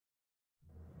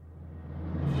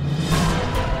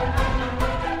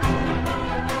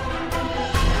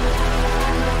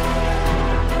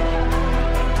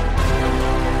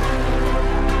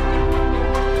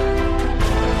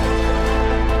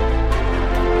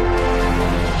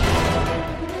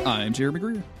I'm Jeremy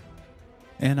Greer.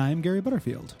 And I'm Gary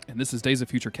Butterfield. And this is Days of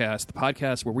Future Cast, the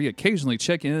podcast where we occasionally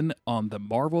check in on the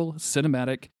Marvel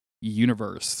Cinematic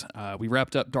Universe. We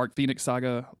wrapped up Dark Phoenix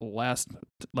Saga last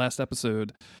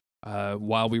episode.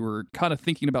 While we were kind of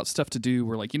thinking about stuff to do,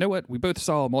 we're like, you know what? We both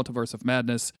saw Multiverse of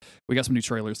Madness. We got some new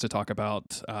trailers to talk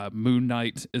about. Moon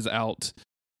Knight is out,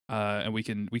 and we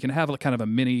can have kind of a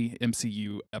mini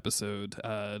MCU episode.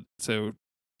 So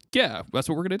yeah, that's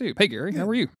what we're gonna do. Hey Gary, how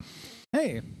are you?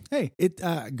 Hey,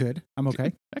 good. I'm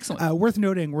okay. Excellent. Worth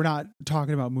noting, we're not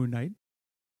talking about Moon Knight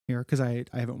here because I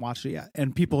haven't watched it yet,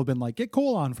 and people have been like, get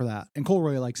Cole on for that, and Cole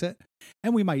really likes it,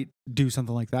 and we might do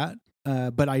something like that.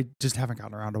 But I just haven't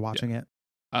gotten around to watching it.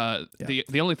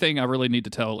 The only thing I really need to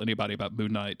tell anybody about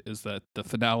Moon Knight is that the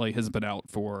finale has been out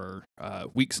for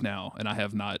weeks now, and I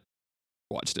have not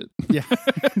watched it. Yeah,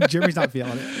 Jeremy's not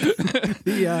feeling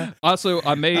it. Also,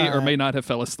 I may or may not have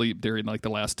fell asleep during like the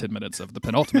last 10 minutes of the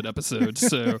penultimate episode.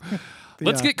 So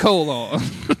let's get Cole on.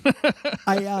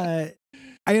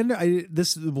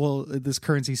 This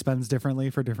currency spends differently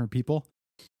for different people.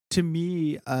 To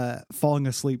me, falling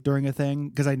asleep during a thing,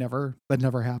 because that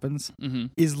never happens,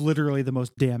 is literally the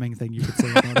most damning thing you could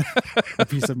say about a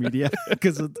piece of media.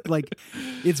 Because it's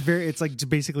like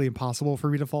basically impossible for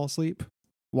me to fall asleep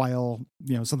while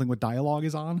something with dialogue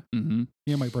is on.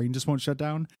 My brain just won't shut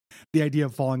down. The idea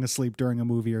of falling asleep during a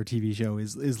movie or TV show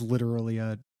is literally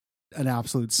an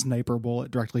absolute sniper bullet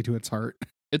directly to its heart.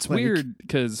 It's weird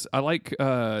because I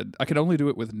can only do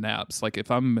it with naps. Like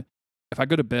if I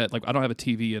go to bed, like I don't have a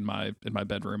TV in my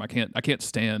bedroom. I can't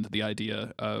stand the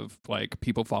idea of like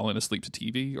people falling asleep to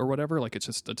TV or whatever. Like it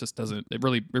just doesn't. It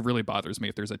really bothers me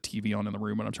if there's a TV on in the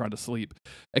room when I'm trying to sleep,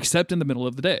 except in the middle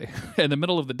of the day. In the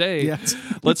middle of the day, yes.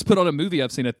 Let's put on a movie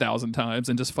I've seen 1,000 times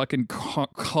and just fucking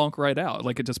conk right out.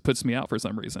 Like it just puts me out for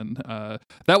some reason.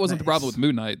 That wasn't the problem with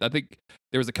Moon Knight. I think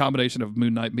there was a combination of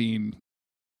Moon Knight being.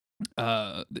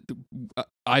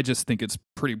 I just think it's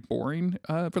pretty boring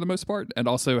for the most part, and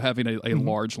also having a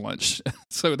large lunch.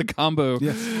 So the combo,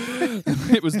 yes.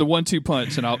 It was the 1-2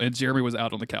 punch, and Jeremy was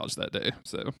out on the couch that day.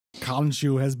 So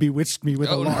Khonshu has bewitched me with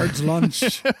a large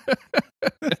lunch.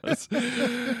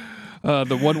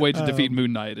 The one way to defeat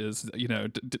Moon Knight is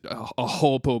a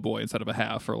whole po' boy instead of a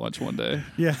half for lunch one day.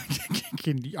 Yeah,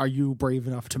 are you brave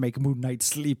enough to make Moon Knight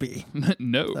sleepy?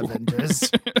 No,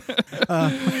 Avengers.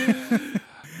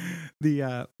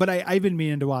 But I've been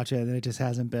meaning to watch it, and it just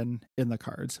hasn't been in the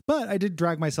cards. But I did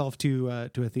drag myself to a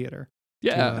theater,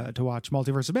 to watch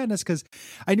Multiverse of Madness because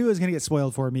I knew it was going to get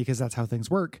spoiled for me because that's how things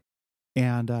work,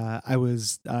 and I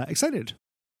was excited.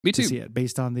 Me too. To see it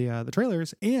based on the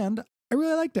trailers, and I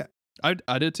really liked it.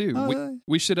 I did too.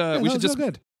 We should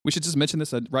just mention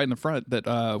this right in the front that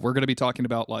we're going to be talking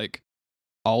about like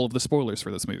all of the spoilers for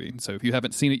this movie. So if you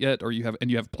haven't seen it yet, or you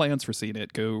have plans for seeing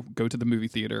it, go to the movie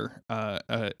theater,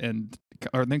 and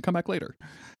then come back later.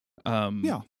 We're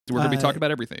going to be talking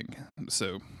about everything.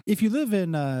 So if you live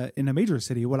in a major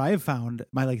city, what I have found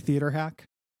my like theater hack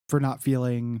for not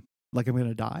feeling like I'm going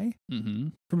to die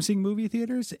from seeing movie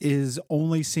theaters is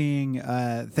only seeing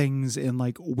things in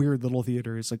like weird little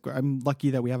theaters. Like I'm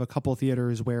lucky that we have a couple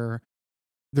theaters where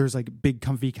there's like big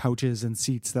comfy couches and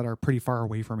seats that are pretty far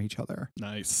away from each other.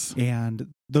 Nice. And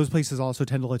those places also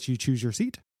tend to let you choose your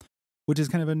seat, which is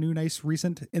kind of a new, nice,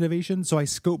 recent innovation. So I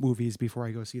scope movies before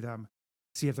I go see them,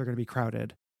 see if they're going to be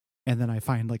crowded. And then I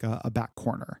find like a back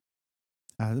corner.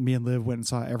 Me and Liv went and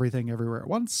saw Everything Everywhere at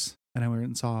Once. And I went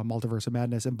and saw Multiverse of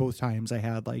Madness. And both times I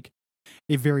had like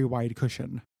a very wide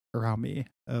cushion around me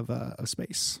of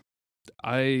space.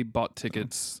 I bought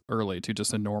tickets early to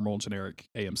just a normal generic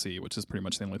AMC, which is pretty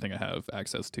much the only thing I have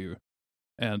access to.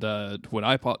 And when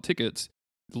I bought tickets,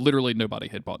 literally nobody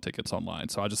had bought tickets online.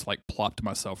 So I just like plopped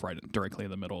myself directly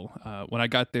in the middle. When I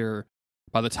got there,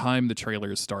 by the time the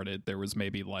trailers started, there was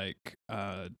maybe like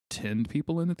 10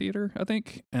 people in the theater, I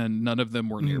think. And none of them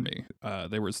were near me.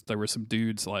 There were some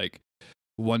dudes like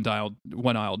one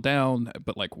aisle down,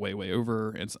 but like way over,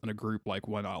 and in a group like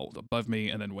one aisle above me,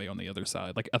 and then way on the other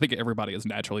side. Like I think everybody is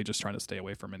naturally just trying to stay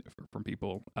away from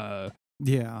people.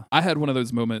 Yeah, I had one of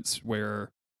those moments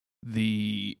where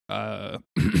the I've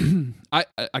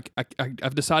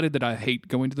decided that I hate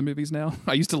going to the movies now.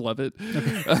 I used to love it.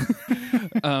 Okay.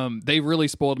 They really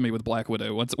spoiled me with Black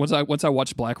Widow. Once I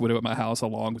watched Black Widow at my house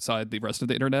alongside the rest of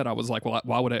the internet, I was like, well,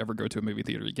 why would I ever go to a movie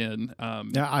theater again?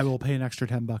 Yeah, I will pay an extra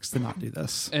 $10 to not do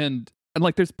this. And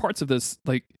like, there's parts of this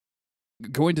like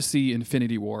going to see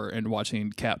Infinity War and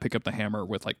watching Cap pick up the hammer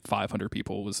with like 500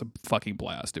 people was a fucking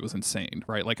blast. It was insane,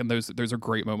 right? Like, and those are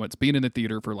great moments. Being in the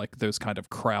theater for like those kind of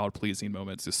crowd pleasing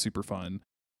moments is super fun.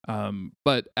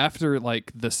 But after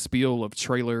like the spiel of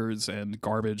trailers and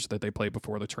garbage that they played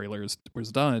before the trailers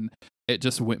was done, it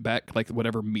just went back like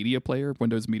whatever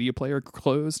Windows Media Player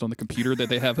closed on the computer that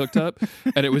they have hooked up,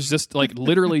 and it was just like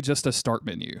literally just a start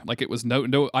menu. Like it was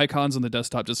no icons on the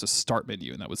desktop, just a start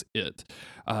menu, and that was it.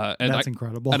 And that's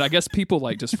incredible. And I guess people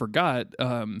like just forgot.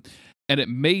 And it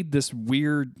made this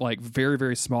weird, like very,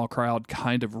 very small crowd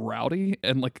kind of rowdy.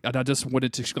 And I just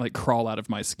wanted to like crawl out of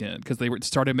my skin because they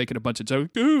started making a bunch of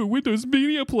jokes. Ooh, Windows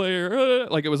Media Player.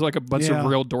 Like it was like a bunch of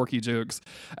real dorky jokes.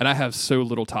 And I have so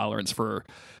little tolerance for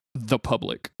the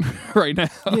public right now.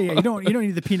 Yeah, you don't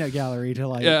need the peanut gallery to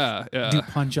like do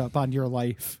punch up on your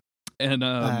life. And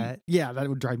that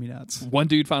would drive me nuts. One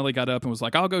dude finally got up and was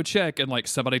like, "I'll go check." And like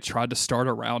somebody tried to start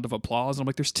a round of applause. And I'm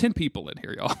like, "There's 10 people in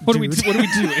here, y'all. What are we doing?"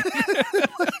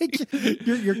 Like,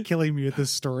 you're killing me with this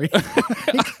story.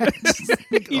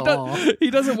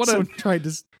 He doesn't want to try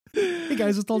to. Hey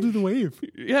guys, let's all do the wave.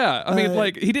 Yeah, I mean,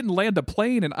 like he didn't land a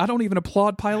plane, and I don't even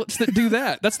applaud pilots that do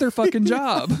that. That's their fucking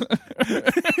job.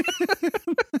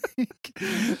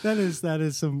 That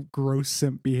is some gross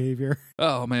simp behavior.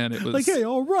 Oh man, it was like, hey,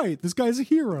 all right, this guy's a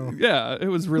hero. Yeah, it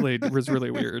was really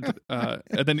weird.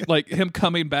 And then like him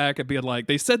coming back and being like,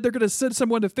 they said they're gonna send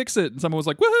someone to fix it, and someone was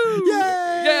like, woohoo,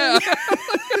 yay! Yeah.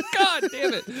 God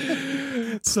damn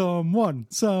it. Someone.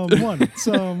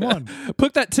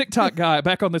 Put that TikTok guy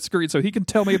back on the screen so he can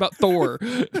tell me about Thor.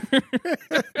 I'm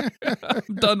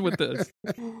done with this.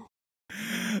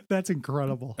 That's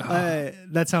incredible.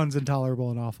 That sounds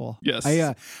intolerable and awful. Yes.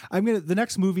 I'm gonna. The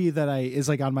next movie that is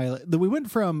like on my. We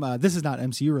went from this is not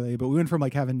MCU related, but we went from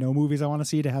like having no movies I want to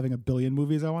see to having a billion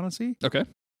movies I want to see. Okay.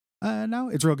 Now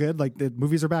it's real good. Like the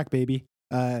movies are back, baby.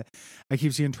 I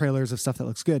keep seeing trailers of stuff that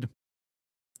looks good.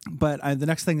 But the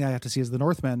next thing that I have to see is The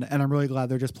Northman, and I'm really glad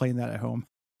they're just playing that at home.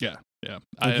 Yeah.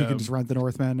 Like you can just rent The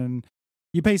Northman, and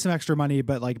you pay some extra money,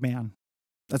 but like, man,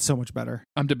 that's so much better.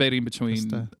 I'm debating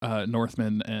between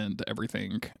Northman and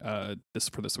Everything this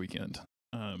weekend.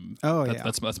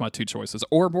 That's my two choices,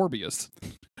 or Morbius,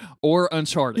 or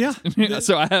Uncharted. Yeah.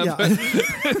 So I have. Yeah.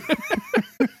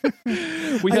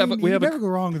 we never go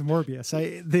wrong with Morbius.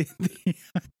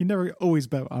 You never always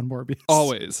bet on Morbius.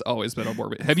 Always bet on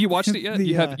Morbius. Have you watched it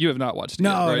yet? You have not watched it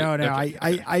yet, right? No.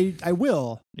 Okay. I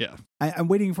will. Yeah. I'm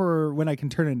waiting for when I can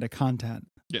turn it into content.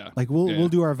 Yeah. Like we'll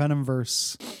do our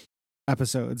Venomverse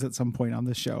episodes at some point on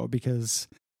this show, because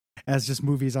as just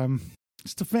movies, I'm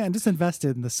just a fan, just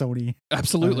invested in the Sony.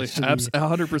 Absolutely. 100%.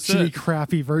 Shitty,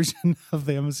 crappy version of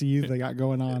the MCU they got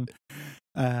going on.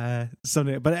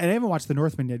 But I haven't watched The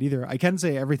Northman yet either. I can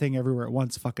say Everything Everywhere at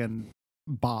Once fucking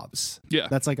bobs. Yeah.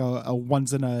 That's like a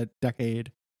once in a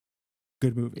decade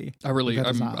good movie.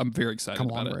 I'm very excited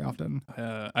about it. Very often.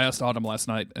 I asked Autumn last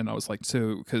night, and I was like,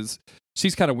 so, because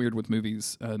she's kind of weird with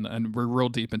movies, and we're real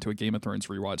deep into a Game of Thrones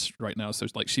rewatch right now. So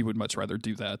like, she would much rather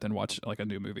do that than watch like a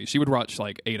new movie. She would watch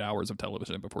like 8 hours of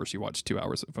television before she watched 2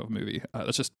 hours of a movie.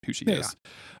 That's just who she is.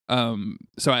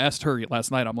 So I asked her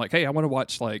last night. I'm like, hey, I want to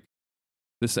watch like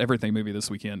this Everything movie this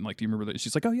weekend. Like, do you remember that?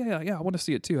 She's like, oh yeah, I want to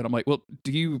see it too. And I'm like, well,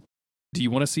 do you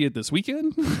want to see it this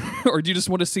weekend, or do you just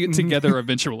want to see it together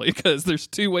eventually? Because there's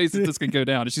two ways that this can go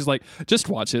down. And she's like, just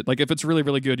watch it. Like, if it's really,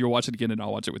 really good, you'll watch it again, and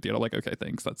I'll watch it with you. And I'm like, okay,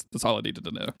 thanks. That's all I needed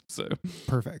to know. So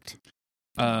perfect.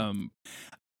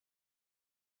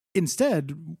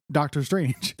 Instead, Doctor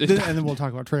Strange, and then we'll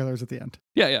talk about trailers at the end.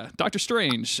 Yeah. Doctor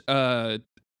Strange.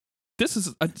 This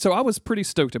is so I was pretty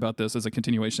stoked about this as a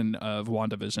continuation of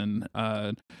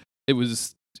WandaVision. It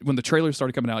was. When the trailer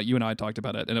started coming out, you and I talked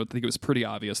about it, and I think it was pretty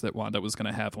obvious that Wanda was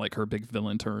going to have like her big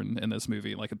villain turn in this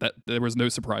movie. Like that, there was no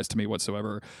surprise to me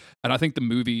whatsoever. And I think the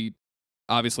movie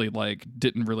obviously like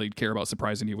didn't really care about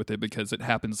surprising you with it, because it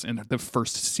happens in the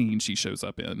first scene she shows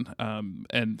up in.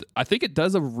 And I think it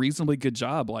does a reasonably good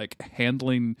job like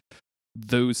handling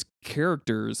those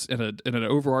characters in an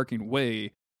overarching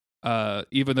way.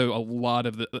 Even though a lot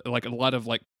of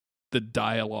the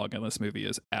dialogue in this movie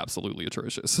is absolutely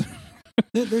atrocious.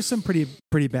 There's some pretty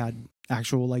bad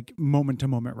actual like moment to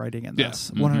moment writing in this.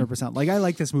 100%. Like I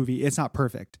like this movie. It's not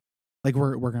perfect. Like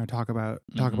we're going to talk about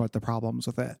the problems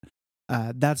with it.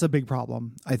 That's a big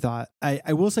problem. I thought.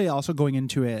 I will say also going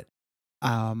into it,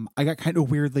 I got kind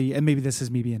of weirdly, and maybe this is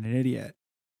me being an idiot,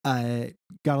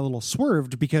 got a little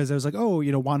swerved because I was like, oh,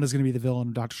 Wanda's going to be the villain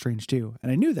of Doctor Strange too,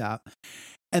 and I knew that.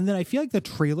 And then I feel like the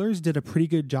trailers did a pretty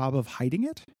good job of hiding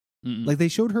it. Like they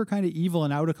showed her kind of evil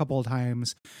and out a couple of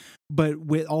times, but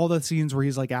with all the scenes where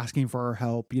he's like asking for her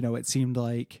help, it seemed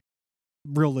like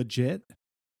real legit.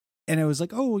 And it was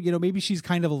like, oh, maybe she's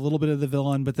kind of a little bit of the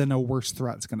villain, but then a worse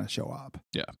threat's going to show up.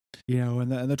 Yeah.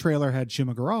 And the trailer had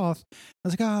Shuma Gorath. I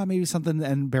was like, maybe something.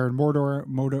 And Baron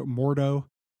Mordo.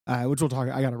 which we'll talk.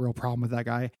 I got a real problem with that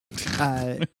guy.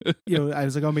 I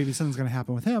was like, oh, maybe something's going to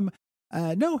happen with him.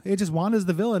 No, it just Wanda's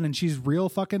the villain, and she's real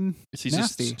fucking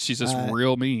nasty. She's just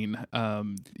real mean.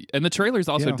 And the trailers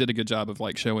also did a good job of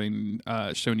like showing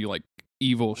you like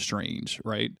evil Strange,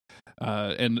 right?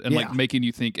 And like making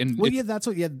you think. And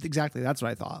exactly. That's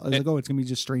what I thought. I was like, oh, it's gonna be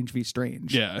just Strange v.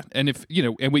 Strange. Yeah, and if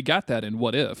and we got that in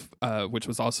What If, which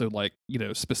was also like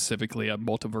specifically a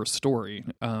multiverse story.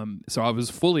 So I was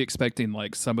fully expecting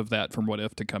like some of that from What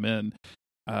If to come in.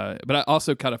 But I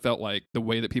also kind of felt like the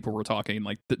way that people were talking,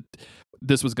 like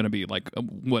this was going to be like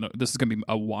this is going to be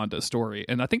a Wanda story,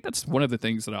 and I think that's one of the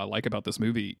things that I like about this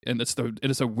movie, and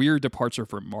it's a weird departure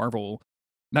from Marvel.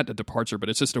 Not a departure, but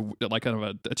it's just like kind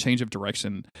of a change of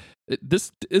direction.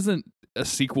 This isn't a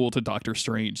sequel to Doctor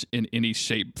Strange in any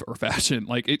shape or fashion.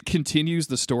 Like it continues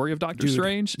the story of Doctor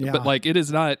Strange, but like it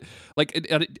is not like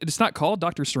it's not called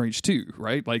Doctor Strange 2,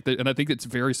 right? Like, and I think it's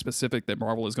very specific that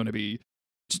Marvel is going to be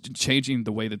changing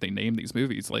the way that they name these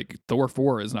movies. Like Thor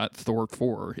 4 is not Thor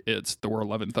 4; it's Thor: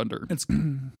 Love and Thunder. It's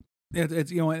and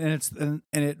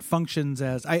it functions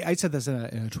as I said this in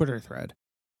a Twitter thread,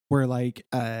 where like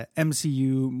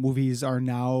MCU movies are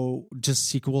now just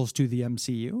sequels to the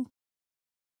MCU.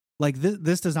 Like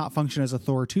this does not function as a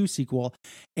Thor 2 sequel,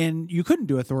 and you couldn't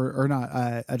do a Thor or not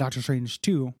a Doctor Strange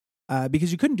 2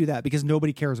 because you couldn't do that because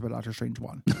nobody cares about Doctor Strange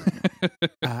 1.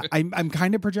 I'm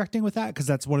kind of projecting with that because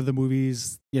that's one of the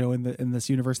movies in this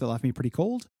universe that left me pretty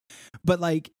cold. But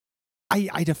like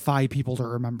I defy people to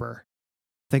remember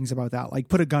things about that. Like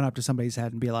put a gun up to somebody's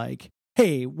head and be like,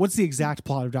 hey, what's the exact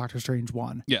plot of Doctor Strange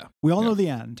 1? Yeah. We all know the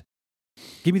end.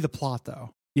 Give me the plot, though.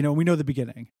 We know the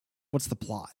beginning. What's the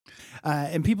plot?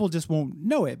 And people just won't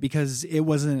know it because it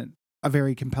wasn't a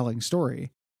very compelling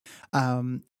story.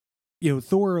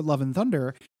 Thor: Love and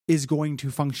Thunder is going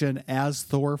to function as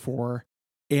Thor 4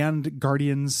 and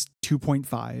Guardians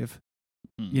 2.5,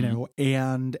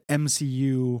 and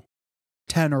MCU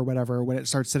 10 or whatever when it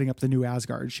starts setting up the new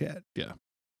Asgard shit. Yeah.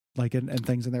 Like and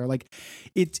things in there, like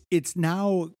it's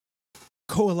now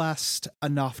coalesced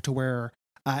enough to where,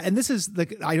 and this is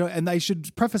I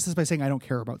should preface this by saying I don't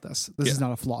care about this. This is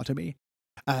not a flaw to me,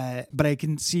 but I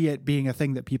can see it being a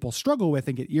thing that people struggle with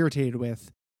and get irritated with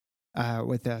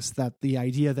this. That the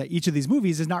idea that each of these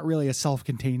movies is not really a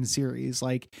self-contained series.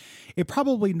 Like it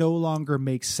probably no longer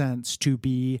makes sense to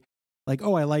be like,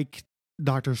 oh, I like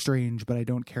Doctor Strange, but I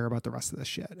don't care about the rest of this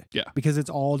shit. Yeah. Because it's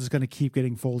all just going to keep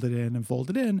getting folded in and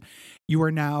folded in. You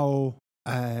are now,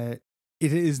 it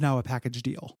is now a package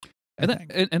deal. And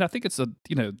I think it's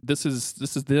this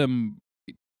is them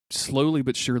slowly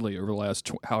but surely over the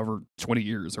last however 20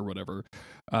 years or whatever,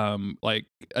 like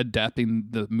adapting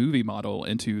the movie model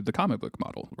into the comic book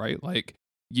model, right? Like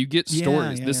you get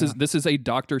stories. This is a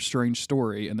Doctor Strange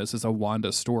story, and this is a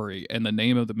Wanda story, and the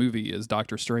name of the movie is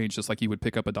Doctor Strange, just like you would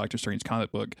pick up a Doctor Strange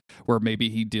comic book where maybe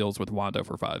he deals with Wanda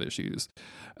for 5 issues.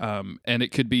 And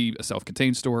it could be a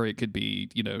self-contained story. It could be,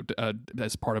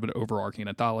 as part of an overarching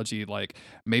anthology. Like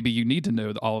maybe you need to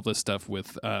know all of this stuff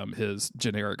with his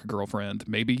generic girlfriend.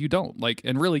 Maybe you don't. Like,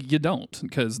 and really you don't,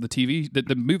 because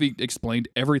the movie explained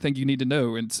everything you need to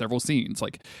know in several scenes.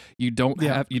 Like you don't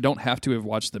have to have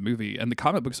watched the movie, and the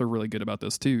comic books are really good about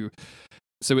this too.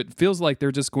 So it feels like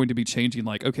they're just going to be changing,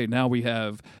 like, okay, now we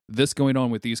have this going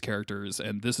on with these characters,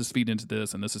 and this is feeding into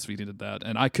this, and this is feeding into that.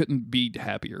 And I couldn't be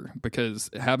happier, because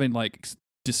having like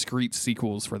discrete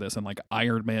sequels for this, and like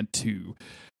Iron Man 2,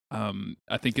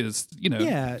 I think is,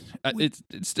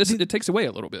 it takes away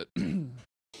a little bit.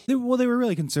 They were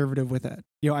really conservative with it.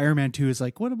 Iron Man 2 is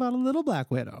like, what about a little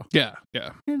Black Widow? Yeah.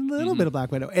 A little bit of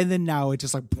Black Widow. And then now it's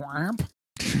just like,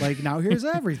 like now here's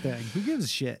everything. Who gives a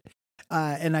shit?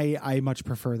 And I much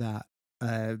prefer that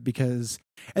because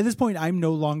at this point I'm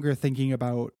no longer thinking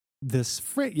about this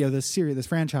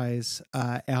franchise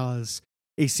as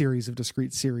a series of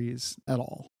discrete series at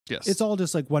all. Yes, it's all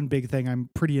just like one big thing I'm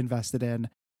pretty invested in,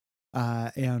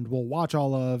 and will watch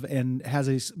all of, and has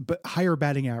a higher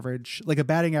batting average, like a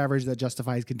batting average that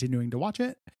justifies continuing to watch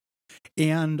it,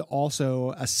 and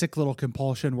also a sick little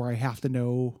compulsion where I have to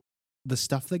know the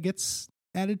stuff that gets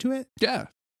added to it. Yeah.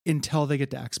 Until they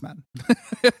get to X-Men,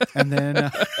 and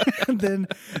then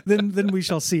then we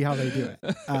shall see how they do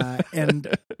it. And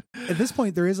at this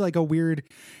point, there is like a weird,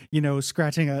 doing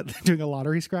a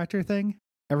lottery scratcher thing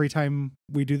every time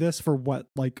we do this for what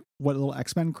little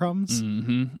X-Men crumbs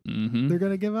they're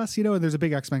gonna give us. And there's a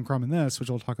big X-Men crumb in this,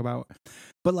 which we'll talk about.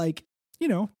 But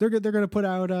they're gonna put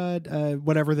out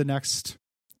whatever the next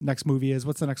movie is.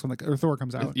 What's the next one? Or Thor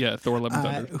comes out. Yeah, Thor: Love and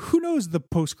Thunder. Who knows? The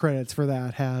post credits for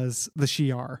that has the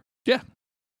Shi'ar. Yeah.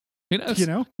 Who knows? You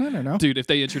know, I don't know, dude. If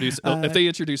they introduce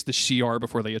the Shi'ar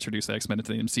before they introduce the X-Men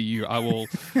into the MCU,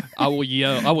 I will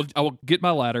yell. I will get my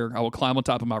ladder. I will climb on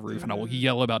top of my roof, and I will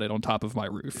yell about it on top on top of my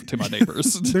roof to my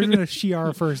neighbors. They're going to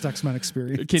Shi'ar first X-Men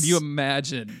experience. Can you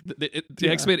imagine the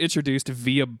X-Men introduced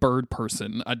via bird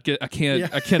person? I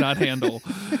cannot handle.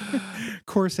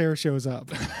 Corsair shows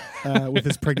up with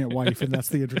his pregnant wife, and that's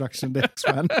the introduction to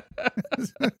X-Men.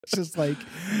 It's just like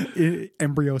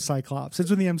embryo Cyclops. It's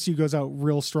when the MCU goes out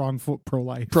real strong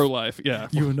pro-life. Pro-life, yeah.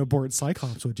 You wouldn't abort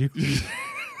Cyclops, would you? You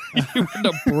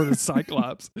wouldn't abort a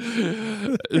Cyclops.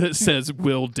 It says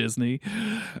Will Disney.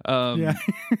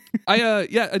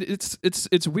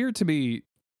 It's weird to me.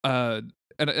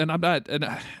 And I'm not, and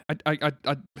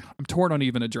I'm torn on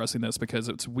even addressing this because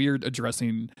it's weird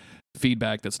addressing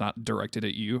feedback that's not directed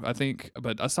at you, I think.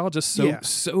 But I saw just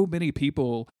so many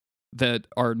people that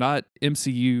are not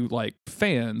MCU like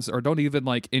fans or don't even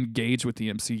like engage with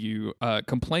the MCU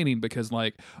complaining because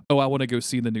like, oh, I want to go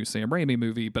see the new Sam Raimi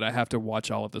movie, but I have to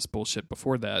watch all of this bullshit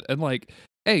before that. And like,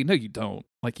 hey, no, you don't.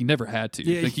 Like, you never had to.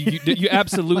 Yeah. Like, you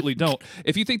absolutely don't.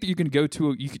 If you think that you can go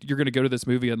to you're going to go to this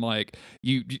movie and like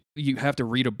you have to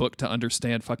read a book to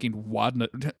understand fucking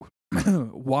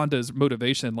Wanda's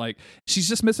motivation, like she's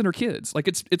just missing her kids. Like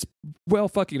it's well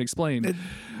fucking explained.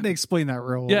 They explain that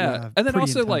real and then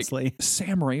also intensely. Like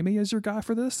Sam Raimi is your guy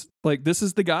for this. Like this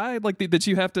is the guy like that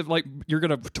you have to like you're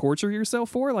gonna torture yourself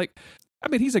for. Like I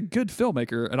mean, he's a good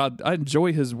filmmaker and I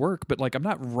enjoy his work, but like I'm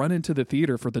not running to the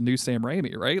theater for the new Sam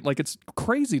Raimi, right? Like it's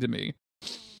crazy to me.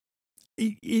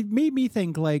 It made me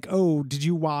think like, oh, did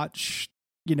you watch?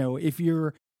 You know, if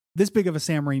you're this big of a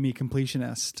Sam Raimi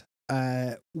completionist.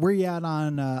 Where you at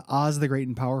on Oz the Great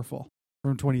and Powerful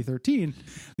from 2013,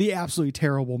 the absolutely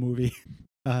terrible movie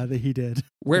that he did.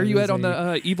 Where are you at on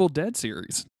the Evil Dead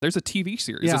series? There's a TV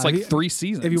series. It's like 3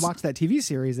 seasons. If you watch that TV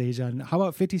series that he's done, how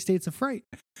about 50 States of Fright?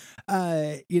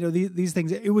 These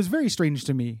things, it was very strange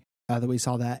to me that we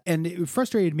saw that. And it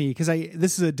frustrated me because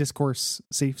this is a discourse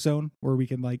safe zone where we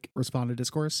can like respond to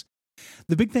discourse.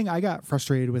 The big thing I got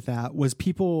frustrated with that was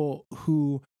people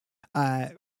who,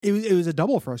 it was a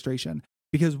double frustration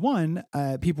because one,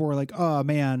 people were like, oh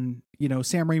man,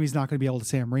 Sam Raimi's not going to be able to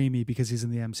Sam Raimi because he's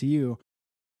in the MCU.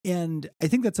 And I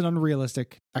think that's an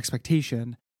unrealistic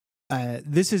expectation.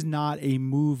 This is not a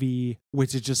movie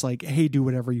which is just like, hey, do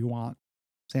whatever you want,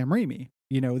 Sam Raimi.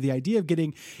 The idea of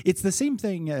it's the same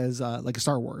thing as like a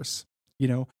Star Wars.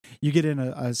 You get in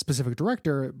a specific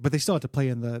director, but they still have to play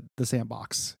in the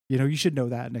sandbox. You should know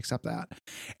that and accept that.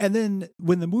 And then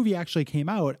when the movie actually came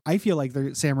out, I feel like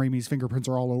Sam Raimi's fingerprints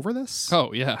are all over this.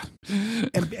 Oh yeah.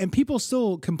 and people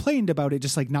still complained about it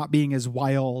just like not being as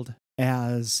wild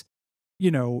as,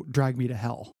 Drag Me to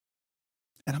Hell.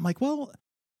 And I'm like, well,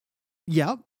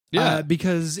 yeah.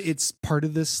 Because it's part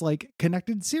of this like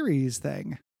connected series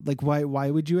thing. Like why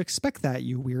would you expect that,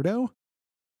 you weirdo?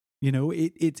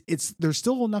 It's there's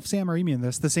still enough Sam Raimi in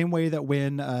this. The same way that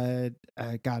when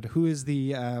God, who is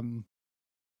the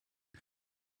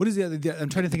what is the other? I'm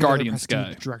trying to think. Guardians of the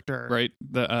guy, director, right?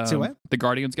 Say what? The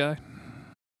Guardians guy.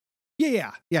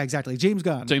 Yeah, exactly. James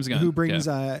Gunn, who brings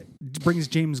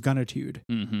James Gunnitude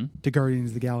to Guardians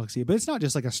of the Galaxy. But it's not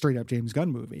just like a straight up James Gunn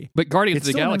movie. But Guardians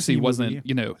of the Galaxy wasn't,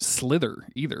 Slither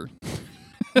either.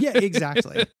 Yeah,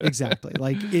 exactly.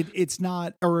 Like it's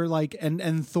not, or like,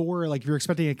 and Thor, like if you're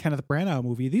expecting a Kenneth Branagh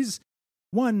movie, these,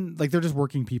 one, like they're just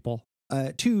working people.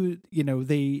 Two,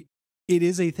 it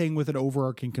is a thing with an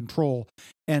overarching control,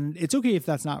 and it's okay if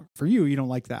that's not for you. You don't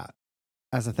like that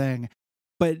as a thing,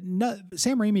 but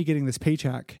Sam Raimi getting this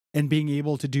paycheck and being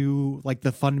able to do like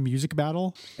the fun music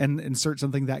battle and insert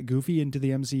something that goofy into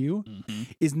the MCU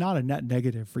is not a net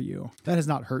negative for you. That has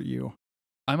not hurt you.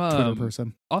 I'm Twitter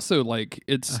person. Also, like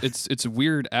it's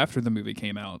weird after the movie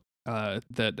came out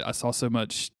that I saw so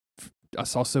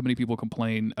many people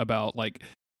complain about like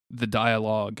the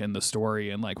dialogue and the story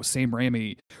and like Sam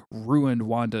Raimi ruined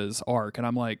Wanda's arc, and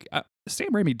I'm like, Sam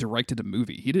Raimi directed a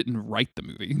movie. He didn't write the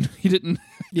movie. He didn't.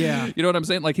 Yeah. You know what I'm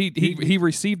saying? Like he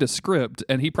received a script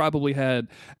and he probably had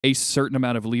a certain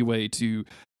amount of leeway to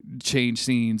change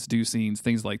scenes, do scenes,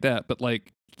 things like that. But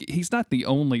like, he's not the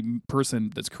only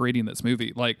person that's creating this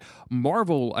movie. Like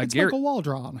Marvel, it's Michael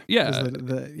Waldron. Yeah,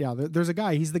 there's a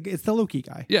guy. It's the Loki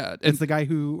guy. Yeah, it's the guy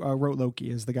who wrote Loki.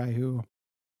 Is the guy who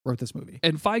wrote this movie.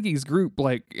 And Feige's group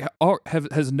like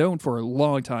has known for a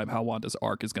long time how Wanda's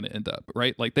arc is going to end up.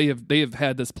 Right, like they have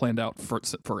had this planned out for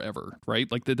forever.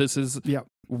 Right, like this is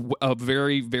a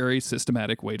very, very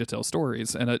systematic way to tell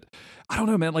stories. And I don't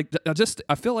know, man. Like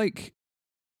I feel like.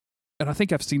 And I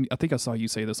think I saw you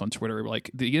say this on Twitter,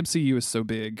 like the MCU is so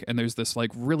big and there's this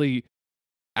like really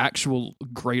actual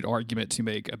great argument to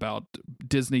make about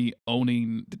Disney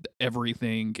owning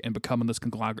everything and becoming this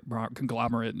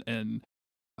conglomerate. And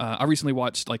I recently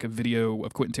watched like a video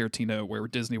of Quentin Tarantino where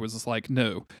Disney was just like,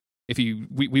 no, if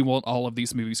we want all of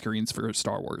these movie screens for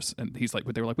Star Wars. And he's like,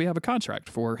 but they were like, we have a contract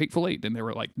for Hateful Eight. And they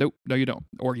were like, nope, no, you don't.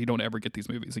 Or you don't ever get these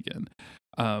movies again.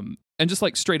 And just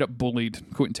like straight up bullied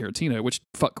Quentin Tarantino, which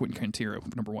fuck Quentin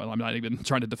Tarantino, number one. I'm not even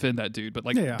trying to defend that dude, but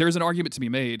like there's an argument to be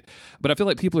made. But I feel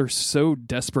like people are so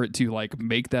desperate to like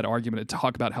make that argument and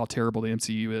talk about how terrible the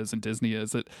MCU is and Disney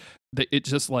is that it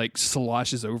just like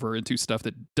sloshes over into stuff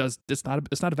that it's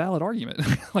not a valid argument.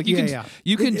 Like you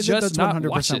can just that's not 100%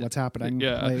 watch it. what's happening.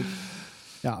 Yeah.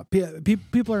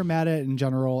 People are mad at it in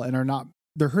general and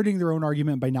they're hurting their own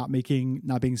argument by not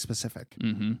being specific.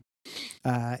 Mm-hmm.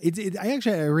 I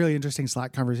actually had a really interesting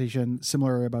Slack conversation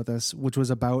similar about this, which was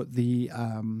about the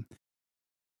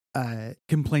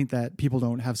complaint that people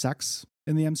don't have sex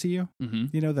in the MCU. Mm-hmm.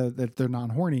 You know, that they're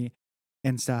non-horny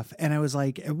and stuff. And I was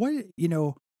like, at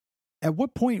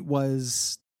what point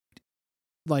was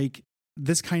like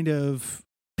this kind of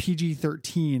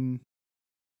PG-13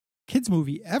 kids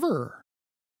movie ever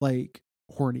like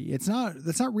horny? That's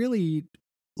not really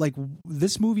like,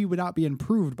 this movie would not be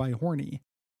improved by horny.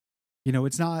 You know,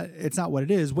 it's not what it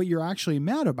is. What you're actually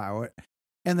mad about,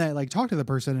 and then like talk to the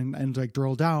person and like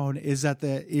drill down is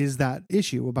that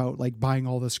issue about like buying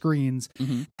all the screens,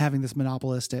 mm-hmm. having this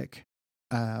monopolistic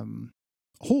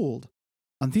hold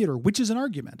on theater, which is an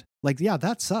argument. Like, yeah,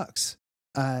 that sucks.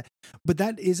 But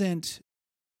that isn't,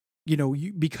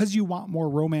 because you want more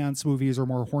romance movies or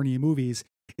more horny movies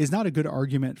is not a good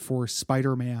argument for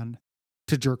Spider-Man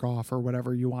to jerk off or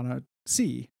whatever you want to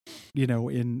see,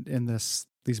 in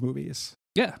these movies.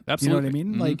 Yeah, absolutely. You know what I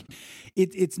mean? Mm-hmm. Like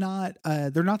it's not,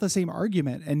 they're not the same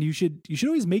argument, and you should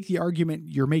always make the argument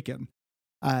you're making,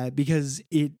 because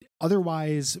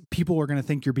otherwise people are going to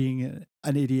think you're being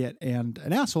an idiot and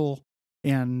an asshole.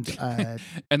 And and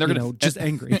they're gonna just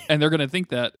angry, and they're gonna think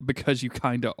that because you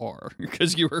kind of are,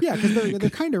 because you were, because they're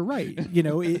kind of right.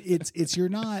 It's you're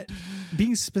not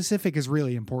being specific is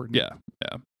really important.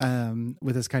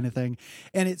 With this kind of thing,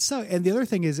 and and the other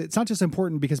thing is, it's not just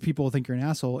important because people think you're an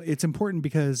asshole. It's important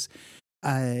because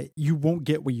you won't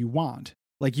get what you want.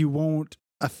 Like, you won't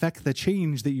affect the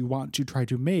change that you want to try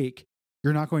to make.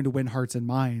 You're not going to win hearts and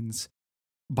minds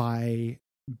by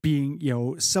being,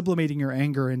 sublimating your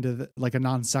anger into like a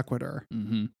non sequitur,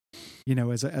 mm-hmm.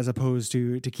 As opposed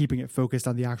to keeping it focused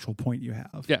on the actual point you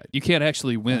have. Yeah, you can't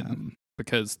actually win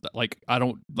because like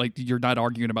you're not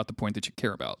arguing about the point that you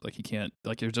care about. Like, you can't,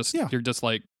 like, you're just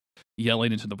like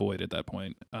yelling into the void at that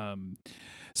point.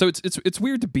 So it's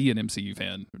weird to be an MCU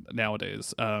fan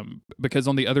nowadays, because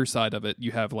on the other side of it,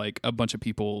 you have like a bunch of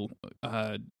people,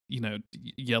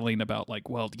 yelling about like,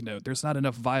 well, there's not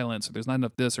enough violence, or there's not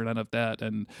enough this or not enough that,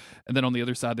 and then on the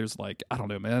other side, there's like, I don't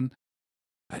know, man.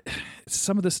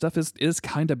 Some of this stuff is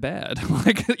kind of bad.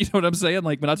 Like, you know what I'm saying?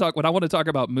 Like, when I want to talk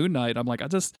about Moon Knight, I'm like, I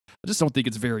just don't think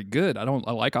it's very good. I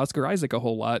like Oscar Isaac a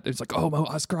whole lot. It's like, oh,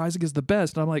 Oscar Isaac is the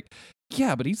best. And I'm like,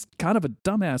 yeah, but he's kind of a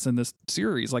dumbass in this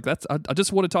series. Like, I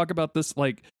just want to talk about this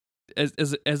like as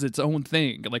its own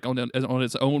thing, like on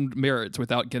its own merits,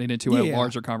 without getting into a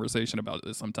larger conversation about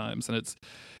this sometimes. And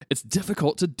it's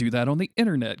difficult to do that on the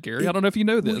internet, Gary. I don't know if you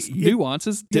know this. Nuance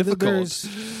is difficult.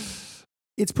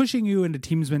 It's pushing you into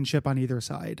teamsmanship on either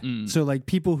side. So like,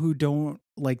 people who don't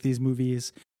like these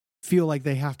movies feel like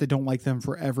they don't like them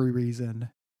for every reason,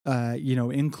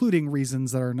 including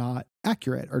reasons that are not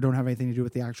accurate or don't have anything to do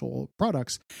with the actual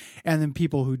products. And then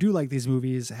people who do like these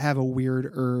movies have a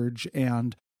weird urge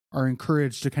and are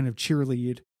encouraged to kind of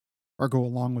cheerlead or go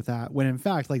along with that, when in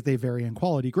fact, like, they vary in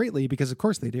quality greatly, because of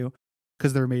course they do,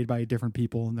 because they're made by different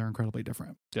people and they're incredibly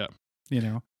different. Yeah.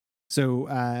 So,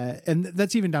 and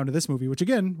that's even down to this movie, which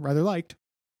again, rather liked.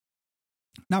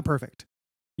 Not perfect.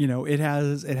 It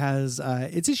has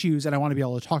its issues, and I want to be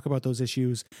able to talk about those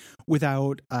issues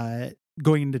without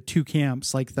going into two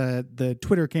camps, like the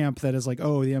Twitter camp that is like,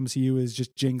 oh, the MCU is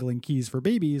just jingling keys for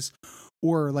babies,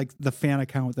 or like the fan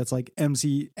account that's like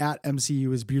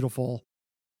MCU is beautiful,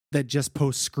 that just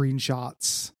posts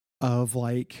screenshots of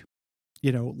like,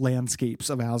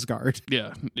 landscapes of Asgard.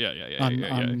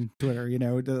 On Twitter,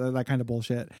 that kind of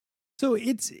bullshit. So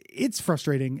it's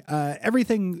frustrating.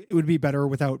 Everything would be better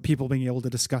without people being able to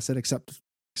discuss it, except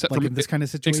like in this kind of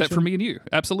situation. Except for me and you,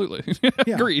 absolutely.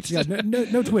 Yeah, agreed. Yeah,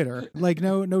 no Twitter, like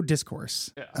no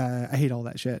discourse. Yeah. I hate all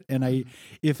that shit. And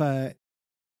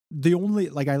the only,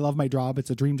 like, I love my job. It's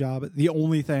a dream job. The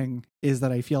only thing is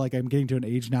that I feel like I'm getting to an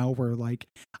age now where like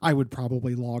I would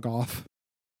probably log off.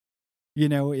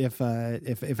 If I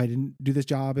didn't do this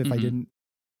job, if I didn't,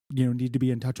 need to be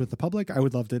in touch with the public, I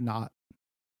would love to not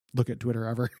look at Twitter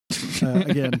ever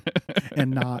again,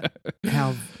 and not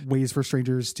have ways for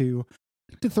strangers to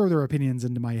throw their opinions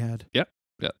into my head. Yep.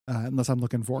 Yeah. Unless I'm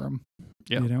looking for them.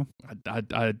 Yeah. You know?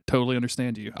 I totally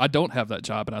understand you. I don't have that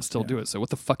job and I still do it. So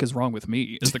what the fuck is wrong with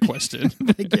me is the question.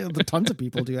 Yeah, tons of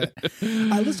people do it.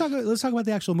 Let's talk about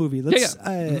the actual movie. Let's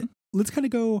kind of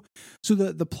go. So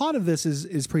the plot of this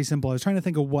is pretty simple. I was trying to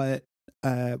think of what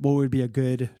would be a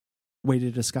good way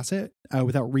to discuss it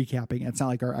without recapping. It's not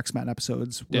like our X-Men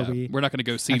episodes where we're not going to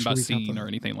go scene by scene or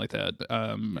anything like that.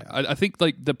 I think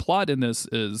like the plot in this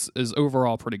is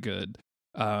overall pretty good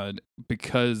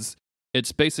because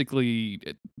it's basically,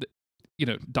 you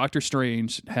know, Doctor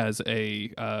Strange has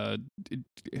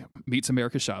meets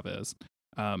America Chavez,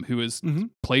 who is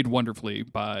played wonderfully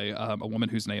by a woman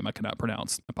whose name I cannot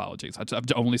pronounce. Apologies. I've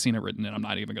only seen it written and I'm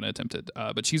not even going to attempt it.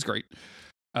 But she's great.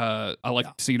 I like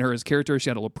seeing her as a character. She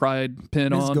had a little pride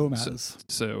pin Ms. on. Gomez.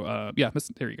 So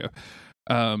there you go.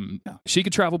 She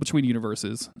could travel between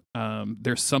universes.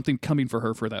 There's something coming for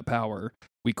her for that power.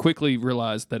 We quickly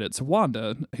realize that it's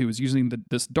Wanda who is using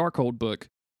this Darkhold book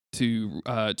to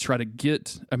try to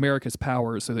get America's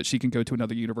power so that she can go to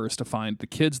another universe to find the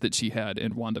kids that she had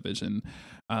in WandaVision,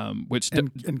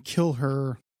 and kill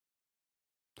her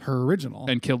original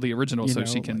and kill the original so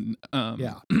she can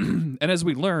and as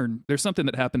we learn, there's something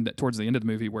that happened towards the end of the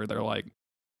movie where they're like,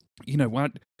 you know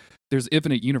what, there's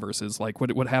infinite universes. Like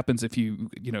what happens if you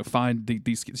find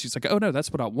these kids? She's like, oh no,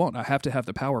 that's what I want. I have to have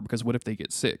the power because what if they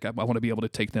get sick? I want to be able to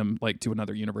take them like to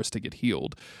another universe to get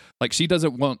healed. Like she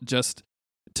doesn't want just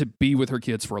to be with her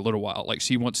kids for a little while. Like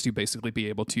she wants to basically be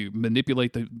able to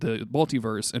manipulate the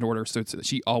multiverse in order so that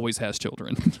she always has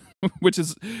children, which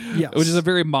is a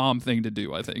very mom thing to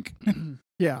do, I think.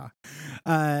 Yeah.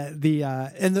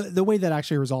 The way that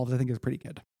actually resolved, I think, is pretty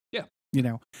good. Yeah. You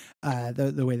know,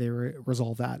 the way they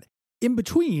resolve that in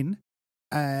between,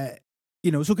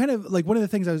 so kind of like one of the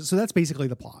things so that's basically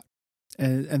the plot.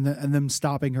 And them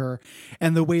stopping her,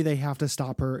 and the way they have to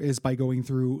stop her is by going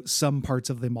through some parts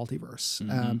of the multiverse.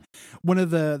 One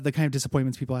of the kind of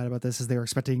disappointments people had about this is they were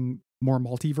expecting more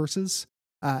multiverses,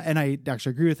 and I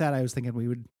actually agree with that. I was thinking we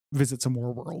would visit some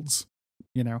more worlds.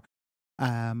 You know,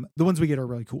 the ones we get are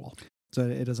really cool, so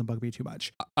it doesn't bug me too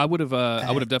much. I would have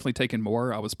definitely taken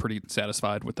more. I was pretty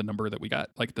satisfied with the number that we got,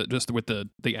 like just with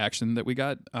the action that we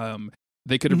got.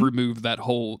 They could have removed that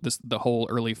the whole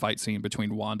early fight scene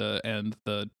between Wanda and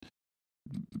the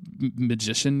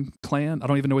magician clan. I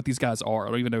don't even know what these guys are. I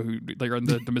don't even know who they are in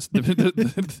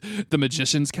the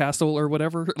magician's castle or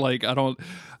whatever. Like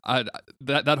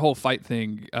that whole fight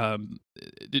thing.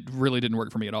 It really didn't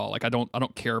work for me at all. Like I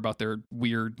don't care about their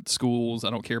weird schools. I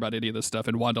don't care about any of this stuff.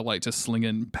 And Wanda like just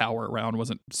slinging power around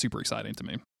wasn't super exciting to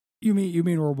me. You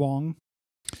mean where Wong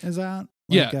is at?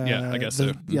 Like, I guess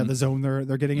so. Yeah, the zone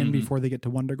they're getting in before they get to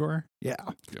Wundagore. Yeah.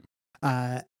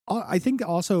 I think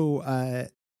also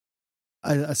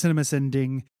a cinema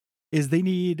ending is they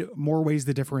need more ways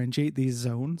to differentiate these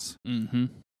zones.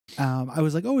 I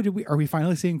was like, oh, are we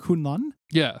finally seeing Kunlun?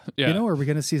 Yeah. You know, are we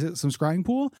going to see some scrying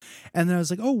pool? And then I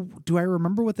was like, oh, do I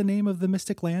remember what the name of the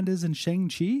Mystic Land is in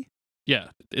Shang-Chi?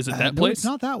 Yeah, is it that place? No, it's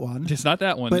not that one. It's not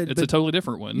that one. But a totally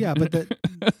different one. Yeah, but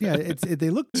they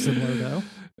look similar though.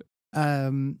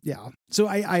 So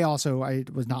I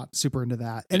was not super into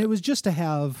that, and it was just to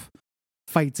have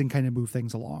fights and kind of move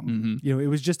things along. You know, it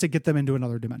was just to get them into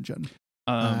another dimension,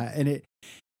 so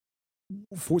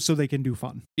they can do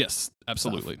fun. Yes,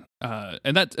 absolutely.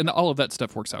 And all of that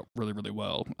stuff works out really, really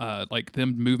well. Like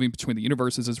them moving between the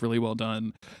universes is really well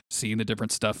done. Seeing the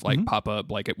different stuff like pop up.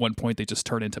 Like at one point they just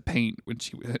turn into paint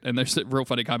and there's a real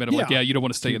funny comment of like, yeah, you don't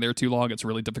want to stay in there too long. It's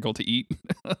really difficult to eat.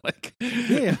 Like,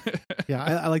 I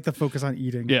like the focus on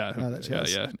eating. Yeah.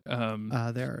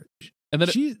 There. And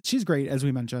then she's great, as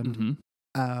we mentioned.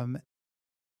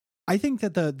 I think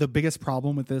that the biggest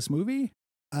problem with this movie,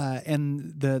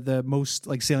 and the most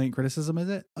like salient criticism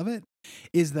of it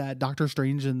is that Doctor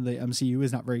Strange in the MCU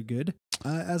is not very good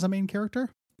as a main character.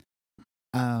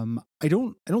 I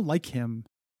don't like him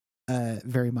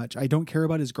very much. I don't care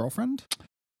about his girlfriend.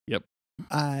 Yep.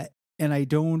 And I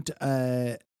don't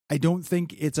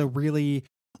think it's a really,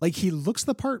 like, he looks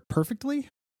the part perfectly.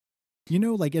 You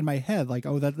know, like in my head, like,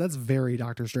 oh, that's very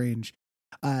Doctor Strange.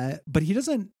 But he's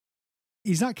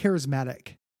not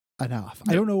charismatic enough. Yep.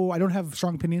 I don't know. I don't have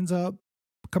strong opinions of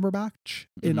Cumberbatch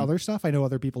in other stuff. I know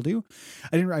other people do.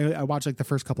 I watched like the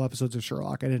first couple episodes of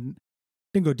Sherlock. I didn't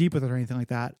go deep with it or anything like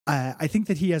that. I think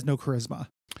that he has no charisma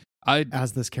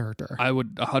as this character. I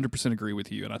would 100% agree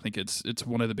with you, and I think it's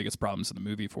one of the biggest problems in the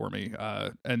movie for me.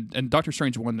 And Doctor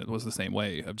Strange 1 was the same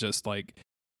way, of just like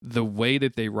the way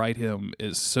that they write him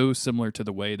is so similar to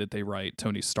the way that they write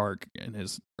Tony Stark in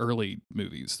his early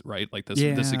movies, right? Like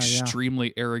this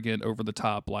extremely arrogant, over the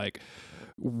top, like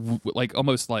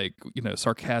almost like,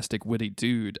 sarcastic, witty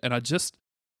dude. And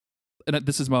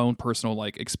this is my own personal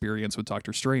like experience with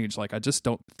Doctor Strange. Like I just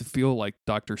don't feel like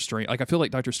Doctor Strange. Like I feel like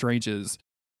Doctor Strange is,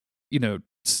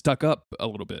 stuck up a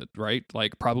little bit, right?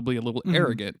 Like probably a little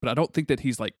arrogant, but I don't think that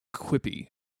he's like quippy.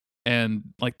 And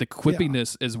like the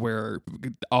quippiness is where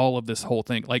all of this whole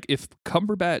thing, like if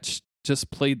Cumberbatch just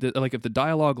played if the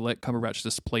dialogue let Cumberbatch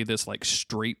just play this like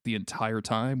straight the entire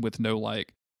time with no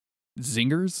like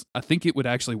zingers, I think it would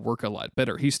actually work a lot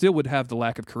better. He still would have the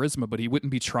lack of charisma, but he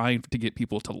wouldn't be trying to get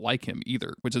people to like him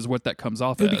either, which is what that comes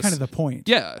off as. It would be kind of the point.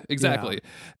 Yeah, exactly.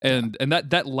 Yeah. And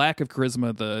that lack of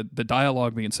charisma, the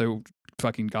dialogue being so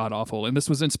fucking god awful. And this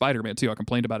was in Spider-Man too. I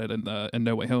complained about it in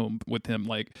No Way Home with him,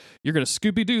 like, you're gonna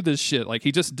Scooby-Doo this shit. Like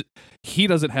he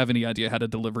doesn't have any idea how to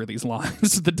deliver these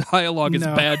lines. The dialogue is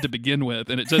bad to begin with,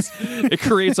 and it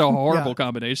creates a horrible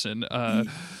combination.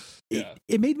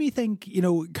 It made me think,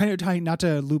 kind of tying, not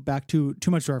to loop back too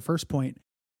much to our first point,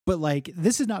 but like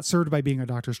this is not served by being a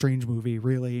Doctor Strange movie,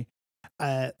 really.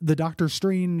 The Doctor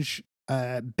Strange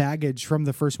baggage from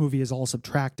the first movie is all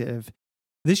subtractive.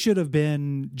 This should have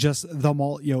been just the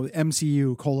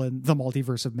MCU : the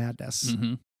Multiverse of Madness,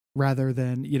 rather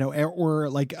than or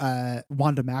like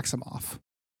Wanda Maximoff.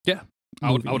 Yeah. I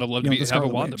would have loved to have a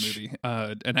Wanda movie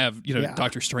and have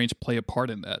Doctor Strange play a part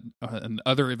in that, and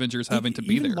other Avengers having to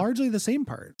be there. Largely the same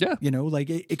part. Yeah, like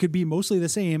it could be mostly the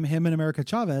same. Him and America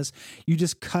Chavez. You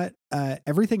just cut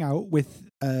everything out with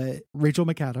Rachel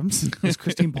McAdams as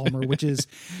Christine Palmer, which is,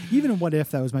 even in What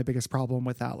If, that was my biggest problem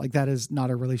with that. Like that is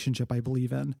not a relationship I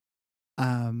believe in,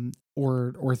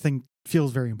 or think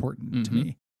feels very important to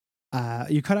me.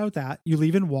 You cut out that. You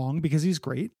leave in Wong because he's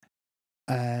great.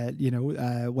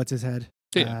 What's his head?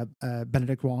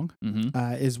 Benedict Wong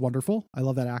is wonderful. I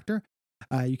love that actor.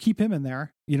 You keep him in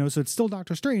there, so it's still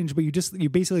Doctor Strange, but you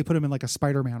basically put him in like a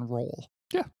Spider-Man role.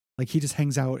 Yeah. Like he just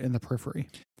hangs out in the periphery.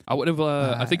 I would have,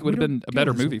 I think it would have been a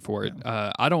better movie for it.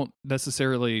 I don't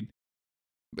necessarily,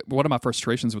 one of my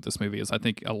frustrations with this movie is I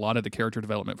think a lot of the character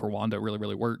development for Wanda really,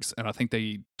 really works. And I think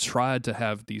they tried to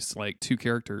have these like two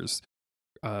characters,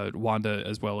 Wanda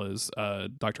as well as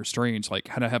Doctor Strange, like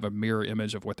kind of have a mirror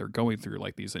image of what they're going through,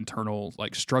 like these internal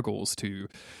like struggles to,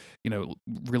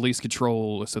 release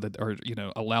control so that, or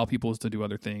allow people to do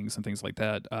other things and things like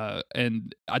that.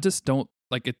 And I just don't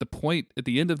like at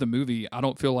the end of the movie, I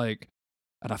don't feel like,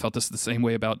 and I felt this the same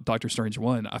way about Doctor Strange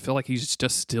 1. I feel like he's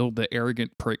just still the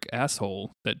arrogant prick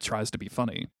asshole that tries to be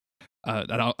funny.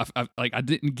 I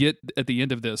didn't get at the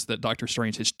end of this that Doctor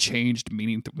Strange has changed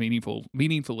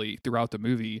meaningfully throughout the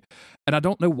movie, and I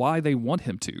don't know why they want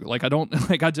him to. Like, I don't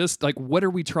like. I just like, what are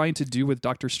we trying to do with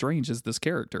Doctor Strange as this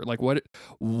character? Like, what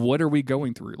are we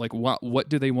going through? Like, what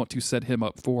do they want to set him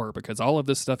up for? Because all of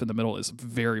this stuff in the middle is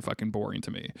very fucking boring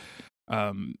to me.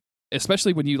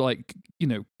 Especially when you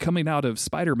coming out of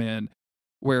Spider-Man,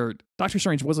 where Doctor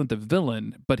Strange wasn't the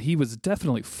villain, but he was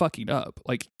definitely fucking up.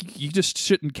 Like, you just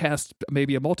shouldn't cast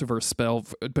maybe a multiverse spell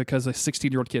because a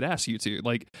 16-year-old kid asked you to.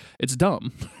 Like, it's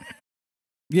dumb.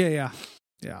 Yeah.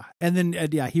 And then,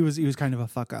 he was kind of a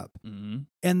fuck up. Mm-hmm.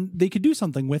 And they could do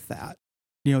something with that.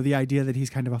 The idea that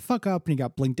he's kind of a fuck up and he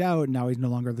got blinked out and now he's no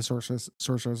longer the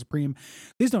Sorcerer Supreme.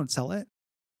 Please don't sell it.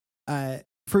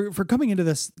 For coming into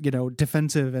this,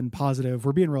 defensive and positive,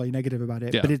 we're being really negative about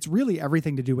it, but it's really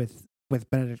everything to do with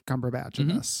Benedict Cumberbatch in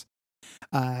this.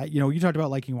 You talked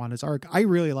about liking Wanda's arc. I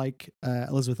really like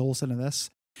Elizabeth Olsen in this,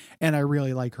 and I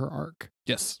really like her arc.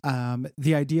 Yes.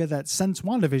 The idea that since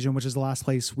WandaVision, which is the last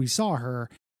place we saw her,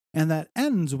 and that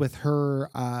ends with her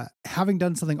having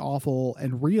done something awful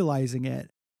and realizing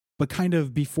it, but kind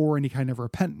of before any kind of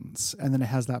repentance. And then it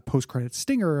has that post-credit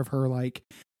stinger of her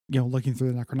looking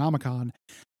through the Necronomicon.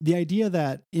 The idea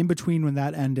that in between when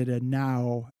that ended and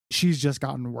now, she's just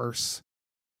gotten worse.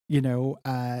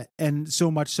 And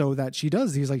so much so that she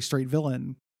does these like straight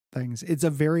villain things. It's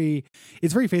very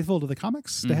faithful to the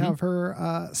comics to have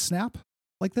her snap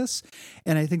like this.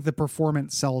 And I think the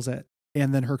performance sells it.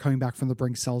 And then her coming back from the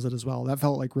brink sells it as well. That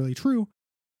felt like really true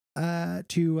to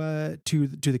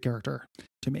the character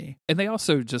to me. And they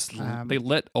also just, they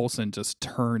let Olsen just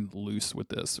turn loose with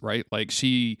this, right? Like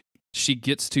she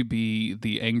gets to be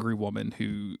the angry woman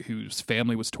whose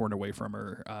family was torn away from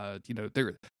her.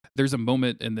 There's a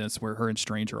moment in this where her and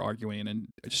Strange are arguing, and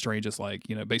Strange is like,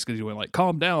 basically doing like,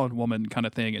 calm down, woman kind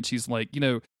of thing. And she's like,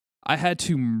 I had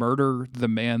to murder the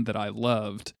man that I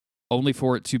loved only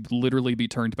for it to literally be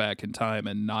turned back in time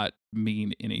and not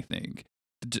mean anything.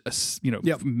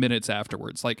 minutes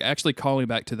afterwards, like actually calling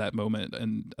back to that moment.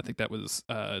 And I think that was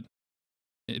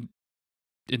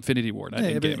Infinity War, not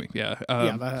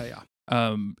Endgame.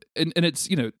 And it's,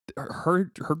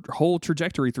 her whole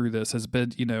trajectory through this has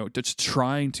been, just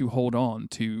trying to hold on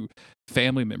to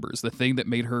family members. The thing that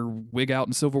made her wig out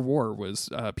in Civil War was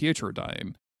Pietro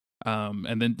dying.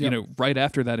 And then, right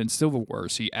after that in Civil War,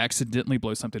 she accidentally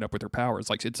blows something up with her powers.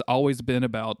 Like, it's always been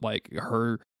about like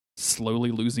her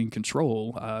slowly losing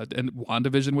control. And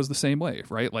WandaVision was the same way,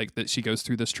 right? Like, that she goes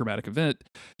through this traumatic event,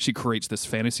 she creates this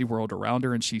fantasy world around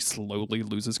her, and she slowly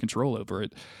loses control over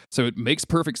it. So it makes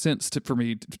perfect sense for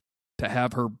me to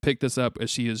have her pick this up as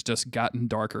she has just gotten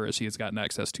darker, as she has gotten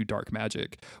access to dark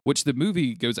magic, which the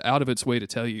movie goes out of its way to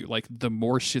tell you, like, the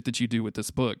more shit that you do with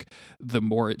this book, the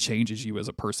more it changes you as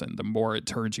a person, the more it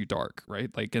turns you dark,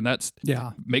 right? Like, and that's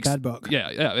makes bad book. Yeah,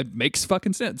 it makes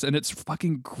fucking sense, and it's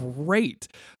fucking great.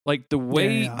 Like, the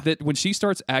way that when she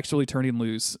starts actually turning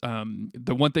loose,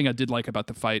 the one thing I did like about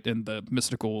the fight in the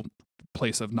mystical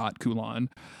place of not Kulan,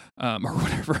 or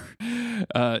whatever,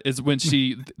 is when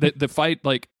she the fight,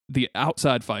 like, the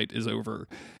outside fight is over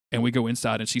and we go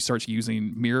inside and she starts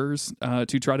using mirrors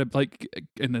to try to, like,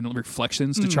 and then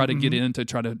reflections to try to get in to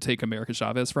try to take America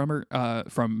Chavez from her,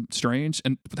 from Strange.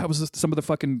 And that was just some of the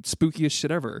fucking spookiest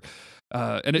shit ever.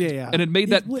 And it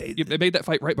made that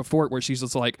fight right before it, where she's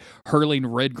just like hurling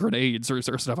red grenades or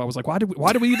stuff. I was like, why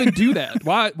do we even do that?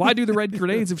 Why do the red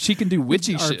grenades if she can do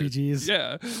witchy RPGs?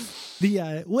 Shit?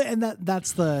 Yeah. And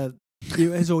that's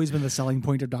it has always been the selling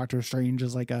point of Doctor Strange,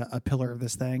 as like a pillar of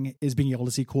this thing, is being able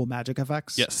to see cool magic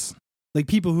effects. Yes. Like,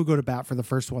 people who go to bat for the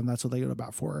first one, that's what they go to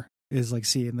bat for, is like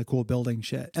seeing the cool building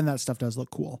shit. And that stuff does look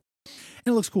cool.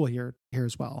 And it looks cool here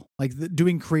as well. Like,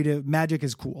 doing creative magic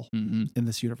is cool in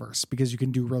this universe because you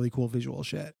can do really cool visual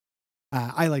shit.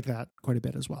 I like that quite a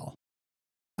bit as well.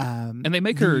 And they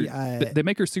make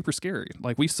her super scary.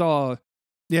 Like, we saw.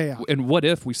 Yeah. And What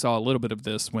If we saw a little bit of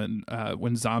this when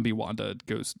zombie Wanda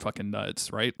goes fucking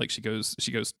nuts, right? Like, she goes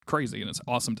crazy, and it's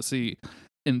awesome to see.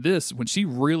 In this, when she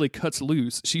really cuts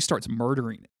loose, she starts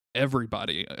murdering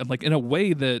everybody, and like in a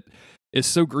way that is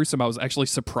so gruesome. I was actually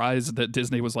surprised that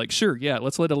Disney was like, sure, yeah,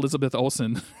 let's let Elizabeth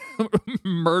Olsen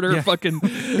murder fucking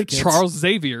Charles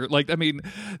Xavier. Like, I mean,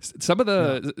 some of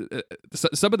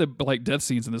the like death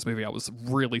scenes in this movie, I was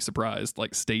really surprised,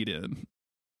 like, stayed in.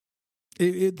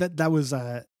 That was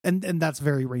and that's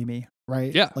very Raimi,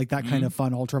 right? Yeah, like that kind of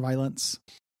fun ultra violence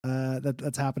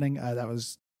that's happening. That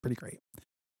was pretty great.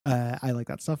 I like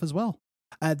that stuff as well.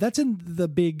 That's in the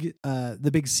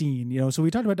big scene, So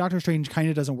we talked about Doctor Strange kind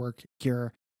of doesn't work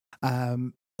here.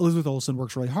 Elizabeth Olsen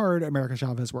works really hard. America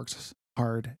Chavez works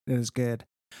hard. It is good.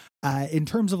 In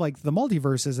terms of like the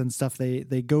multiverses and stuff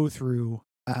they go through,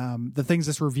 the things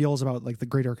this reveals about like the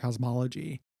greater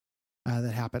cosmology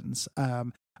that happens.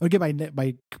 I would get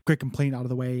my quick complaint out of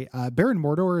the way. Baron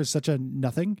Mordo is such a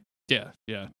nothing. Yeah.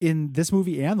 In this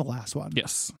movie and the last one.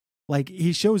 Yes. Like,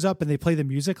 he shows up and they play the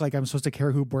music like I'm supposed to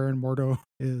care who Baron Mordo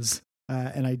is,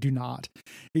 and I do not.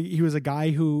 He was a guy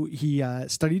who he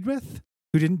studied with,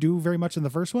 who didn't do very much in the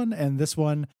first one, and this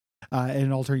one, in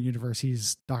an alternate universe,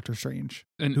 he's Doctor Strange.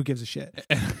 And who gives a shit?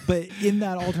 But in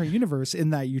that alternate universe, in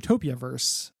that Utopia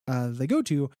verse they go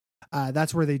to,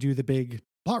 that's where they do the big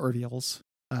plot reveals.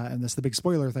 And the big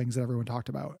spoiler things that everyone talked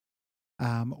about,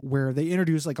 where they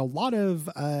introduce like a lot of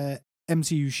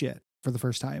MCU shit for the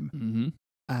first time.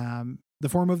 The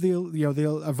form of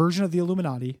a version of the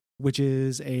Illuminati, which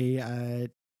is a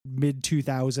mid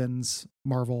 2000s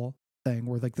Marvel thing,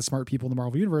 where like the smart people in the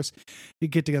Marvel universe, they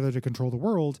get together to control the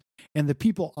world, and the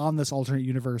people on this alternate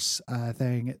universe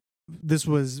thing. This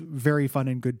was very fun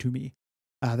and good to me.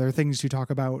 There are things to talk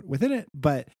about within it,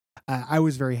 but I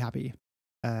was very happy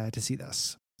to see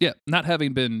this. Yeah, not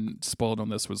having been spoiled on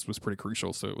this was pretty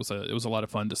crucial. So it was a lot of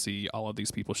fun to see all of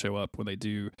these people show up when they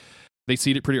do. They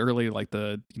see it pretty early, like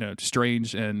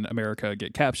Strange and America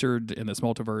get captured in this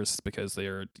multiverse because they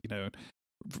are,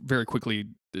 very quickly,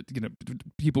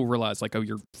 people realize like, oh,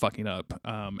 you're fucking up.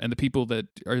 And the people that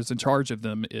is in charge of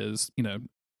them is,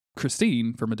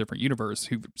 Christine from a different universe,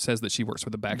 who says that she works for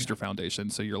the Baxter Foundation.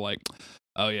 So you're like,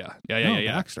 oh yeah.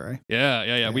 Baxter, eh?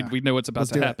 Yeah. We know what's about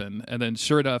to happen. And then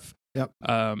sure enough, yep.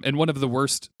 And one of the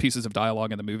worst pieces of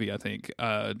dialogue in the movie, I think,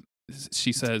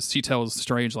 she tells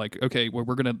Strange, like, okay, well,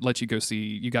 we're gonna let you go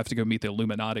see, you have to go meet the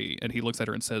Illuminati. And he looks at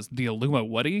her and says, the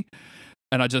Illuma-whatty?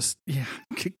 And I just,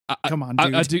 come on,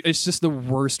 dude. I do. It's just the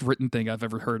worst written thing I've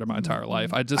ever heard in my entire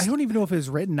life. I don't even know if it was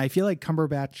written. I feel like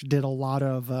Cumberbatch did a lot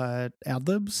of ad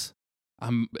libs.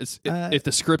 If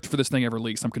the script for this thing ever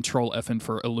leaks, I'm control F'ing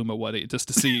for Illumawati just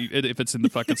to see if it's in the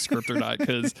fucking script or not,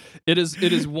 because it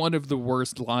is one of the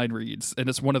worst line reads, and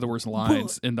it's one of the worst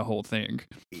lines in the whole thing.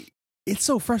 It's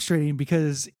so frustrating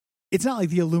because it's not like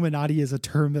the Illuminati is a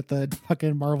term that the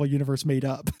fucking Marvel universe made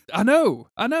up. I know.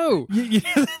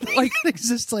 Like it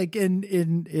exists like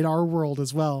in our world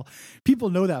as well. People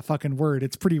know that fucking word.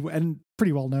 It's pretty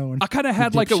well known. I kind of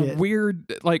had like a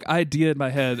weird like idea in my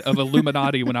head of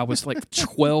Illuminati when I was like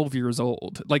 12 years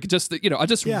old. Like just I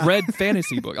just read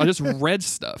fantasy books. I just read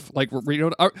stuff. Like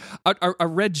I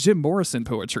read Jim Morrison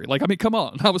poetry. Like I mean, come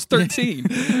on. I was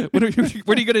 13. What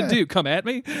are you gonna do? Come at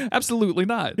me? Absolutely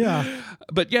not. Yeah.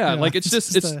 But yeah, like it's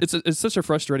such a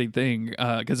frustrating thing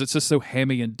because it's just so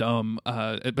hammy and dumb.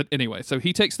 But anyway, so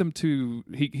he takes them to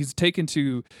he's taken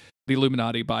to the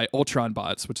Illuminati by Ultron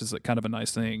bots, which is kind of a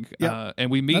nice thing. Yeah.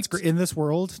 And we meet that's great. In this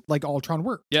world, like Ultron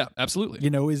worked. Yeah, absolutely.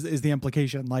 Is the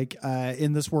implication like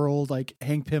in this world, like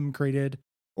Hank Pym created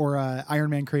or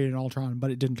Iron Man created an Ultron,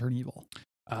 but it didn't turn evil.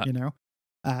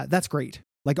 That's great.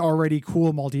 Like already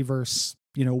cool multiverse.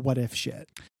 What if shit.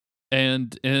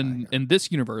 And in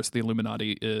this universe, the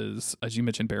Illuminati is, as you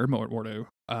mentioned, Baron Mordo,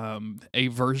 a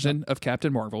version of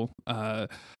Captain Marvel,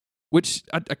 which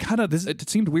I kind of it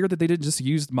seemed weird that they didn't just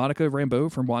use Monica Rambeau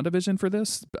from WandaVision for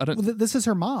this. This is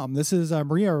her mom. This is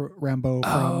Maria Rambeau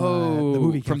from the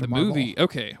movie. From the Marvel. movie.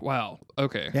 Okay. Wow.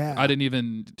 Okay. Yeah. I didn't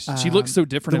even. She looks so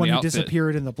different. The one in the who outfit.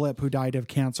 Disappeared in the blip, who died of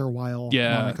cancer while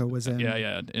Monica was in.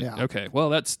 Yeah. Okay. Well,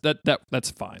 that's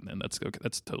fine then. That's okay.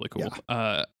 That's totally cool.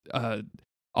 Yeah.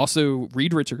 Also,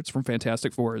 Reed Richards from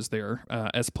Fantastic Four is there,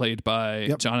 as played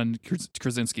by John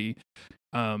Krasinski.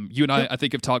 You and I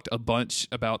think, have talked a bunch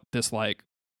about this like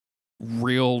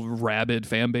real rabid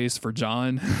fan base for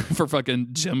John, for fucking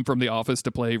Jim from The Office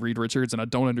to play Reed Richards, and I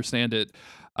don't understand it.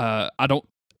 I don't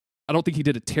think he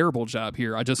did a terrible job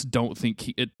here. I just don't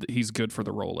think he's good for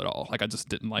the role at all. Like I just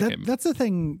didn't like him. That's the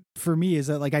thing for me is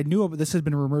that like I knew this had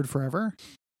been rumored forever.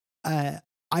 I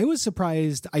was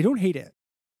surprised. I don't hate it.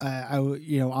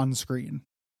 On screen,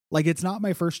 like it's not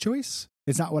my first choice.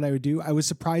 It's not what I would do. I was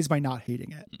surprised by not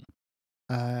hating it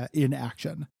in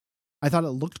action. I thought it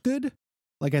looked good.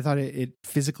 Like I thought it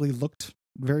physically looked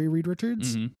very Reed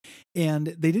Richards, and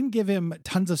they didn't give him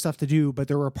tons of stuff to do, but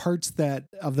there were parts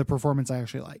of the performance I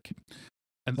actually like.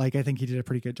 And like I think he did a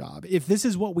pretty good job. If this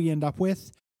is what we end up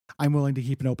with, I'm willing to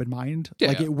keep an open mind.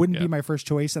 It wouldn't be my first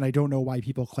choice, and I don't know why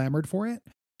people clamored for it.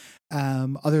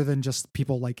 Other than just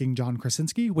people liking John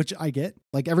Krasinski, which I get.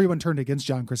 Like everyone turned against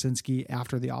John Krasinski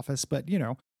after The Office, but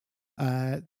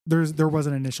there was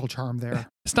an initial charm there.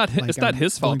 It's not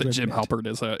his fault that Jim Halpert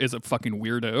is a fucking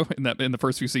weirdo in the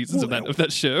first few seasons of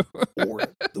that show.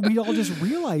 We all just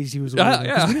realized he was a weirdo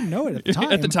because we didn't know it at the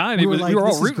time. At the time, we were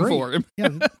all rooting for him. Yeah,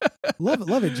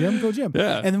 love it, Jim. Go Jim.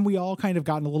 Yeah. And then we all kind of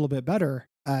gotten a little bit better.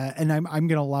 And I'm going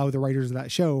to allow the writers of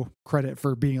that show credit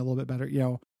for being a little bit better.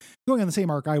 Going on the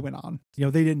same arc I went on. They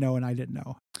didn't know and I didn't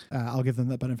know. I'll give them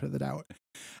the benefit of the doubt.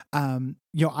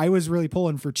 I was really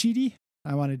pulling for Chidi.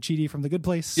 I wanted Chidi from The Good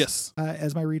Place. Yes.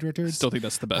 As my Reed Richards. Still think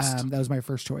that's the best. That was my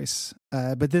first choice.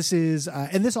 But this is,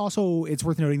 and this also, it's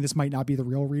worth noting, this might not be the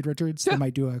real Reed Richards. Yeah. They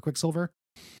might do a Quicksilver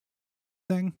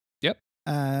thing. Yep.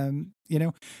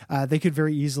 They could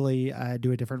very easily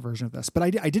do a different version of this, but I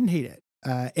didn't hate it.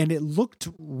 And it looked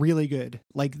really good.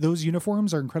 Like those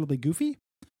uniforms are incredibly goofy,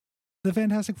 the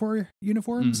Fantastic Four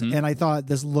uniforms. And I thought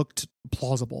this looked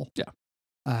plausible. Yeah.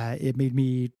 It made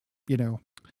me,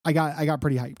 I got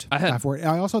pretty hyped for it.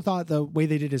 I also thought the way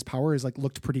they did his power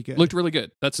looked pretty good. Looked really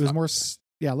good. It was more,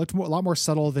 looked a lot more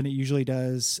subtle than it usually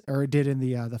does, or it did in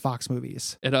the Fox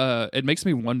movies. It makes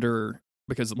me wonder,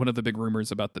 because one of the big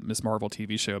rumors about the Ms. Marvel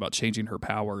TV show about changing her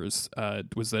powers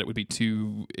was that it would be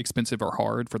too expensive or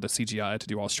hard for the CGI to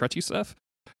do all stretchy stuff.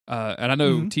 And I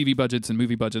know TV budgets and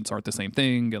movie budgets aren't the same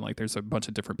thing, and like there's a bunch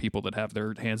of different people that have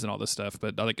their hands in all this stuff.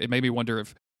 But it made me wonder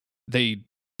if they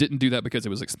didn't do that because it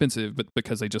was expensive, but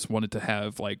because they just wanted to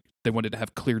have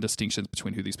clear distinctions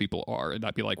between who these people are, and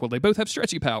not be like, well, they both have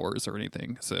stretchy powers or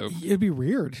anything. So it'd be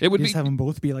weird. It would just have them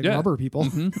both be like rubber people.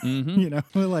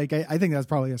 I think that's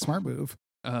probably a smart move.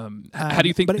 How do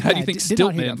you think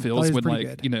Stiltman feels when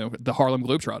the Harlem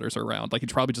Globetrotters are around? Like he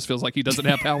probably just feels like he doesn't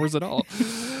have powers at all.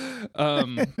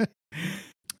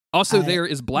 Also, there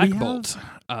is Black Bolt.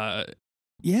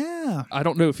 Yeah. I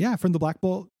don't know if... Yeah, from the Black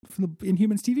Bolt, from the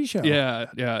Inhumans TV show.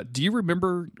 Yeah. Do you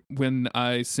remember when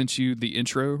I sent you the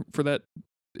intro for that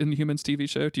Inhumans TV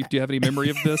show? Do you have any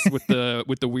memory of this with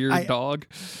the weird dog?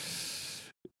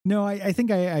 No, I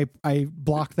think I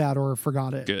blocked that or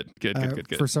forgot it.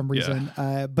 Good. For some reason.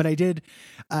 Yeah. But I did,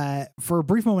 for a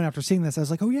brief moment after seeing this, I was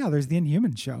like, oh yeah, there's the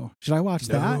Inhuman show. Should I watch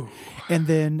that? And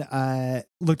then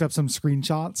looked up some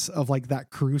screenshots of like that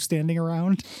crew standing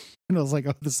around. And I was like,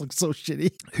 oh, this looks so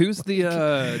shitty. Who's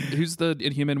the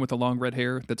Inhuman with the long red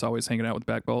hair that's always hanging out with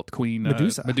Black Bolt? Queen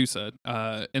Medusa.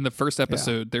 In the first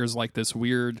episode, there's like this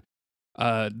weird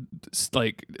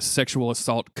like sexual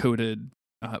assault coded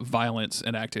violence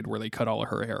enacted where they cut all of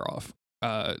her hair off.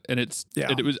 And it's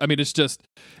just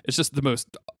the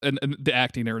most, and the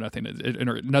acting or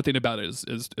nothing about it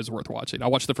is worth watching. I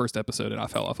watched the first episode and I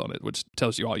fell off on it, which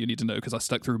tells you all you need to know because I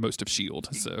stuck through most of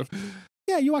S.H.I.E.L.D. So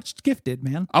yeah, you watched Gifted,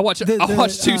 man. I watched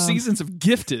 2 seasons of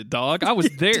Gifted, dog. I was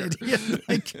there.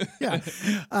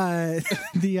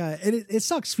 It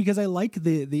sucks because I like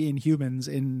the Inhumans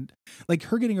in like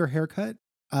her getting her haircut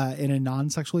in a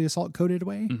non-sexually assault coded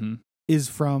way. Mm-hmm. Is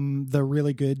from the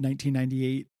really good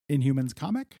 1998 Inhumans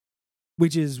comic,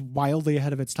 which is wildly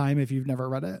ahead of its time if you've never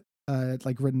read it.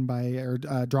 Like written by or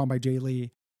drawn by Jay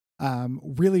Lee.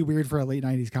 Really weird for a late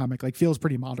 90s comic. Like feels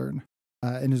pretty modern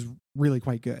and is really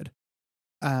quite good.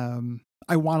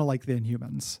 I want to like the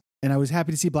Inhumans, and I was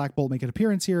happy to see Black Bolt make an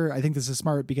appearance here. I think this is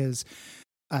smart because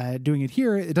doing it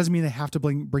here, it doesn't mean they have to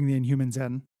bring the Inhumans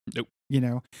in. Nope. You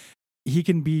know, he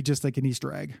can be just like an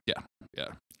Easter egg. Yeah.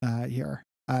 Here.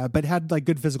 But had like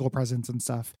good physical presence and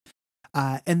stuff.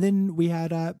 And then we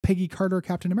had Peggy Carter,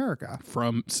 Captain America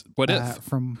from What If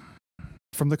from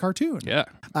the cartoon. Yeah,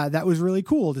 that was really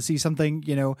cool to see something,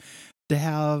 you know, to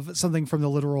have something from the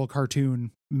literal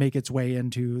cartoon make its way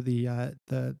into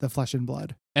the flesh and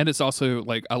blood. And it's also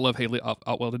like I love Haley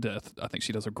Atwell to death. I think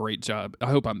she does a great job. I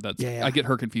hope I get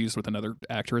her confused with another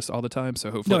actress all the time.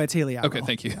 So hopefully, no, it's Haley Atwell. Okay,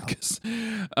 thank you. Because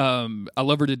I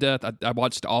love her to death. I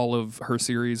watched all of her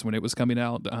series when it was coming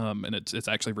out, and it's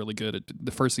actually really good.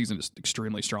 The first season is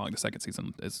extremely strong. The second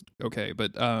season is okay,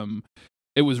 but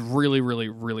it was really, really,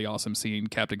 really awesome seeing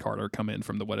Captain Carter come in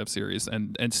from the What If series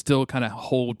and still kind of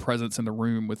hold presence in the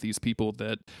room with these people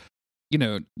that, you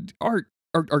know, are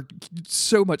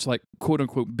so much like quote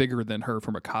unquote bigger than her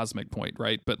from a cosmic point,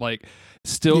 right? But like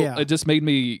still It just made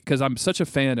me, because I'm such a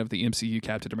fan of the MCU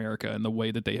Captain America and the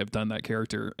way that they have done that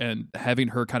character, and having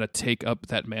her kind of take up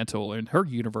that mantle in her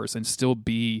universe and still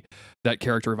be that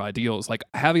character of ideals, like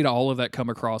having all of that come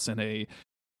across in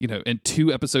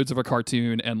 2 episodes of a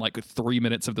cartoon and like 3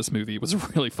 minutes of this movie was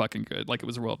really fucking good. Like it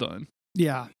was well done.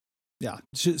 Yeah.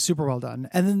 Super well done.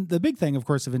 And then the big thing, of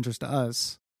course, of interest to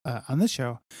us on this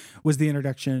show was the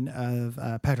introduction of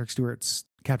Patrick Stewart's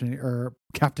Captain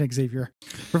Xavier,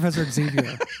 Professor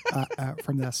Xavier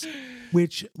from this,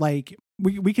 which like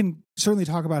we can certainly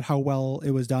talk about how well it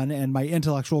was done, and my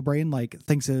intellectual brain like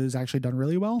thinks it was actually done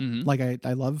really well. Mm-hmm. Like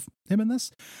I love him in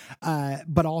this,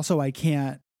 but also I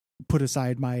can't put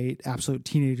aside my absolute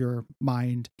teenager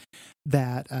mind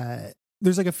that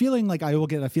there's like a feeling, like I will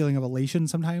get a feeling of elation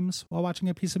sometimes while watching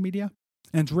a piece of media.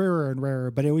 And it's rarer and rarer,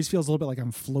 but it always feels a little bit like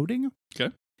I'm floating.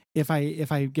 Okay. If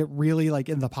I get really like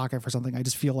in the pocket for something, I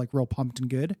just feel like real pumped and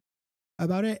good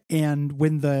about it. And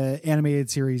when the animated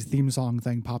series theme song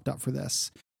thing popped up for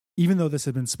this, even though this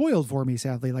had been spoiled for me,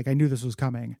 sadly, like I knew this was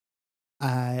coming,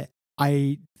 I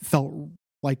felt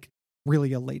like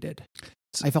really elated.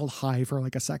 I felt high for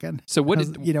like a second. So what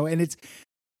did you know? And it's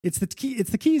the key. It's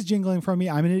the keys jingling from me.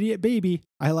 I'm an idiot baby.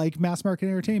 I like mass market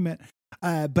entertainment.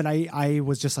 But I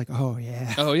was just like, oh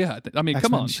yeah. I mean, X-Men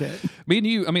come on, shit. Me and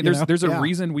you. I mean, there's a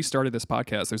reason we started this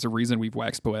podcast. There's a reason we've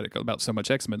waxed poetic about so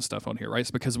much X-Men stuff on here, right?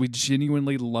 It's because we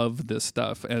genuinely love this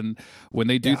stuff. And when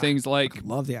they do things like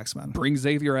love the X-Men, bring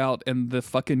Xavier out and the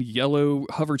fucking yellow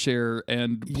hover chair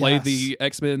and play the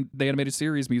X-Men the animated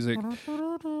series music.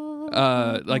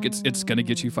 Like it's gonna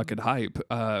get you fucking hype.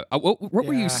 What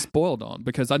were you spoiled on?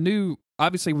 Because I knew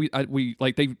obviously we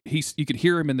like you could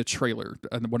hear him in the trailer,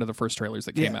 one of the first trailers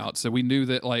that came out, so we knew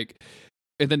that like.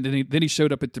 And then he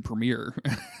showed up at the premiere,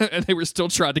 and they were still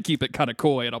trying to keep it kind of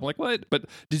coy. And I'm like, what? But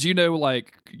did you know,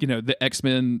 like, the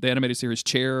X-Men, the animated series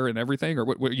chair and everything, or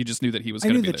what? You just knew that he was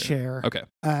going to be there? I knew the chair. Okay,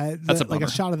 that's like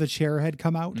a shot of the chair had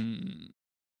come out.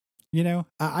 You know,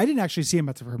 I didn't actually see him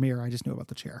at the premiere. I just knew about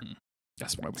the chair.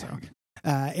 That's what I was saying.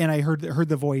 And I heard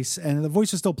the voice, and the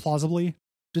voice was still plausibly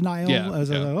denial. Yeah, I was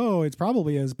like, oh, it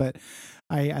probably is, but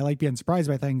I like being surprised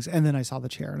by things. And then I saw the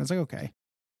chair, and I was like, okay.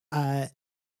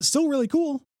 Still really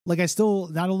cool. Like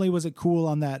not only was it cool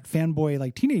on that fanboy,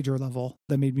 like teenager level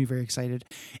that made me very excited.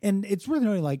 And it's worth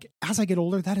noting, like, as I get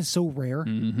older, that is so rare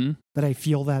that I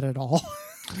feel that at all.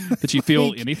 Did you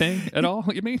feel anything at all?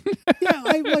 You mean? Yeah,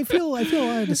 I feel a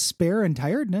lot of despair and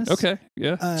tiredness. Okay,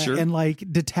 yeah, sure. And like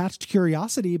detached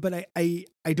curiosity, but I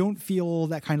don't feel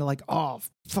that kind of like, oh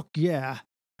fuck yeah,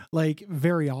 like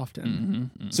very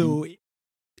often. So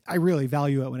I really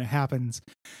value it when it happens.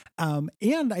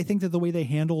 And I think that the way they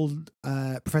handled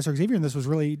Professor Xavier in this was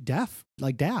really daft.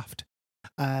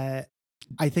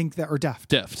 I think that, or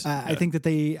deft. I think that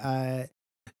they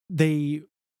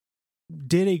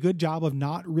did a good job of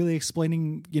not really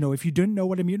explaining, if you didn't know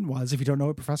what a mutant was, if you don't know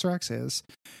what Professor X is,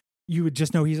 you would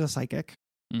just know he's a psychic.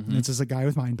 This is a guy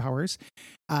with mind powers.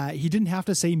 He didn't have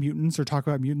to say mutants or talk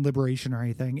about mutant liberation or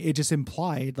anything. It just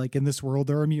implied, like, in this world,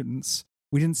 there are mutants.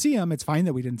 We didn't see them. It's fine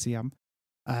that we didn't see them,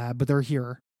 but they're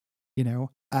here,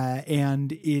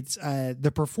 and it's,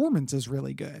 the performance is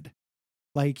really good.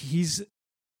 Like,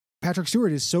 Patrick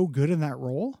Stewart is so good in that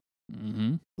role.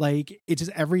 Like, it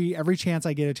just every chance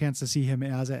I get a chance to see him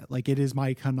as it, like, it is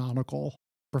my canonical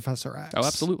Professor X. Oh,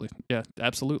 absolutely. Yeah,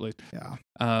 absolutely. Yeah.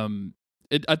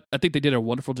 I think they did a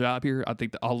wonderful job here. I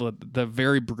think that all of the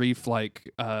very brief, like,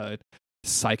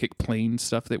 psychic plane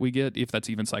stuff that we get, if that's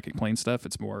even psychic plane stuff,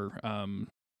 it's more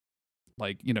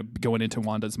like, going into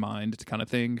Wanda's mind kind of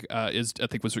thing, I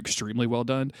think was extremely well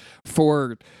done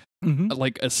for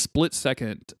like a split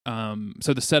second.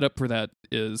 So the setup for that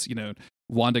is,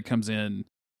 Wanda comes in.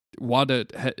 Wanda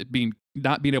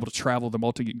not being able to travel the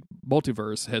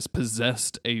multiverse has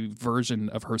possessed a version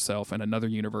of herself in another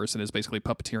universe and is basically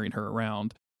puppeteering her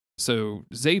around. So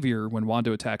Xavier, when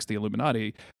Wanda attacks the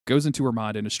Illuminati, goes into her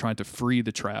mind and is trying to free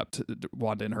the trapped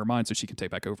Wanda in her mind so she can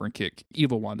take back over and kick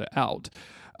evil Wanda out.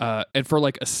 And for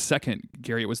like a second,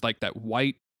 Gary, it was like that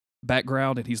white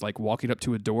background and he's like walking up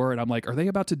to a door and I'm like, are they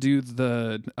about to do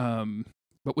the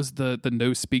what was the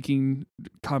no speaking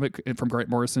comic from Grant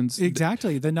Morrison's?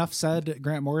 Exactly. The Nuff Said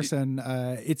Grant Morrison.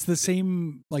 It's the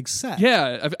same like set.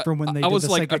 Yeah. From when they I did was the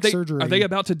like, psychic surgery. Are they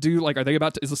about to do like,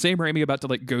 is the Sam Raimi about to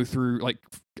like go through like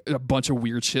a bunch of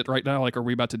weird shit right now? Like, are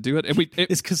we about to do it? And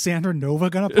is Cassandra Nova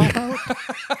going to pop out?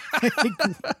 Like,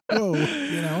 whoa,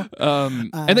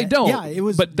 and they don't. Yeah, it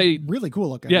was really cool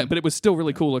looking. Yeah, but it was still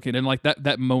really cool looking. And like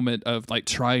that moment of like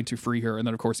trying to free her. And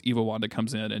then of course, evil Wanda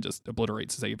comes in and just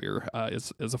obliterates Xavier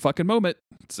is a fucking moment.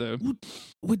 So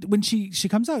when she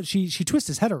comes out, she twists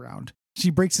his head around. She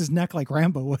breaks his neck like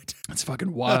Rambo would. That's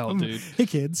fucking wild, dude. Hey,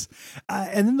 kids.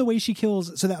 And then the way she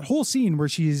kills, so that whole scene where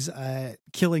she's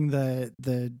killing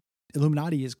the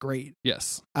Illuminati is great.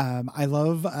 Yes. I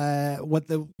love what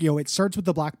it starts with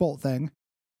the Black Bolt thing.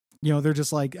 They're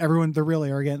just like, they're really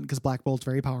arrogant because Black Bolt's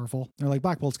very powerful. They're like,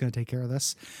 Black Bolt's going to take care of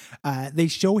this. They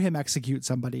show him execute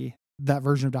somebody, that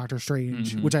version of Doctor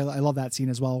Strange, which I love that scene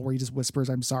as well, where he just whispers,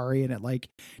 I'm sorry, and it like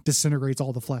disintegrates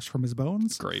all the flesh from his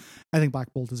bones. Great. I think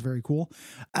Black Bolt is very cool.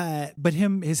 But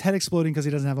his head exploding because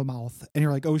he doesn't have a mouth, and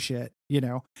you're like, oh shit,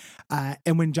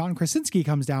 and when John Krasinski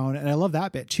comes down, and I love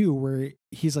that bit too, where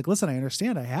he's like, listen, I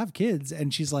understand, I have kids,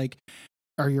 and she's like,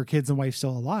 are your kids and wife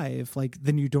still alive? Like,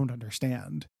 then you don't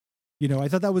understand. I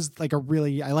thought that was like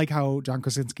I like how John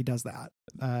Krasinski does that.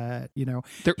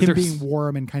 Him being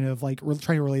warm and kind of like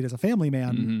trying to relate as a family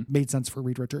man made sense for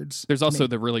Reed Richards. There's also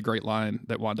the really great line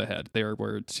that Wanda had there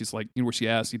where she's like, where she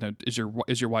asked, is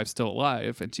your wife still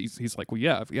alive? And he's like, well,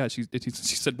 yeah. She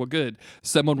said, well, good.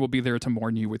 Someone will be there to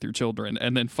mourn you with your children.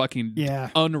 And then fucking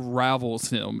unravels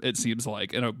him, it seems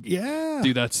like.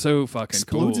 Dude, that's so fucking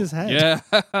explodes cool. his head.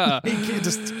 Yeah. he's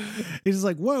just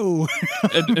like, whoa.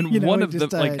 And one of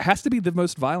the has to be the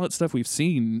most violent stuff we've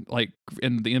seen like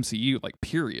in the MCU, like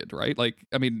period, right? Like,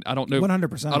 I mean, I don't know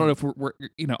 100%. I don't know if we're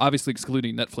obviously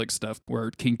excluding Netflix stuff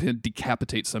where Kingpin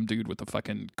decapitates some dude with a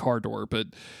fucking car door, but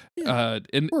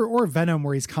or Venom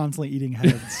where he's constantly eating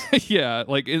heads. Yeah,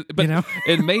 like in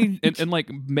main like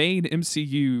main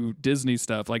MCU Disney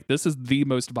stuff, like this is the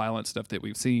most violent stuff that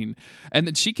we've seen. And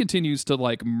then she continues to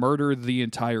like murder the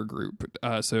entire group.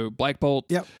 So Black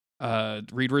Bolt,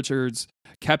 Reed Richards,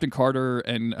 Captain Carter,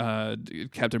 and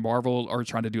Captain Marvel are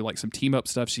trying to do like some team up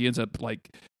stuff. She ends up like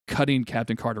cutting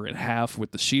Captain Carter in half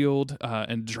with the shield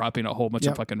and dropping a whole bunch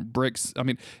of fucking bricks. I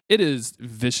mean, it is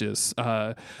vicious.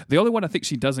 The only one I think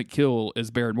she doesn't kill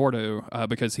is Baron Mordo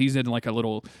because he's in like a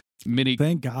little mini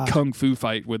kung fu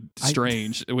fight with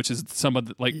Strange, which is some of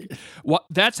the, like what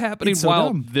that's happening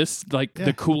while this like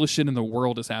the coolest shit in the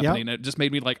world is happening. It just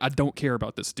made me like, I don't care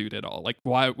about this dude at all. Like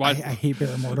why I hate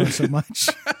Baron Mordo so much.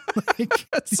 Like,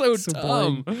 that's so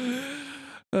dumb.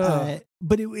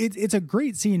 But it's a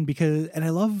great scene because, and I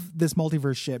love this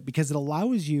multiverse shit because it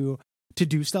allows you to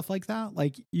do stuff like that.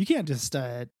 Like you can't just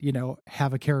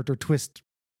have a character twist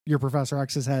your Professor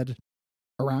X's head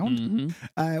around.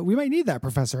 We might need that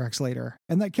Professor X later,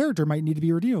 and that character might need to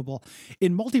be redeemable.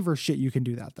 In multiverse shit, you can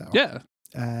do that though. Yeah.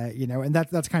 And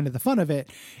that's kind of the fun of it.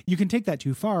 You can take that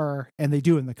too far, and they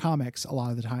do in the comics a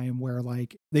lot of the time, where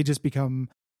like they just become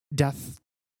death.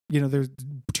 There's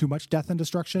too much death and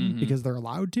destruction because they're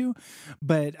allowed to.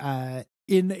 But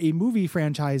in a movie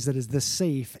franchise that is this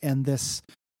safe and this,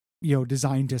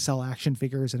 designed to sell action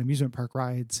figures and amusement park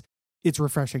rides, it's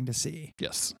refreshing to see.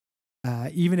 Yes.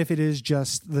 Even if it is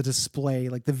just the display,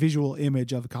 like the visual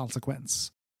image of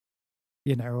consequence.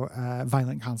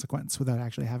 Violent consequence without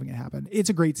actually having it happen. It's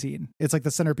a great scene. It's like the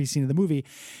centerpiece scene of the movie.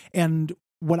 And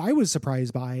what I was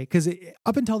surprised by, because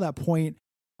up until that point,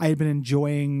 I had been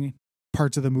enjoying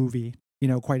parts of the movie,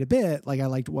 quite a bit. Like I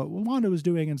liked what Wanda was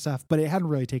doing and stuff, but it hadn't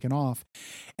really taken off.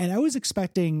 And I was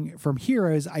expecting from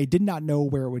Heroes, I did not know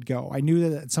where it would go. I knew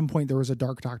that at some point there was a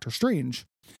dark Doctor Strange.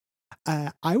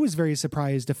 I was very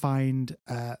surprised to find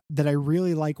that I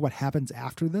really like what happens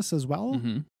after this as well.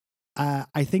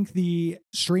 I think the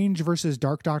Strange versus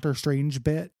Dark Doctor Strange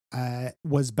bit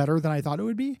was better than I thought it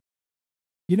would be.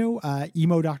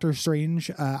 Emo Doctor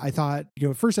Strange. I thought,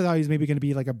 at first I thought he was maybe going to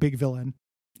be like a big villain,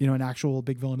 an actual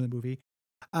big villain in the movie.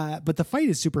 But the fight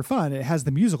is super fun. It has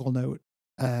the musical note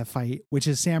fight, which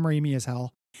is Sam Raimi as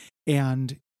hell.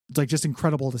 And it's like just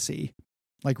incredible to see.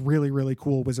 Like really, really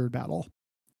cool wizard battle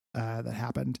that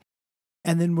happened.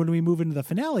 And then when we move into the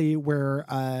finale where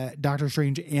Doctor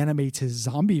Strange animates his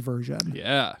zombie version.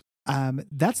 Yeah.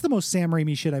 That's the most Sam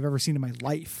Raimi shit I've ever seen in my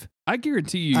life. I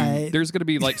guarantee you there's going to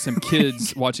be like some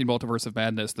kids watching Multiverse of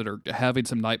Madness that are having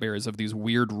some nightmares of these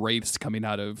weird wraiths coming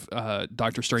out of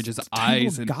Doctor Strange's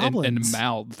eyes and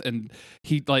mouth. And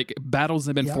he like battles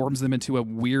them and forms them into a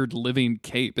weird living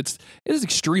cape. It is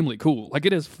extremely cool. Like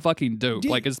it is fucking dope.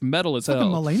 Dude, like it's metal as hell.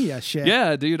 Millennia shit.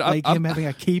 Yeah, dude. Like him having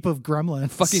a cape of gremlins.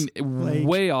 Fucking like,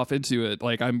 way off into it.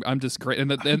 Like I'm just great.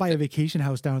 And buy a vacation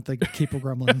house down at the Cape of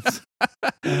Gremlins.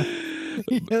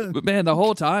 But man, the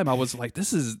whole time I was like,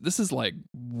 this is like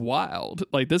wild.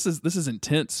 Like this is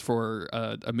intense for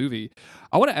a movie.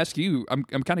 I want to ask you, I'm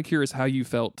kind of curious how you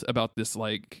felt about this,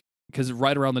 like, because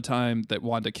right around the time that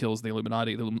Wanda kills the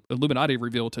Illuminati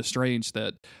reveal to Strange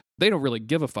that they don't really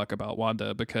give a fuck about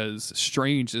Wanda because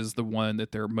Strange is the one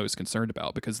that they're most concerned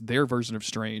about, because their version of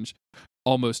Strange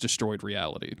almost destroyed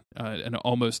reality and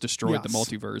almost destroyed the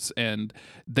multiverse, and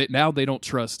now they don't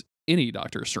trust any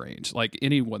Doctor Strange. Like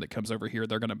anyone that comes over here,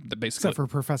 they're gonna basically, except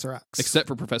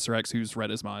for Professor X, who's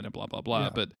read his mind and blah blah blah.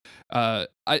 But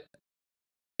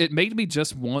it made me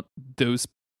just want those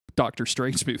Doctor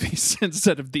Strange movies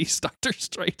instead of these Doctor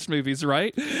Strange movies,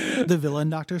 right? The villain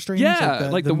Doctor Strange,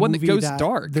 like the one that goes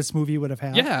dark. This movie would have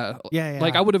had, yeah.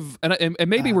 Like I would have, and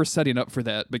maybe we're setting up for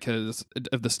that because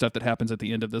of the stuff that happens at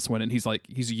the end of this one. And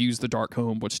he's used the dark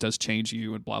home, which does change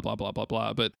you, and blah blah blah blah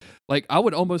blah. But like I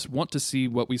would almost want to see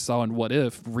what we saw in What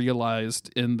If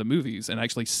realized in the movies, and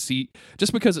actually see,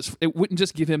 just because it wouldn't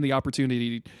just give him the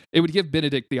opportunity. It would give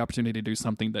Benedict the opportunity to do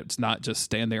something that's not just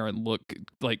stand there and look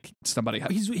like somebody.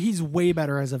 He's way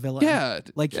better as a villain. Yeah.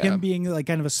 Like him being like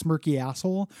kind of a smirky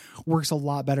asshole works a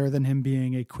lot better than him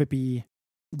being a quippy,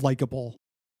 likable,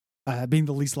 being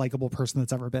the least likable person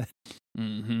that's ever been.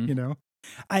 Mm-hmm.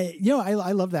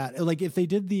 I love that. Like if they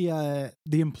did the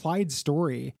implied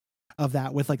story of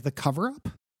that with like the cover up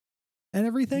and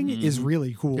everything is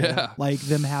really cool. Yeah. Like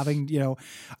them having,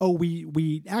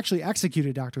 we actually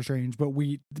executed Doctor Strange, but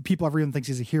everyone thinks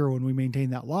he's a hero and we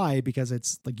maintain that lie because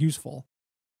it's like useful.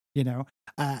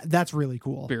 That's really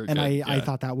cool. Very and good. I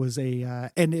thought that was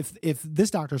and if this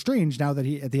Doctor Strange, now that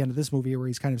he at the end of this movie where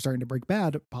he's kind of starting to break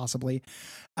bad possibly,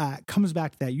 comes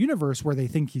back to that universe where they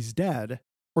think he's dead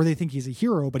or they think he's a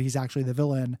hero, but he's actually the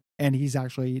villain and he's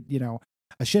actually,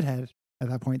 a shithead at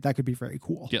that point, that could be very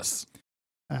cool. Yes.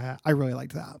 I really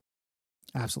liked that.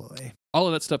 Absolutely. All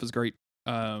of that stuff is great.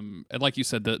 And like you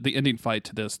said, the ending fight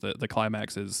to this, the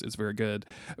climax is very good.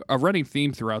 A running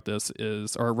theme throughout this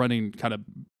is, or a running kind of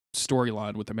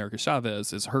storyline with America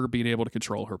Chavez is her being able to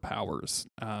control her powers.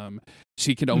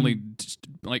 She can only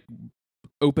like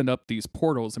open up these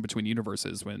portals in between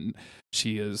universes when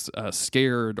she is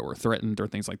scared or threatened or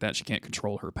things like that. She can't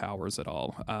control her powers at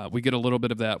all. We get a little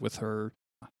bit of that with her.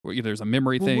 There's a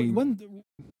memory thing.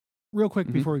 Real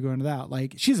quick before we go into that,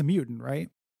 like she's a mutant, right?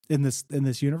 In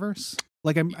this universe,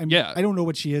 like I don't know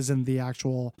what she is in the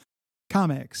actual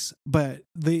comics, but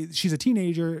she's a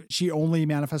teenager. She only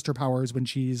manifests her powers when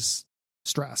she's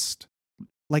stressed.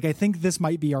 Like I think this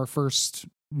might be our first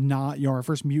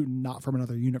mutant not from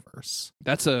another universe.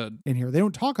 That's in here. They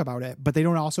don't talk about it, but they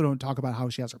don't talk about how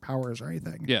she has her powers or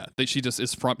anything. Yeah, she's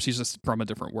just from a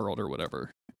different world or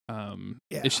whatever.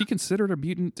 Is she considered a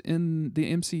mutant in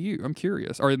the MCU? I'm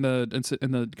curious, or in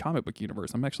the comic book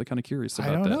universe. I'm actually kind of curious about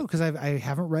that. I don't know, because I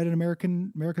haven't read an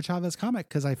America Chavez comic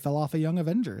because I fell off of Young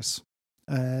Avengers,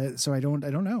 so I don't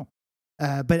know.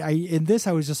 But in this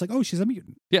I was just like, oh, she's a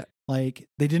mutant. Yeah, like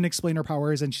they didn't explain her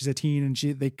powers, and she's a teen, and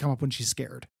they come up when she's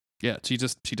scared. Yeah, she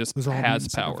just has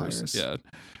powers. Yeah.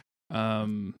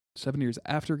 7 years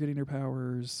after getting her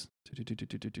powers.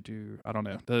 I don't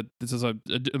know. This is an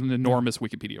enormous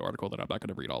Wikipedia article that I'm not going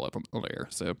to read all of on air.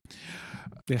 So,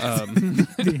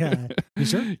 yeah, you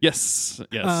sure? Yes.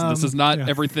 This is not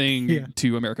everything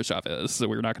to America Chavez, so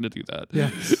we're not going to do that.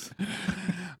 Yes.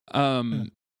 I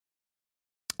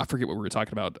forget what we were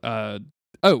talking about.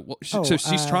 So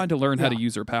she's trying to learn how to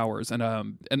use her powers,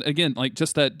 and again, like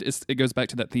just that, it goes back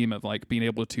to that theme of like being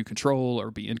able to control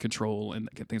or be in control and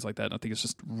things like that. And I think it's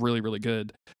just really, really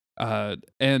good.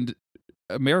 And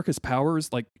America's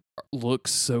powers like look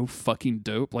so fucking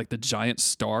dope. Like the giant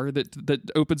star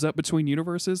that opens up between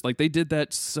universes. Like they did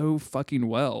that so fucking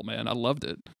well, man. I loved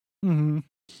it. Mm-hmm.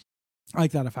 I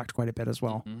like that effect quite a bit as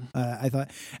well. Mm-hmm. I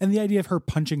thought, and the idea of her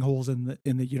punching holes in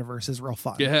the universe is real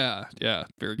fun. Yeah,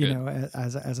 very good. You know,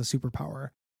 as a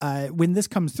superpower. When this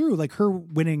comes through, like her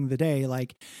winning the day,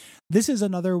 like this is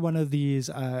another one of these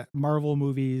Marvel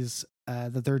movies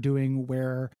that they're doing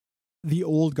where the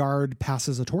old guard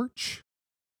passes a torch,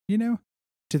 you know,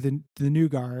 to the new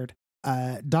guard.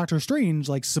 Doctor Strange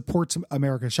like supports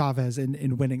America Chavez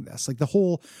in winning this. Like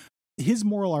his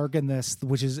moral arc in this,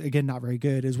 which is again not very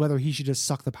good, is whether he should just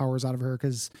suck the powers out of her,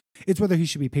 because it's whether he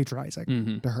should be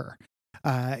patronizing to her.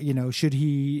 You know, should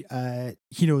he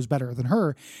knows better than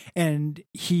her, and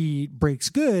he breaks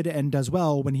good and does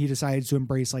well when he decides to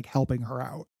embrace like helping her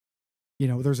out. You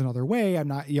know, there's another way. I'm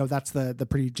not, you know, that's the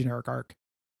pretty generic arc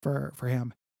for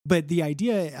him. But the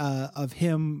idea of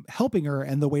him helping her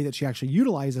and the way that she actually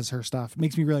utilizes her stuff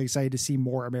makes me really excited to see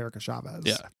more America Chavez.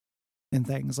 Yeah. And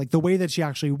things like the way that she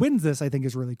actually wins this, I think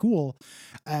is really cool,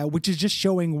 which is just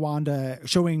showing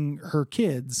her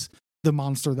kids the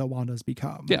monster that Wanda's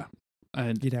become. Yeah.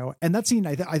 And you know, and that scene,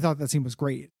 I thought that scene was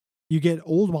great. You get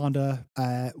old Wanda,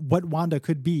 what Wanda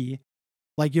could be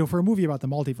like, you know, for a movie about the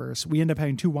multiverse, we end up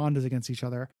having two Wandas against each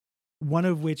other. One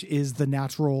of which is the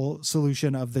natural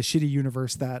solution of the shitty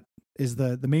universe that is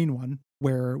the main one,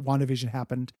 where WandaVision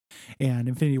happened and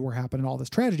Infinity War happened and all this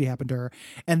tragedy happened to her.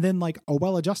 And then like a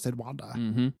well-adjusted Wanda,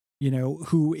 you know,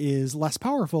 who is less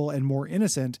powerful and more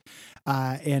innocent,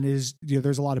 and is, you know,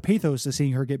 there's a lot of pathos to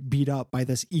seeing her get beat up by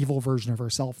this evil version of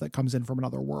herself that comes in from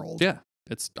another world. Yeah,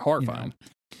 it's horrifying. You know?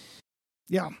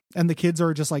 Yeah, and the kids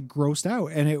are just like grossed out,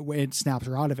 and it snaps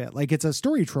her out of it. Like it's a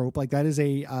story trope. Like that is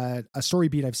a story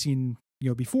beat I've seen, you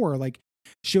know, before. Like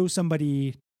show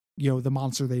somebody, you know, the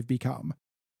monster they've become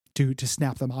to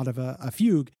snap them out of a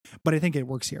fugue. But I think it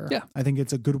works here. Yeah, I think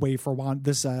it's a good way for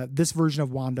this version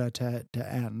of Wanda to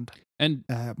end, and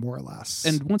more or less.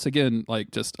 And once again,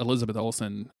 like just Elizabeth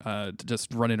Olsen,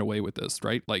 just running away with this,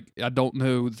 right? Like I don't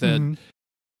know that.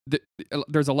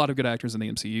 There's a lot of good actors in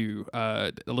the MCU.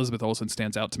 Elizabeth Olsen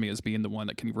stands out to me as being the one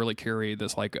that can really carry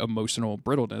this like emotional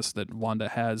brittleness that Wanda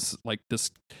has, like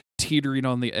this teetering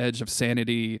on the edge of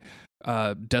sanity,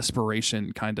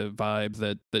 desperation kind of vibe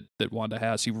that Wanda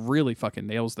has. She really fucking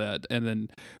nails that. And then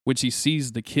when she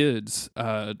sees the kids,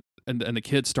 and the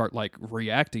kids start like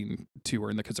reacting to her,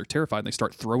 and the kids are terrified, and they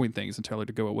start throwing things and tell her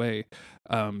to go away.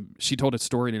 She told a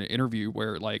story in an interview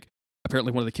where like,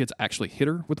 apparently one of the kids actually hit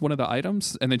her with one of the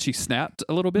items, and then she snapped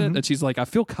a little bit, and she's like, I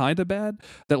feel kind of bad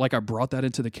that like I brought that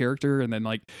into the character. And then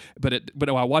like, but when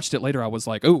I watched it later, I was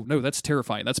like, oh no, that's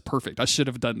terrifying. That's perfect. I should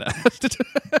have done that.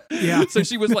 Yeah. So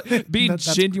she was like being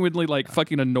genuinely like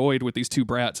fucking annoyed with these two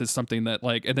brats is something that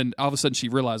like, and then all of a sudden she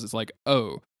realizes like,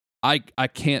 oh, I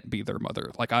can't be their mother.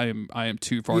 Like I am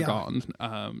too far gone.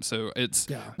 So it's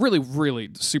really, really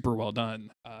super well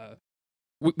done.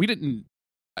 We didn't.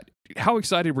 How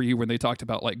excited were you when they talked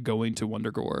about like going to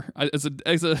Wundagore? As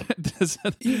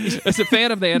a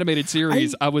fan of the animated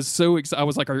series, I was so excited. I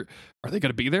was like, are they going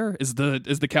to be there? Is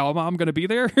the cow mom going to be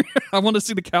there? I want to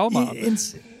see the cow mom.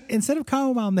 Instead of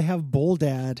cow mom, they have Bull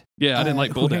Dad. Yeah, I didn't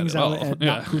like Bull Dad at all.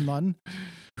 Not Kunlun,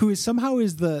 who is somehow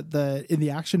is the in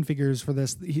the action figures for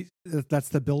this. That's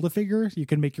the Build-A-Figure. You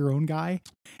can make your own guy,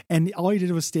 and all he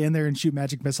did was stand there and shoot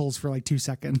magic missiles for like 2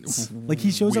 seconds. Like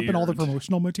he shows up in all the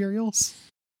promotional materials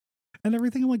and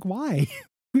everything. I'm like, why?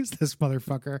 Who's this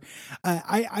motherfucker?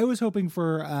 I was hoping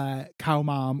for Cow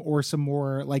Mom or some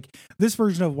more like this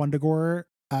version of Wundagore.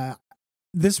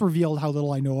 This revealed how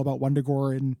little I know about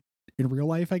Wundagore in real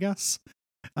life, I guess.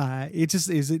 It just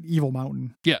is an evil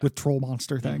mountain with troll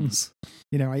monster things.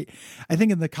 You know, I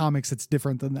think in the comics it's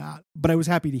different than that, but I was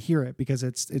happy to hear it because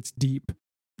it's deep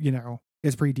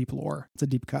it's pretty deep lore. It's a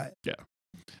deep cut. Yeah.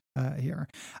 Here.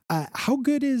 How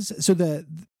good is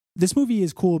this movie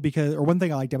is cool because, or one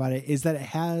thing I liked about it is that it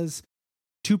has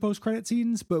 2 post-credit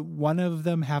scenes, but one of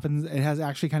them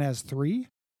actually kind of has 3.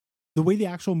 The way the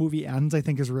actual movie ends, I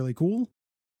think, is really cool.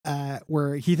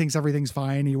 Where he thinks everything's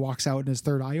fine, he walks out and his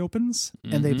third eye opens,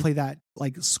 and they play that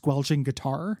like squelching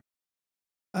guitar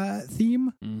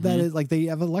theme that is like, they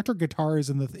have electric guitars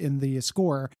in the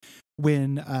score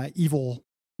when evil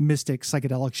mystic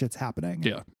psychedelic shit's happening.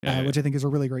 Which I think is a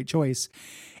really great choice.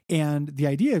 And the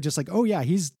idea of just like, oh yeah,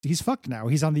 he's fucked now,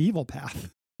 he's on the evil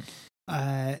path.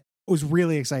 Was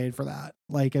really excited for that.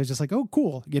 Like, I was just like, oh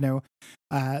cool,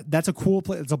 that's a cool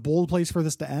place. It's a bold place for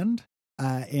this to end.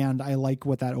 And I like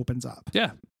what that opens up.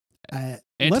 Yeah.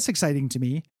 Less exciting to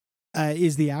me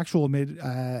is the actual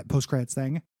post credits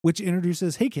thing, which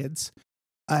introduces, hey kids,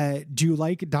 do you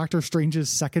like Doctor Strange's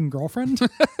second girlfriend?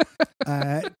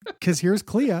 Because here's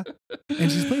Clea,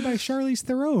 and she's played by Charlize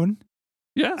Theron.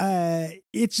 Yeah.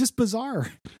 It's just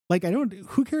bizarre. Like,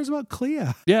 who cares about Clea?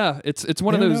 Yeah, it's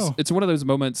one of those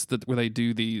moments where they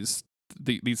do these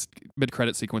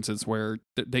mid-credit sequences where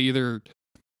they either,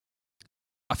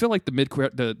 I feel like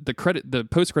the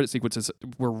post-credit sequences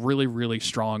were really, really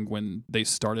strong when they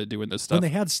started doing this stuff. When they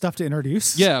had stuff to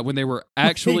introduce. Yeah, when they were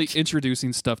actually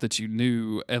introducing stuff that you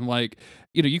knew. And like,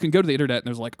 you can go to the internet and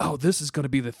there's like, oh, this is going to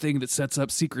be the thing that sets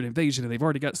up Secret Invasion, and they've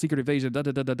already got Secret Invasion,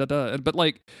 da-da-da-da-da-da. But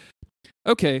like,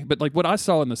 okay, but like what I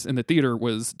saw in the theater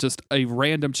was just a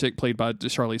random chick played by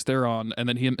Charlize Theron, and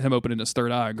then him opening his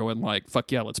third eye and going like,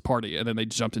 "Fuck yeah, let's party," and then they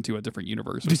jumped into a different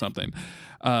universe or something,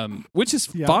 which is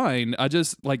fine. I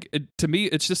just like to me,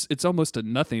 it's almost a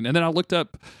nothing. And then I looked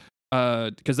up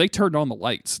because they turned on the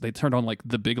lights. They turned on like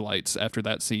the big lights after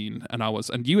that scene,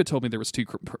 and you had told me there was 2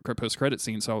 post credit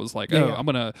scenes, so I was like,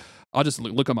 I'll just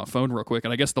look on my phone real quick,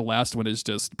 and I guess the last one is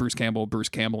just Bruce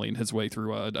Campbelling his way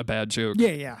through a bad joke.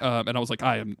 And I was like,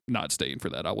 I am not staying for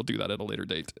that. I will do that at a later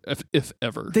date, if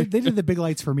ever. They did the big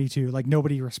lights for me too. Like,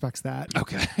 nobody respects that.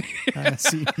 Okay.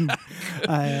 Scene.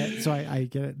 So I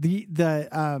get it.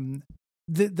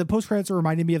 The post credits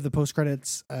reminded me of the post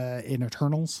credits in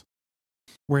Eternals,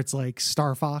 where it's like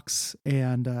Star Fox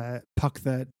and Puck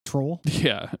the Troll.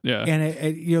 Yeah.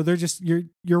 And they're just,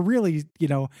 you're really,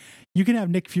 you can have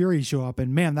Nick Fury show up,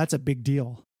 and man, that's a big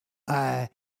deal. But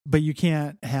you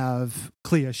can't have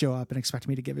Clea show up and expect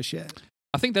me to give a shit.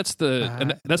 I think that's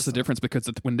the difference, because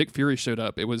when Nick Fury showed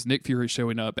up, it was Nick Fury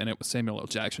showing up, and it was Samuel L.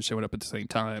 Jackson showing up at the same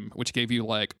time, which gave you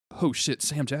like, oh shit,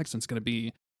 Sam Jackson's going to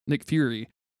be Nick Fury.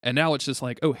 And now it's just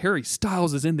like, oh, Harry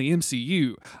Styles is in the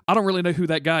MCU. I don't really know who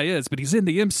that guy is, but he's in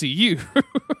the MCU.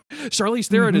 Charlize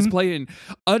Theron is playing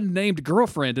unnamed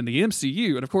girlfriend in the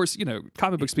MCU. And of course,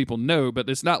 comic books people know, but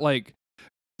it's not like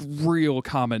real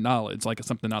common knowledge, like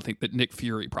something I think that Nick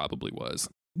Fury probably was.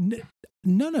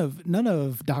 None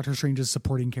of Doctor Strange's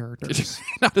supporting characters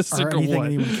not a single anything one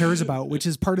anyone cares about, which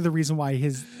is part of the reason why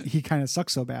he kind of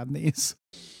sucks so bad in these.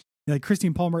 Like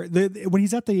Christine Palmer, when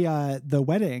he's at the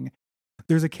wedding,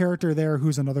 there's a character there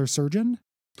who's another surgeon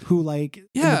who, like,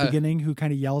 in the beginning, who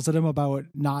kind of yells at him about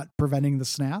not preventing the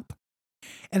snap.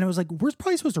 And I was like, we're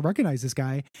probably supposed to recognize this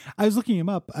guy. I was looking him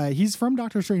up. He's from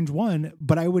Doctor Strange 1,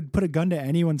 but I would put a gun to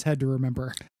anyone's head to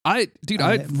remember.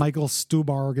 Michael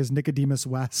Stuhlbarg as Nicodemus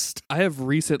West. I have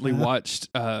recently watched,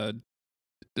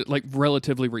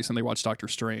 relatively recently watched Doctor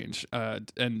Strange,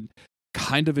 and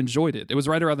kind of enjoyed it. It was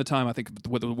right around the time I think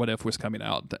What If was coming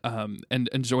out, and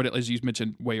enjoyed it, as you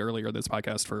mentioned way earlier in this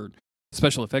podcast, for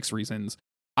special effects reasons.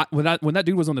 When that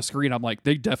dude was on the screen, I'm like,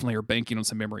 they definitely are banking on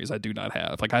some memories I do not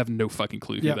have. Like, I have no fucking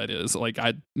clue who that is. Like,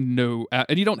 I know,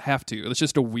 and you don't have to. It's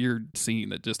just a weird scene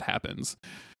that just happens.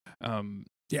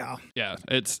 Yeah,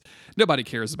 it's nobody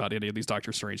cares about any of these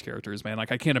Doctor Strange characters, man.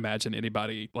 Like, I can't imagine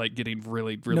anybody like getting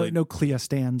really no Clea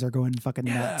stans are going fucking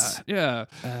nuts.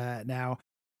 Now,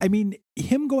 I mean,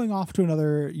 him going off to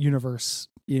another universe,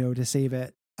 to save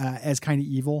it as kind of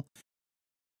evil.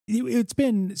 It's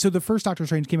been, so the first Doctor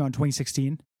Strange came out in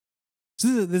 2016.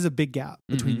 So there's a big gap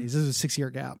between these. This is a 6-year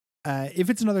gap.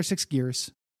 If it's another 6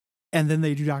 years, and then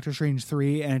they do Doctor Strange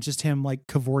 3, and it's just him like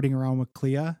cavorting around with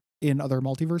Clea in other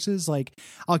multiverses, like,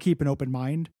 I'll keep an open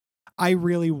mind. I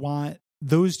really want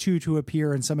those two to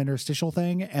appear in some interstitial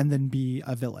thing and then be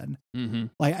a villain.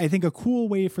 Like, I think a cool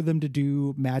way for them to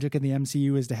do magic in the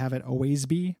MCU is to have it always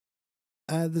be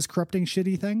this corrupting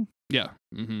shitty thing.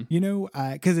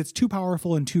 Because it's too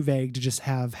powerful and too vague to just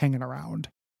have hanging around.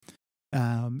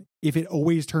 If it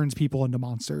always turns people into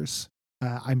monsters,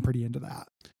 I'm pretty into that.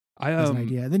 As an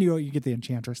idea. And then you get the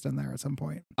Enchantress in there at some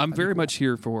point. I'm very much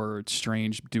here for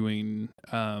Strange doing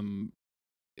I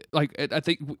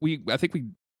think we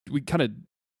kind of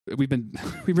we've been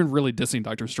really dissing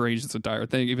Doctor Strange this entire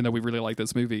thing, even though we really like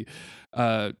this movie.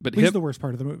 But he's the worst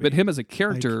part of the movie. But him as a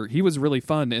character, he was really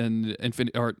fun in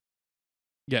Infinity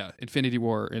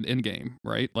War and Endgame,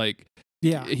 right? Like,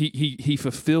 yeah, he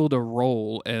fulfilled a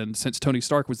role, and since Tony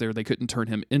Stark was there, they couldn't turn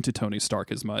him into Tony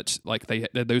Stark as much. Like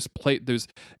those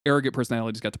arrogant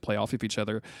personalities got to play off of each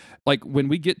other. Like when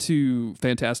we get to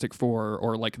Fantastic Four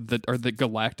or the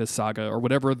Galactus saga or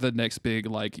whatever the next big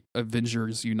like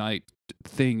Avengers Unite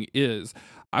thing is,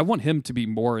 I want him to be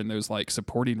more in those like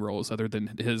supporting roles other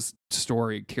than his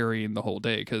story carrying the whole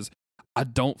day, because I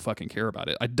don't fucking care about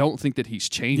it. I don't think that he's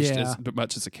changed as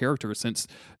much as a character since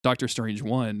Doctor Strange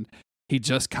 1. He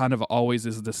just kind of always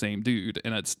is the same dude,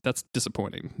 and that's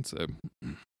disappointing. So,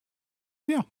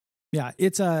 yeah,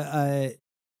 it's the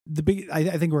big.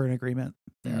 I think we're in agreement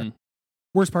there. Mm-hmm.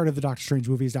 Worst part of the Doctor Strange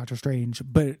movie is Doctor Strange,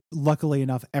 but luckily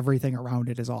enough, everything around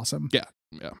it is awesome. Yeah.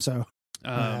 So,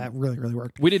 really, really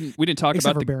worked. We didn't talk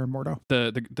except about for Baron Mordo.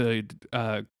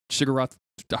 The Sugarroth.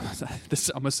 This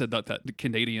almost said that the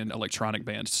Canadian electronic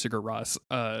band Sigur Rós.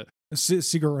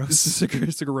 Sigur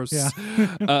Rós.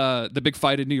 Yeah. The big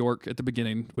fight in New York at the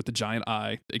beginning with the giant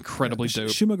eye, incredibly dope.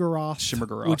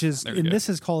 Shuma-Gorath, which is this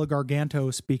is called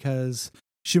Gargantos because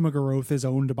Shuma-Gorath is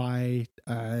owned by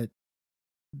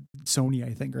Sony,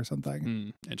 I think, or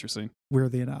something. Interesting.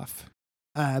 Weirdly enough.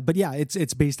 But yeah,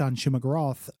 it's based on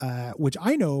Shuma-Gorath, which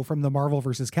I know from the Marvel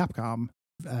vs. Capcom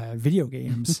video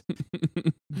games.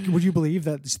 Would you believe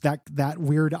that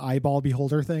weird eyeball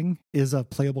beholder thing is a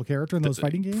playable character in those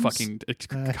fighting games?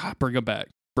 God,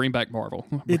 bring back Marvel.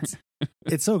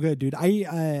 It's so good, dude.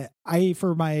 I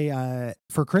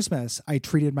for Christmas I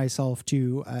treated myself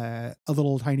to a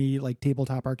little tiny like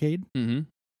tabletop arcade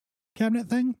cabinet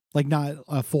thing, like not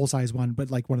a full size one,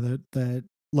 but like one of the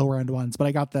lower end ones. But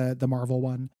I got the Marvel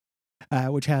one,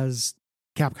 which has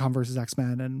Capcom versus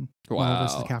X-Men and Marvel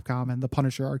versus Capcom and the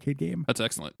Punisher arcade game. That's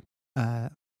excellent.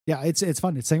 Yeah, it's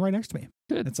fun. It's sitting right next to me.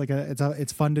 Good. It's like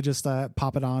it's fun to just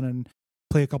pop it on and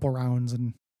play a couple rounds,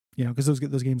 and because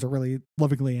those games are really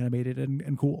lovingly animated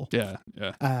and cool. Yeah.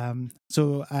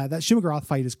 So that Shuma-Gorath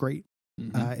fight is great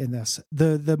in this.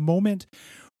 The moment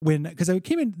when, because I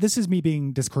came in, this is me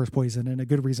being discourse poison and a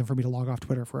good reason for me to log off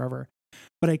Twitter forever.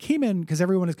 But I came in because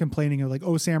everyone is complaining of like,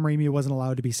 oh, Sam Raimi wasn't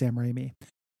allowed to be Sam Raimi.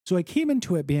 So I came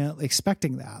into it being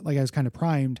expecting that, like I was kind of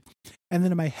primed. And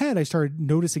then in my head, I started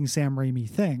noticing Sam Raimi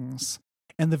things.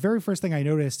 And the very first thing I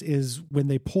noticed is when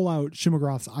they pull out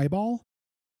Shuma-Gorath's eyeball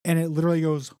and it literally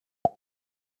goes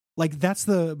like, that's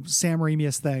the Sam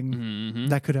Raimiest thing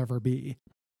that could ever be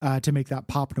to make that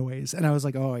pop noise. And I was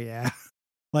like, oh yeah,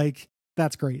 like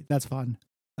that's great. That's fun.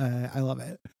 I love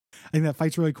it. I think that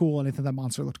fight's really cool. And I think that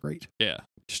monster looked great. Yeah.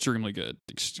 Extremely good.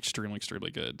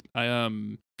 Extremely good. I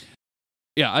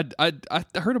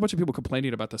heard a bunch of people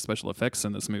complaining about the special effects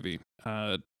in this movie,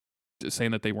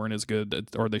 saying that they weren't as good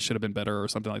or they should have been better or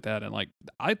something like that. And like,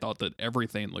 I thought that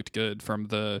everything looked good, from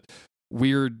the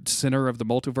weird center of the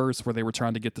multiverse where they were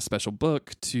trying to get the special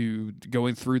book to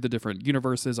going through the different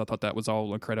universes. I thought that was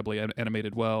all incredibly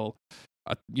animated well.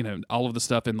 All of the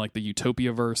stuff in like the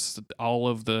Utopia verse, all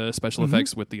of the special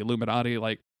effects with the Illuminati,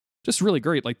 like just really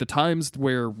great. Like the times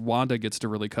where Wanda gets to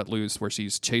really cut loose, where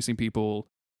she's chasing people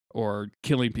or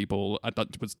killing people, I thought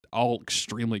it was all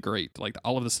extremely great. Like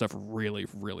all of this stuff really,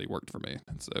 really worked for me.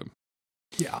 So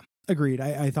yeah, agreed.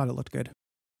 I thought it looked good.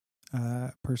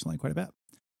 Personally, quite a bit.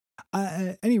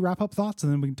 Any wrap up thoughts,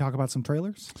 and then we can talk about some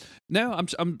trailers. No, I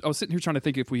was sitting here trying to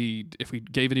think if we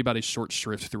gave anybody short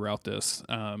shrift throughout this,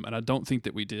 and I don't think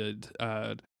that we did.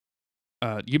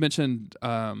 You mentioned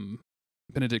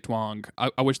Benedict Wong.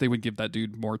 I wish they would give that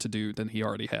dude more to do than he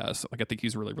already has. Like I think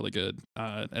he's really, really good.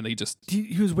 And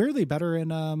he was weirdly better in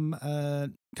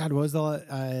God, what was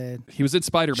the he was in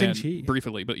Spider-Man Shang-Chi.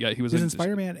 Briefly, but yeah, he was in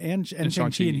Spider-Man and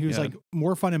Shang-Chi, and he was like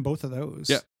more fun in both of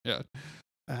those. Yeah.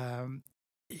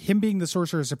 Him being the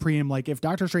Sorcerer Supreme, like if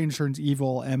Doctor Strange turns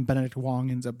evil and Benedict Wong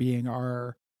ends up being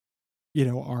our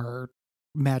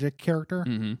magic character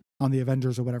on the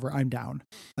Avengers or whatever, I'm down.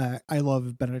 I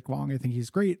love Benedict Wong. I think he's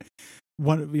great.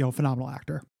 Phenomenal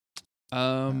actor.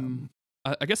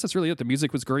 I guess that's really it. The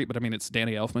music was great, but I mean, it's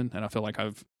Danny Elfman, and I feel like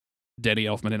Danny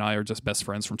Elfman and I are just best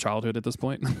friends from childhood at this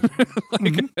point.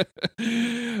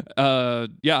 I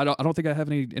don't think I have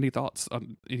any thoughts,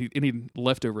 any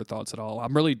leftover thoughts at all.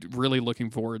 I'm really, really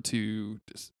looking forward to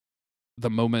the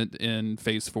moment in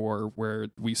Phase 4 where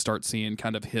we start seeing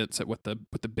kind of hints at what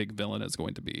the big villain is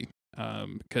going to be.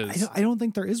 Because I don't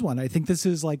think there is one. I think this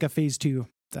is like a Phase 2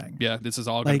 thing. Yeah, this is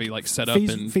all going to be like set up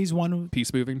and Phase 1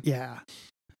 piece moving. Yeah.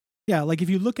 Like if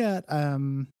you look at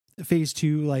Phase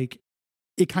 2, like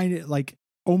it kind of like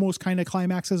almost kind of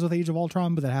climaxes with Age of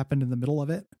Ultron, but that happened in the middle of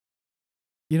it.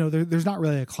 You know, there's not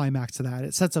really a climax to that.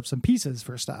 It sets up some pieces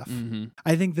for stuff. Mm-hmm.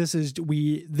 I think this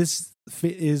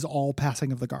is all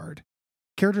passing of the guard.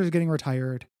 Characters getting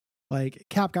retired. Like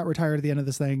Cap got retired at the end of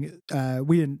this thing.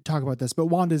 We didn't talk about this, but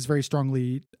Wanda is very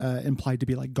strongly implied to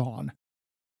be like gone.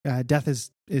 Death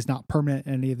is not permanent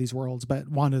in any of these worlds, but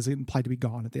Wanda is implied to be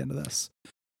gone at the end of this.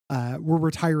 We're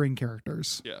retiring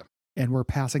characters. Yeah. And we're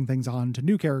passing things on to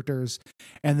new characters.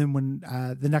 And then when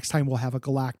the next time we'll have a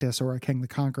Galactus or a King the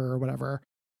Conqueror or whatever,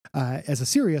 as a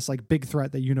serious, like big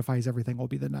threat that unifies everything will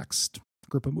be the next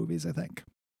group of movies, I think.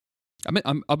 I mean,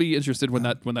 I'll be interested when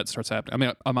that starts happening. I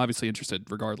mean, I'm obviously interested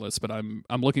regardless, but I'm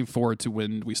looking forward to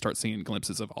when we start seeing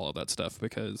glimpses of all of that stuff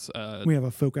because we have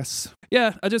a focus.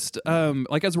 Yeah, I just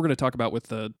like as we're going to talk about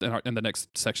with in the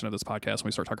next section of this podcast when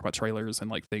we start talking about trailers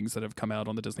and like things that have come out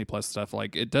on the Disney Plus stuff.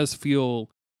 Like it does feel,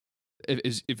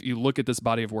 if you look at this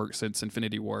body of work since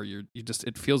Infinity War,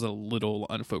 it feels a little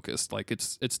unfocused. Like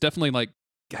it's definitely like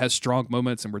has strong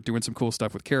moments and we're doing some cool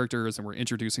stuff with characters and we're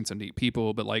introducing some neat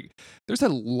people, but like there's a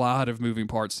lot of moving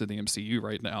parts to the MCU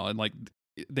right now, and like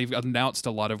they've announced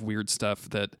a lot of weird stuff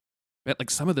that like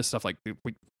some of this stuff like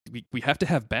we have to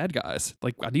have bad guys.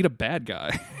 Like I need a bad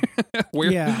guy.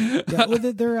 Well,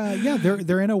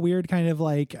 they're in a weird kind of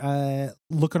like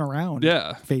looking around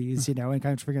phase, you know, and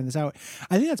kind of figuring this out.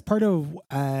 I think that's part of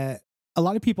a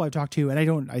lot of people I've talked to,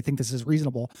 and I think this is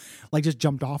reasonable, like just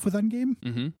jumped off with Endgame.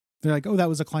 Mm-hmm. They're like, oh, that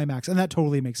was a climax. And that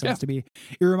totally makes sense to me.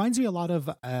 It reminds me a lot of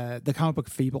the comic book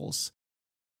Fables,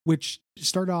 which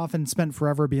started off and spent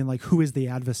forever being like, who is the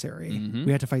adversary? Mm-hmm.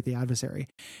 We had to fight the adversary.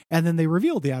 And then they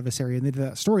revealed the adversary and they did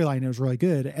that storyline. And it was really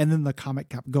good. And then the comic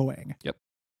kept going. Yep.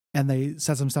 And they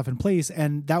set some stuff in place.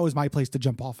 And that was my place to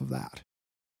jump off of that.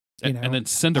 And then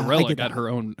Cinderella got her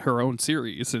own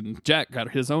series, and Jack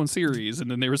got his own series, and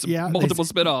then there was multiple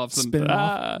spinoffs.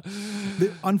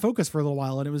 Unfocused for a little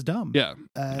while, and it was dumb. Yeah,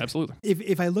 absolutely.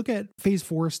 If I look at Phase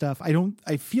 4 stuff,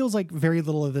 I feels like very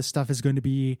little of this stuff is going to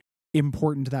be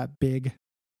important to that big,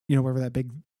 you know, wherever that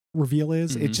big reveal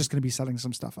is. Mm-hmm. It's just going to be setting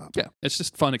some stuff up. Yeah, it's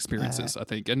just fun experiences, I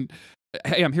think. And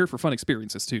hey, I'm here for fun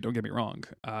experiences too. Don't get me wrong.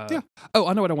 Oh,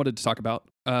 I know what I wanted to talk about.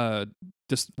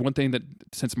 Just one thing that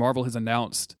since Marvel has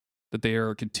announced that they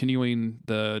are continuing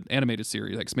the animated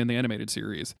series, X-Men the animated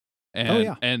series.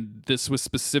 And this was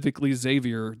specifically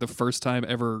Xavier, the first time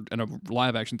ever in a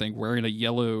live action thing, wearing in a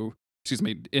yellow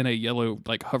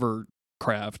like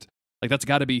hovercraft. Like that's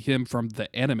got to be him from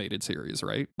the animated series,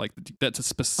 right? Like that's a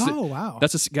specific. Oh wow,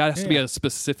 that's got to be a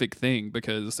specific thing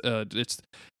because it's.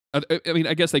 I mean,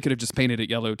 I guess they could have just painted it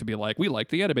yellow to be like, we like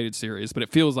the animated series, but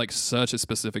it feels like such a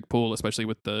specific pull, especially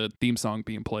with the theme song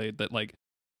being played, that like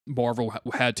Marvel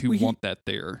had to want that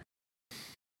there.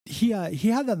 He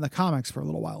had that in the comics for a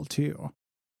little while too.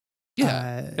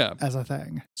 As a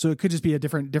thing. So it could just be a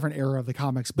different era of the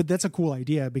comics, but that's a cool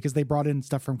idea because they brought in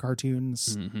stuff from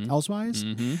cartoons elsewise.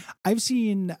 Mm-hmm. I've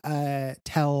seen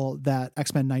tell that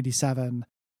X-Men 97,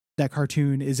 that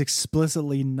cartoon, is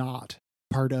explicitly not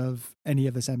part of any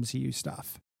of this MCU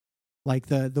stuff. Like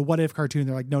the What If cartoon,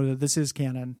 they're like, no, this is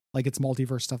canon. Like it's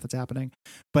multiverse stuff that's happening,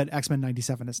 but X-Men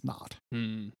 97 is not.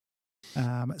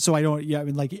 So I don't. Yeah, I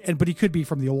mean, like, but he could be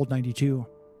from the old 92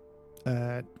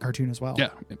 cartoon as well. Yeah,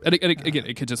 and again,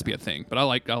 it could just be a thing. But I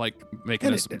like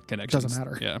making those connections. Doesn't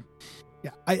matter.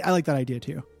 Yeah. I like that idea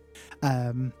too.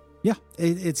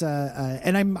 It's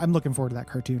and I'm looking forward to that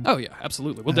cartoon. Oh yeah,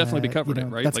 absolutely. We'll definitely be covering it.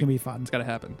 Right, that's gonna be fun. It's gotta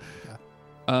happen.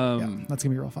 That's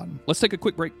gonna be real fun. Let's take a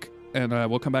quick break. And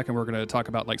we'll come back and we're going to talk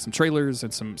about like some trailers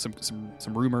and some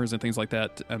rumors and things like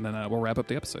that. And then we'll wrap up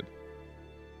the episode.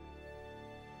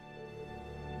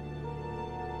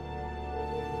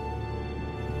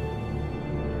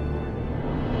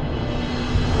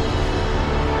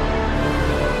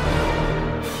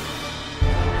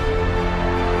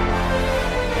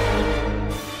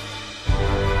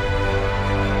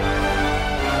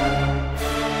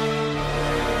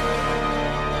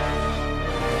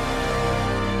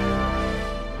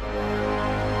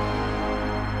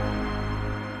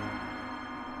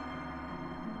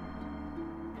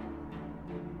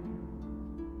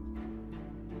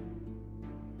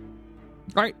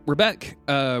 All right, we're back.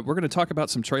 We're going to talk about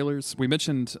some trailers. We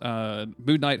mentioned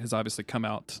Moon Knight has obviously come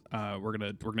out. We're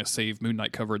gonna save Moon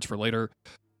Knight coverage for later.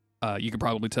 You can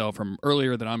probably tell from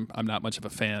earlier that I'm not much of a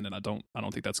fan, and I don't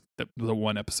think that's the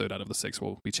one episode out of the 6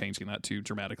 will be changing that too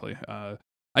dramatically. I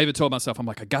even told myself, I'm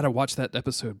like, I gotta watch that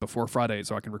episode before Friday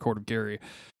so I can record with Gary.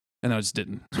 And I just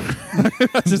didn't.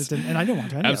 And I didn't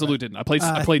watch it. Absolutely didn't.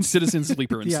 I played Citizen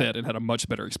Sleeper instead and had a much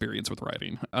better experience with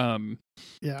writing.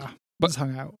 just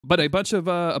hung out. But a bunch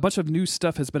of new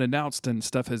stuff has been announced, and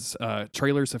stuff has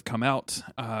trailers have come out.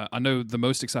 I know the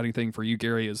most exciting thing for you,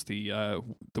 Gary, is the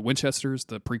Winchesters,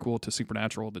 the prequel to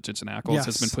Supernatural that Jensen Ackles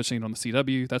has been pushing on the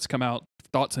CW. That's come out.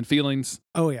 Thoughts and feelings?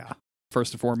 Oh yeah.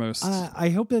 First and foremost, I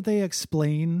hope that they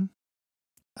explain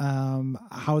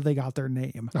how they got their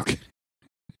name. Okay.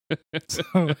 So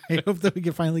I hope that we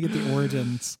can finally get the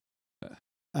origins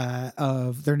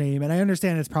of their name. And I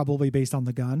understand it's probably based on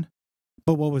the gun,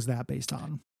 but what was that based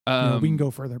on? We can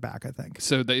go further back, I think.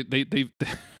 So they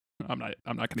I'm not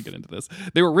going to get into this.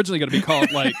 They were originally going to be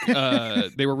called like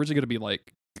the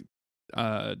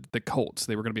Colts.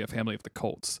 They were going to be a family of the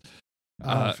Colts.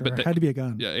 Sure. But it had to be a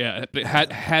gun. Yeah. It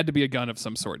had to be a gun of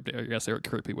some sort. I guess Eric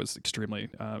Kirby was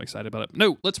extremely excited about it.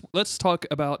 No, let's talk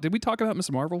about. Did we talk about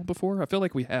Ms. Marvel before? I feel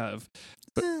like we have,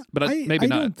 but maybe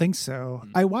not. I don't think so.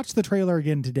 I watched the trailer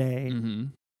again today,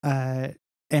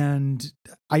 and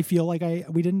I feel like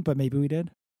we didn't, but maybe we did.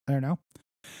 I don't know.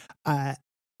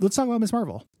 Let's talk about Ms.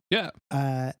 Marvel. Yeah,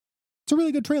 it's a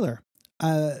really good trailer.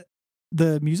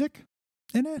 The music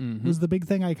in it was the big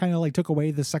thing I kind of like took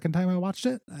away the second time I watched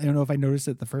it. I don't know if I noticed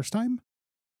it the first time.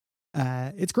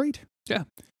 It's great. Yeah.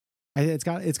 It's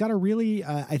got a really,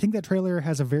 I think that trailer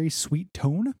has a very sweet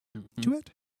tone to it.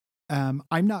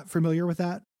 I'm not familiar with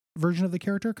that version of the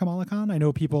character, Kamala Khan. I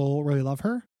know people really love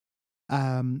her.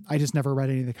 I just never read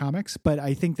any of the comics, but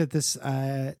I think that this,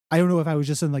 I don't know if I was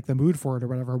just in like the mood for it or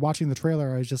whatever. Watching the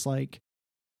trailer, I was just like,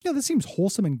 yeah, this seems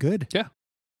wholesome and good. Yeah.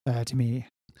 To me.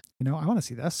 I want to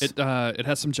see this. It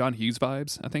has some John Hughes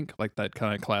vibes, I think, like that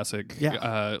kind of classic,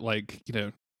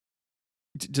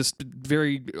 just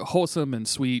very wholesome and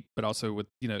sweet, but also with,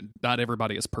 not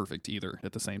everybody is perfect either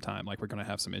at the same time. Like we're going to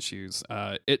have some issues.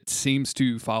 It seems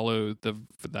to follow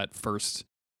that first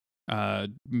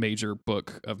major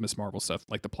book of Ms. Marvel stuff,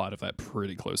 like the plot of that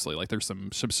pretty closely. Like there's some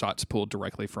shots pulled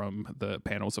directly from the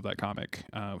panels of that comic.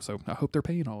 So I hope they're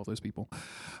paying all of those people.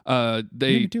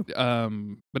 Me too.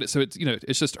 But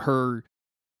it's just her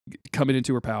coming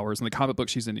into her powers. In the comic book,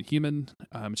 she's an Inhuman.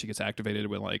 She gets activated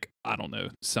when, like, I don't know,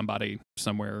 somebody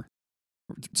somewhere,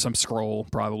 some scroll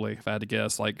probably, if I had to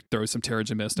guess, like throws some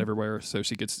Terrigen Mist everywhere. So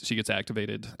she gets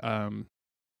activated.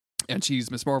 And she's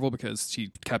Ms. Marvel because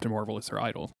Captain Marvel is her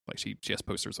idol. Like she has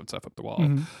posters and stuff up the wall.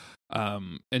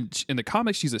 And in the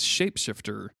comics, she's a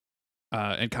shapeshifter,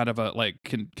 and kind of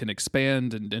can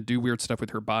expand and do weird stuff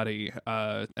with her body.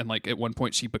 And like at one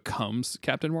point, she becomes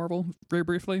Captain Marvel very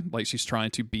briefly. Like she's trying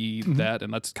to be that,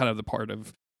 and that's kind of the point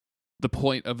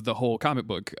of the whole comic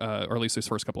book, or at least those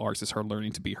first couple arcs, is her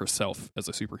learning to be herself as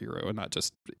a superhero and not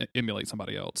just emulate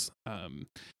somebody else.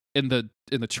 In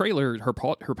the trailer, her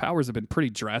powers have been pretty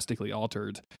drastically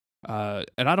altered, and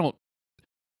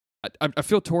I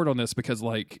feel torn on this because,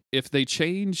 like, if they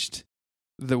changed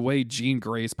the way Jean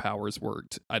Grey's powers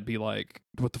worked, I'd be like,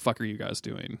 what the fuck are you guys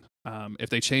doing? If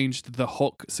they changed the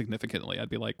Hulk significantly, I'd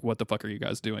be like, what the fuck are you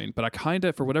guys doing? But I kind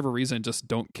of, for whatever reason, just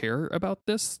don't care about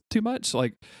this too much.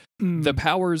 Like her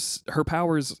powers,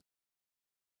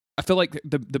 I feel like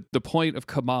the point of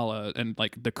Kamala and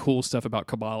like the cool stuff about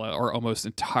Kamala are almost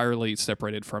entirely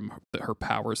separated from her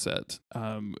power set,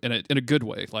 in a good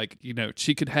way. Like,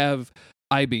 she could have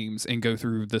I-beams and go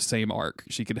through the same arc.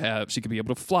 She could be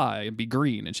able to fly and be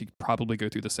green, and she could probably go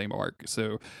through the same arc.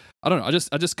 So I don't know.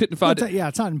 I just couldn't find it. Yeah,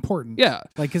 it's not important. Yeah,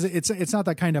 like because it's not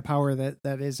that kind of power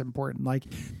that is important. Like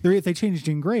if they changed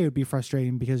Jean Grey, it would be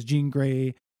frustrating because Jean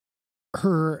Grey,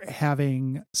 her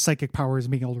having psychic powers,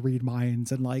 being able to read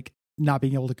minds, and like not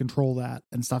being able to control that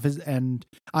and stuff and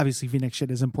obviously Phoenix shit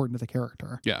is important to the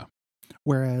character. Yeah.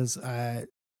 Whereas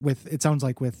it sounds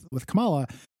like with Kamala,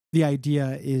 the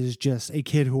idea is just a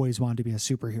kid who always wanted to be a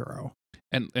superhero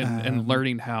and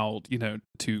learning how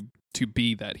to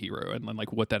be that hero and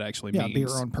like what that actually means. Be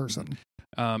your own person.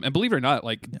 And believe it or not,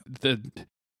 like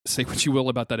say what you will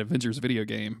about that Avengers video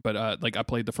game, but like I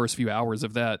played the first few hours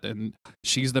of that, and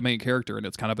she's the main character, and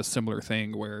it's kind of a similar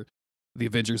thing where the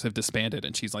Avengers have disbanded,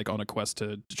 and she's like on a quest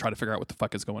to try to figure out what the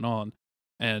fuck is going on.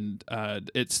 And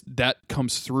that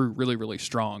comes through really, really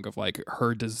strong of like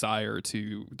her desire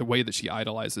to the way that she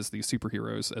idolizes these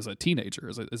superheroes as a teenager,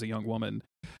 as a young woman.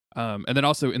 And then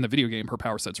also in the video game, her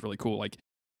power set's really cool. Like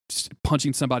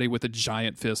punching somebody with a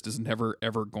giant fist is never,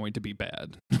 ever going to be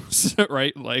bad.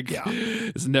 Right? Like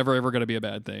it's never, ever going to be a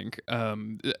bad thing.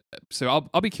 So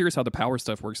I'll be curious how the power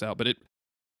stuff works out, but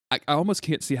I almost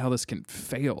can't see how this can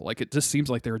fail. Like it just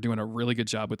seems like they were doing a really good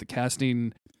job with the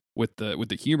casting, with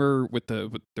the humor,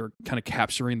 they're kind of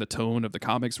capturing the tone of the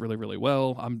comics really, really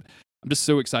well. I'm just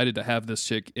so excited to have this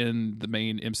chick in the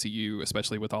main MCU,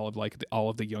 especially with all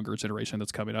of the younger generation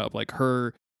that's coming up. Like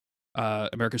her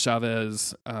America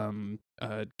Chavez,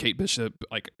 Kate Bishop,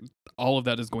 like all of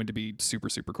that is going to be super,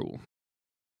 super cool.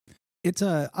 It's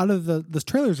out of the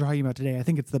trailers we're talking about today, I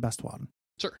think it's the best one.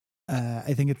 Sure.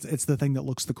 I think it's the thing that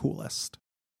looks the coolest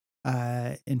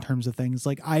in terms of things.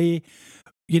 Like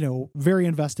very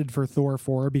invested for Thor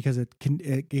 4 because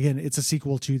it's a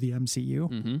sequel to the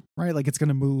MCU, right? Like it's going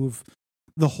to move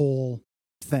the whole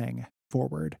thing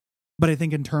forward. But I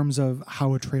think in terms of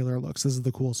how a trailer looks, this is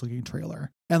the coolest looking trailer.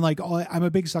 And like, I'm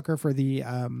a big sucker for the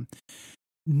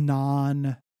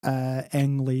non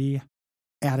Ang Lee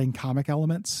adding comic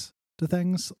elements to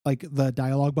things, like the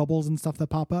dialogue bubbles and stuff that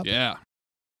pop up. Yeah.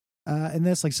 In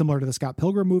this, like similar to the Scott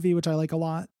Pilgrim movie, which I like a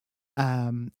lot.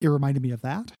 It reminded me of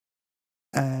that,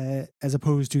 as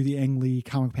opposed to the Ang Lee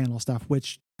comic panel stuff,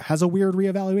 which has a weird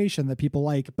reevaluation that people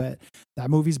like, but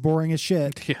that movie's boring as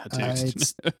shit. Yeah, dude.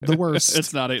 It's the worst.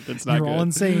 It's not You're good. all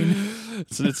insane.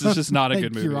 It's just not a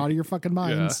good movie. You're out of your fucking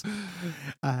minds.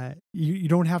 Yeah. You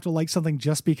don't have to like something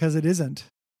just because it isn't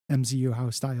MCU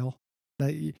house style.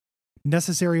 That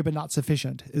necessary but not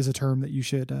sufficient is a term that you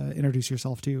should introduce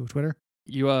yourself to, Twitter.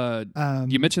 You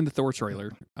mentioned the Thor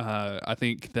trailer. I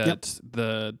think that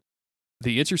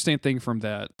the interesting thing from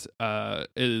that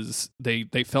is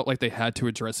they felt like they had to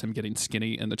address him getting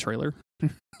skinny in the trailer.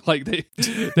 Like they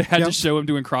had to show him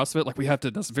doing CrossFit. Like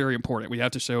that's very important. We have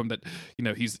to show him that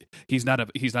he's not a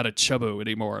chubbo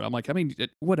anymore. And I'm like, I mean,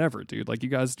 whatever, dude. Like you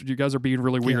guys are being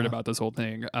really weird about this whole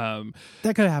thing. That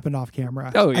could have happened off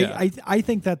camera. Oh yeah. I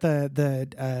think that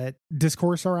the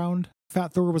discourse around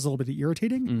Fat Thor was a little bit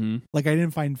irritating. Mm-hmm. Like I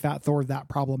didn't find Fat Thor that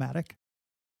problematic.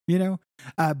 But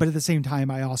at the same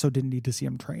time, I also didn't need to see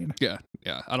him train. Yeah.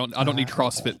 I don't need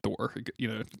CrossFit Thor.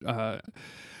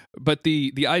 But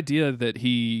the idea that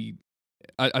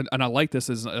I like this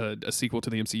as a sequel to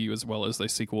the MCU as well as a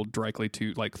sequel directly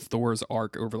to like Thor's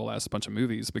arc over the last bunch of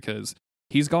movies, because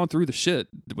he's gone through the shit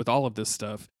with all of this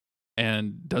stuff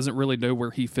and doesn't really know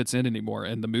where he fits in anymore.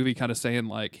 And the movie kind of saying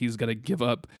like he's gonna give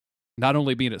up not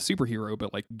only being a superhero,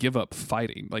 but like give up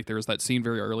fighting. Like there was that scene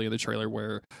very early in the trailer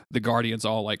where the Guardians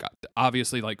all like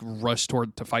obviously like rush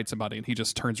toward to fight somebody and he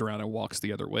just turns around and walks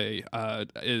the other way,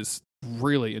 is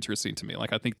really interesting to me.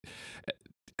 Like I think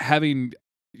having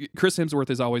Chris Hemsworth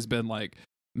has always been like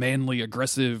manly,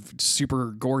 aggressive,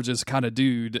 super gorgeous kind of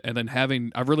dude. And then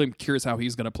I'm really curious how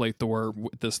he's going to play Thor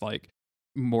with this like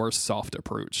more soft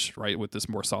approach, right? With this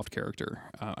more soft character.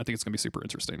 I think it's going to be super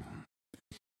interesting.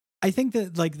 I think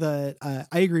that like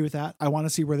I agree with that. I want to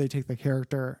see where they take the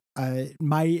character.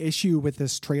 My issue with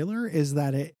this trailer is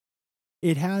that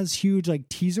it has huge like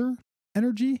teaser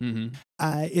energy, in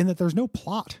that there's no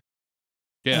plot.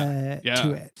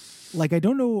 To it. Like I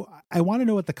don't know. I want to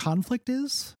know what the conflict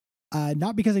is.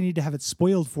 Not because I need to have it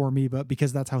spoiled for me, but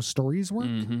because that's how stories work.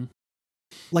 Mm-hmm.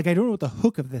 Like I don't know what the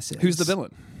hook of this is. Who's the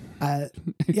villain?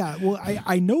 Well,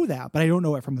 I know that, but I don't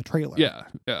know it from the trailer. Yeah.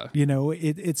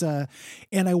 It's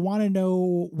and I want to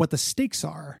know what the stakes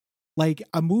are. Like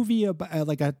a movie about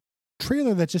like a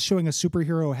trailer that's just showing a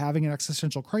superhero having an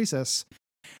existential crisis.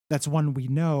 That's one we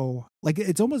know. Like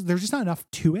it's almost there's just not enough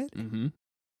to it.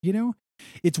 Mm-hmm.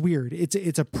 It's weird.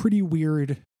 It's a pretty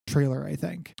weird trailer, I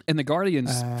think. And the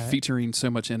Guardians featuring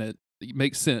so much in it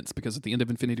makes sense because at the end of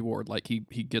Infinity War, like he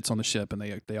gets on the ship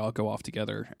and they all go off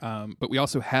together. But we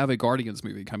also have a Guardians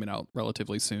movie coming out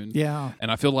relatively soon. Yeah,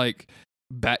 and I feel like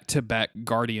back-to-back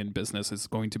Guardian business is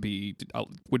going to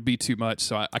would be too much.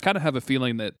 So I kind of have a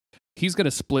feeling that he's going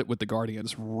to split with the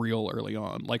Guardians real early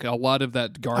on. Like a lot of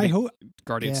that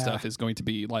Guardian stuff is going to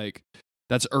be like.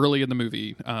 That's early in the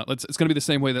movie. It's going to be the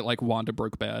same way that like Wanda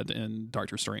broke bad in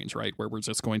Doctor Strange, right? Where we're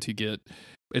just going to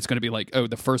it's going to be like, in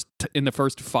the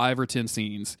first 5 or 10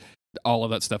 scenes, all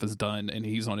of that stuff is done, and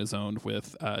he's on his own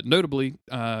with, notably,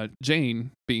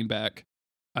 Jane being back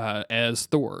as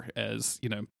Thor, as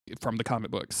from the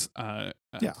comic books.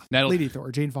 Lady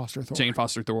Thor, Jane Foster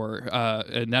Thor,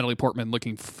 and Natalie Portman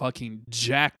looking fucking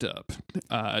jacked up,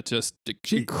 just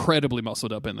incredibly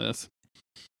muscled up in this.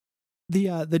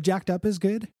 The jacked up is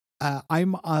good.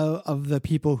 I'm of the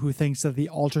people who thinks that the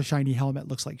ultra shiny helmet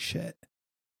looks like shit.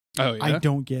 Oh yeah, I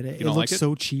don't get it. It looks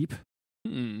so cheap.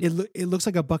 It looks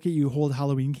like a bucket you hold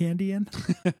Halloween candy in,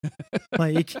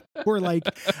 like or like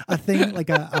a thing like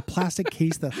a plastic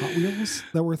case that Hot Wheels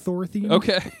that were Thor themed.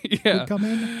 Okay, yeah, would come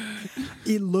in.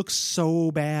 It looks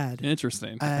so bad.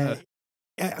 Interesting.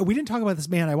 We didn't talk about this,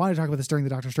 man. I wanted to talk about this during the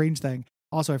Doctor Strange thing.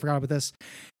 Also, I forgot about this.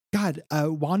 God,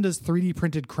 Wanda's 3D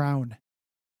printed crown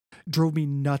drove me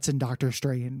nuts in Doctor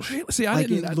Strange. See,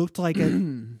 it looked like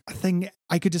a thing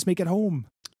I could just make at home.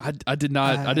 I did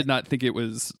not think it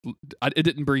was. It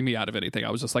didn't bring me out of anything.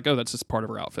 I was just like, oh, that's just part of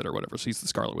her outfit or whatever. She's the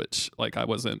Scarlet Witch. Like I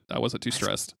wasn't too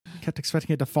stressed. I kept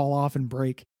expecting it to fall off and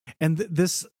break, and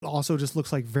this also just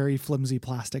looks like very flimsy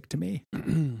plastic to me.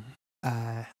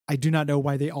 I do not know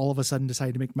why they all of a sudden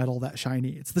decided to make metal that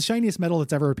shiny. It's the shiniest metal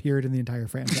that's ever appeared in the entire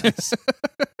franchise.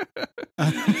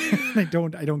 I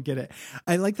don't get it.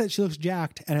 I like that she looks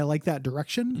jacked, and I like that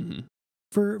direction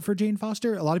for Jane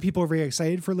Foster. A lot of people are very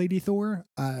excited for Lady Thor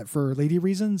for lady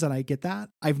reasons, and I get that.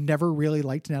 I've never really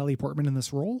liked Natalie Portman in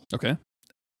this role. Okay.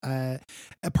 A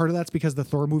part of that's because the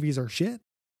Thor movies are shit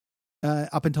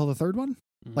up until the third one.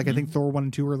 Like I think Thor 1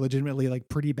 and 2 are legitimately like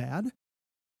pretty bad.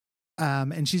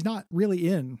 And she's not really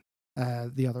in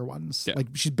the other ones. Yeah. Like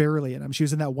she's barely in them. She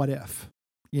was in that What If,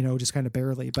 just kind of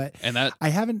barely. But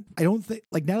I don't think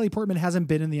like Natalie Portman hasn't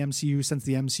been in the MCU since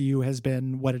the MCU has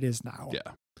been what it is now.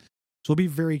 Yeah. So we'll be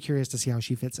very curious to see how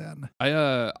she fits in.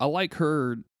 I like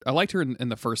her. I liked her in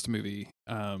the first movie.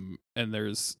 And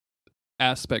there's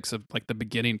aspects of like the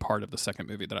beginning part of the second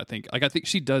movie that I think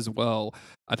she does well.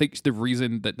 I think the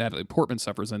reason that Natalie Portman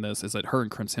suffers in this is that her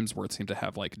and Chris Hemsworth seem to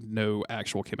have like no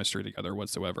actual chemistry together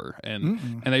whatsoever,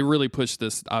 and they really push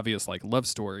this obvious like love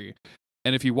story.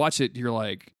 And if you watch it,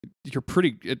 they're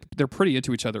pretty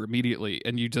into each other immediately,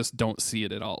 and you just don't see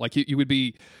it at all. Like you would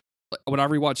be. When I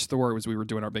rewatched Thor, we were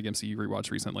doing our big MCU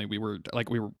rewatch recently. We were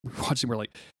watching. We're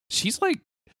like, she's like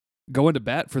going to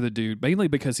bat for the dude mainly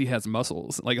because he has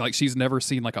muscles. Like she's never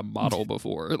seen like a model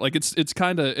before. Like it's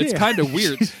kind of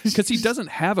weird because he doesn't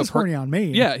have a horny on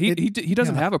me. Yeah, he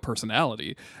doesn't have a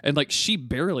personality, and like she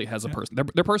barely has a person.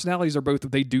 Their personalities are both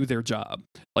they do their job.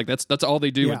 Like that's all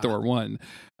they do in Thor 1.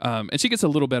 And she gets a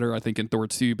little better, I think, in Thor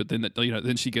 2. But then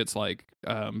then she gets like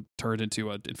turned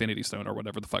into an Infinity Stone or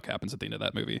whatever the fuck happens at the end of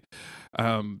that movie.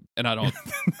 And I don't.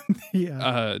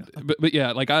 But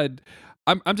yeah, like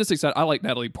I'm just excited. I like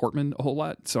Natalie Portman a whole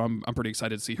lot, so I'm pretty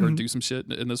excited to see her do some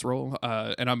shit in this role.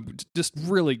 And I'm just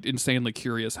really insanely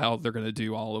curious how they're going to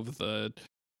do all of the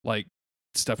like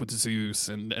stuff with Zeus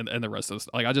and the rest of this.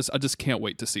 Like I just can't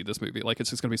wait to see this movie. Like it's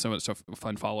just going to be so much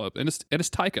fun follow up, and it's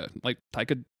Taika. Like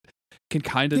Taika can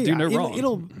kind of do no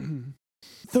wrong.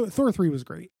 Thor 3 was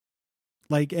great.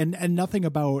 Like and nothing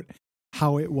about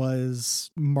how it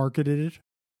was marketed,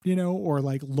 or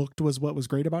like looked was what was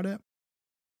great about it.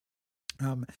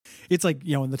 It's like,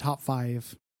 in the top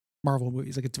 5 Marvel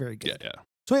movies. Like it's very good. Yeah.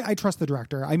 So I trust the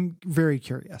director. I'm very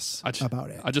curious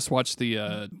about it. I just watched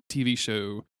the TV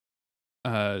show,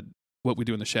 What We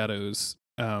Do in the Shadows,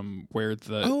 where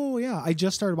the... Oh, yeah. I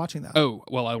just started watching that. Oh,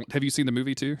 well, have you seen the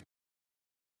movie too?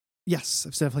 Yes,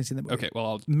 I've definitely seen the movie. Okay,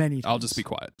 well, many times. I'll just be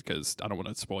quiet because I don't want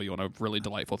to spoil you on a really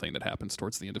delightful thing that happens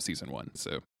towards the end of season 1.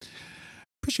 So...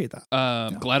 Appreciate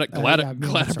that. Glad I brought it.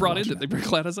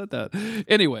 Glad I said that.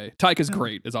 Anyway, Taika's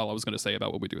great is all I was going to say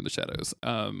about What We Do in the Shadows.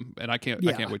 And I can't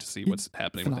wait to see what's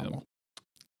happening phenomenal. with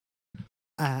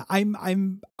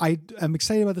him. I'm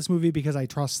excited about this movie because I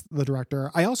trust the director.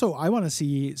 I want to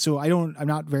see. So I'm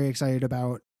not very excited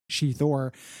about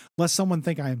She-Thor, lest someone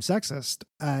think I am sexist.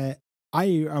 I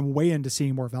am way into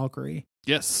seeing more Valkyrie.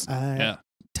 Yes. Yeah.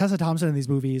 Tessa Thompson in these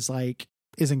movies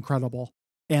is incredible,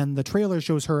 and the trailer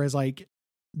shows her as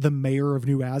the mayor of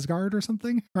New Asgard or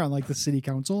something, or on the city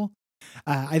council.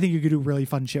 I think you could do really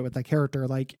fun shit with that character.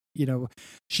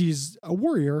 She's a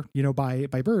warrior,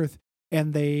 by birth,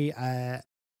 and they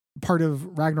part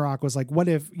of Ragnarok was what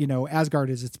if Asgard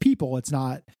is its people, it's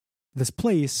not this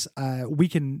place. We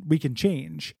can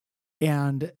change,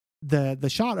 and the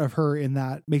shot of her in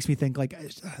that makes me think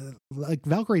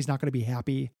Valkyrie's not going to be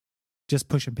happy just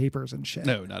pushing papers and shit.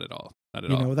 No, not at all. Not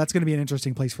at all. That's going to be an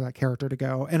interesting place for that character to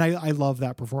go. And I love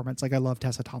that performance. I love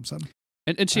Tessa Thompson.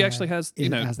 And she actually has,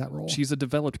 has that role. She's a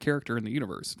developed character in the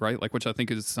universe, right? Which I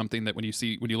think is something that when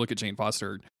you look at Jane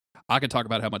Foster, I could talk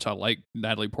about how much I like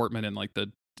Natalie Portman and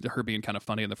her being kind of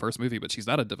funny in the first movie, but she's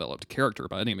not a developed character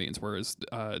by any means. Whereas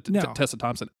Tessa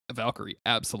Thompson, Valkyrie,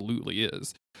 absolutely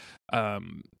is.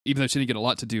 Even though she didn't get a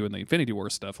lot to do in the Infinity War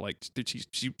stuff,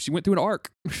 she went through an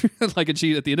arc. And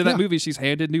she at the end of that movie, she's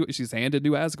handed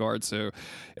New Asgard. So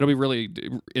it'll be really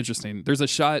interesting. There's a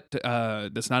shot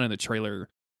that's not in the trailer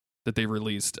that they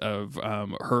released of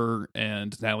her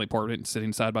and Natalie Portman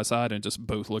sitting side by side and just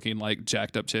both looking like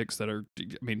jacked up chicks that are,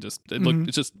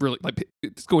 it's just really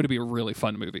it's going to be a really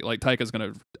fun movie. Taika's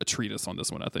going to treat us on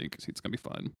this one. I think it's going to be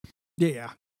fun.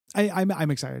 Yeah. I'm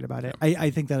excited about it.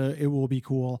 I think that it will be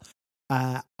cool.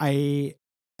 I'm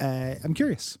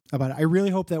curious about it. I really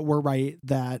hope that we're right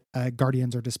that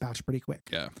Guardians are dispatched pretty quick.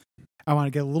 Yeah. I want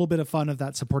to get a little bit of fun of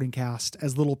that supporting cast,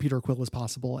 as little Peter Quill as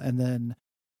possible, and then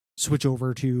switch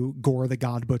over to Gore the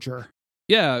God Butcher.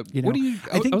 Yeah. You know? What do you?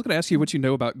 I was going to ask you what you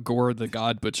know about Gore the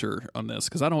God Butcher on this,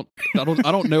 because I don't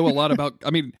know a lot about.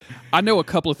 I mean, I know a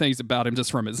couple of things about him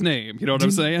just from his name. You know what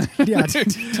I'm saying? Yeah.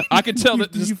 I can tell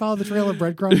that. Did you follow the trail of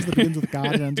breadcrumbs that begins with God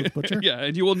and ends with Butcher? Yeah,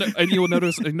 and you will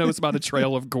notice about the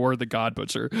trail of Gore the God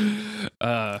Butcher.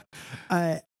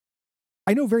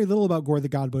 I know very little about Gore the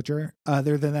God Butcher,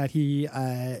 other than that he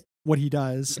what he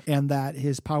does, and that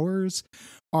his powers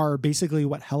are basically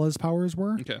what Hela's powers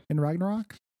were in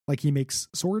Ragnarok. Like he makes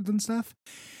swords and stuff.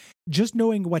 Just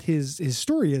knowing what his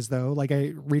story is, though, like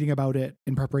reading about it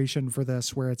in preparation for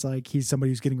this, where it's like he's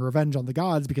somebody who's getting revenge on the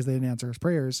gods because they didn't answer his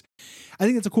prayers. I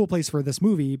think it's a cool place for this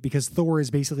movie because Thor is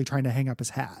basically trying to hang up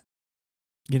his hat.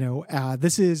 You know, I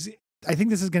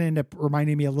think this is going to end up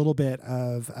reminding me a little bit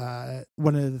of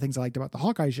one of the things I liked about the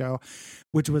Hawkeye show,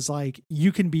 which was like,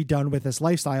 you can be done with this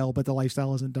lifestyle, but the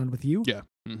lifestyle isn't done with you. Yeah.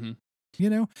 Mm-hmm. You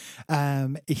know,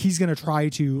 he's going to try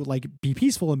to like be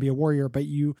peaceful and be a warrior, but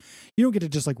you don't get to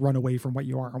just like run away from what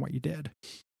you are and what you did.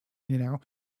 You know,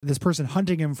 this person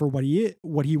hunting him for what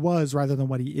he was rather than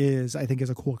what he is, I think is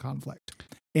a cool conflict.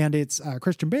 And it's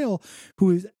Christian Bale,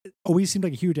 who always seemed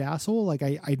like a huge asshole. Like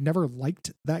I never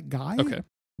liked that guy. Okay.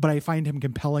 But I find him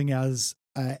compelling as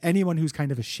anyone who's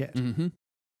kind of a shit. Mm-hmm.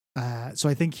 So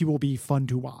I think he will be fun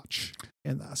to watch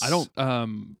in this. I don't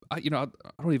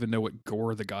even know what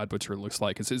Gore the God Butcher looks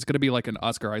like. It's going to be like an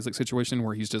Oscar Isaac situation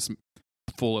where he's just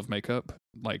full of makeup,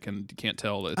 like, and you can't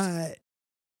tell that.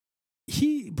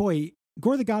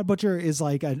 Gore the God Butcher is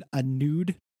like a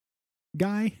nude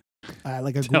guy,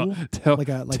 like a ghoul, like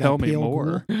a tell a me pale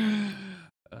more. Ghoul.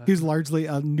 He's largely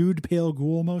a nude pale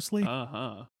ghoul, mostly.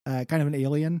 Kind of an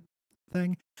alien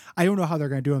thing. I don't know how they're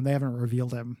going to do him. They haven't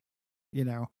revealed him, you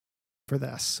know, for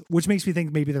this, which makes me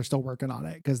think maybe they're still working on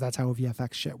it because that's how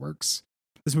VFX shit works.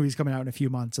 This movie's coming out in a few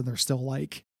months, and they're still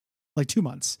like 2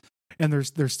 months, and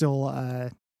they're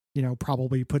still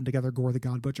probably putting together Gore the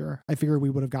God Butcher. I figured we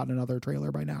would have gotten another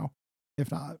trailer by now,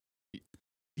 if not.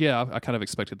 Yeah, I kind of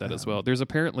expected that as well. There's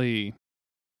apparently.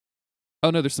 Oh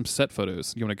no, there's some set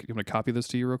photos. You want to copy this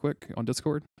to you real quick on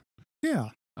Discord? Yeah.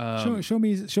 Show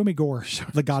me Gore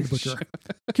the God Butcher.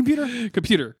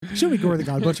 Computer. Show me Gore the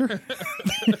God Butcher.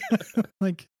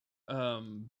 Like.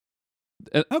 Okay.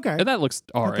 And that looks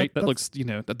all right. That looks,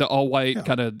 the all white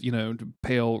kind of,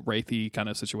 pale wraithy kind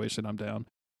of situation. I'm down.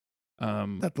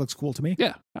 That looks cool to me.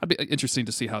 Yeah, I'd be interesting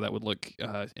to see how that would look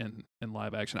in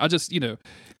live action. I just,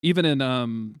 even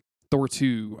in Thor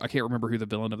 2, I can't remember who the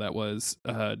villain of that was,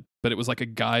 but it was like a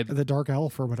guy. The Dark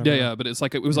Elf or whatever. Yeah, but it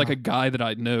was like a guy that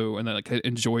I know and that like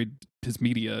enjoyed his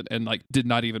media and like did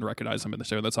not even recognize him in the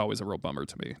show. That's always a real bummer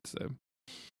to me. So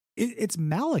it's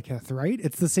Malekith, right?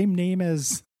 It's the same name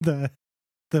as the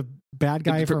bad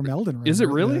guy from Elden Ring. Is it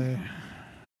really?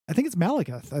 I think it's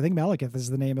Malekith. I think Malekith is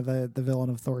the name of the villain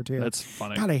of Thor 2. That's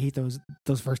funny. God, I hate those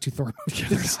first two Thor movies.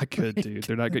 They're not good, dude.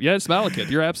 They're not good. Yeah, it's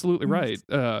Malekith. You're absolutely right.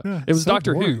 It was so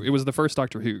Doctor Who. It was the first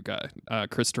Doctor Who guy,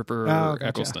 Christopher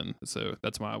Eccleston. So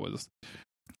that's why I was.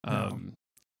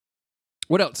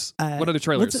 What else? What other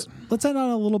trailers? Let's end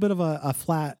on a little bit of a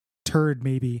flat turd,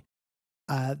 maybe.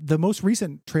 The most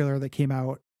recent trailer that came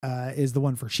out is the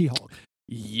one for She-Hulk.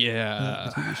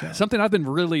 Yeah, something I've been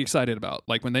really excited about.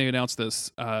 Like when they announced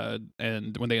this,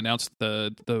 and when they announced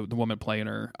the woman playing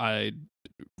her, I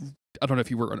don't know if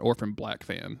you were an Orphan Black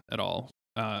fan at all,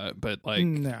 but like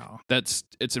no,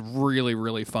 it's a really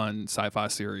really fun sci-fi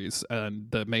series,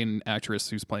 and the main actress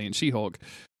who's playing She-Hulk,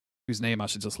 whose name I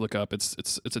should just look up. It's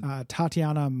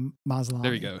Tatiana Maslany.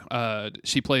 There you go.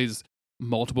 She plays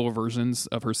multiple versions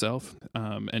of herself,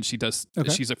 and she's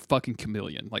a fucking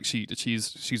chameleon. Like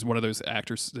she's one of those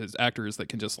actors that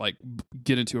can just like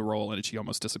get into a role and she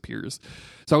almost disappears.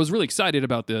 So I was really excited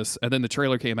about this, and then the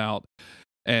trailer came out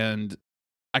and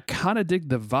I kind of dig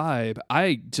the vibe.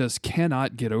 I just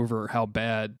cannot get over how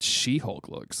bad She-Hulk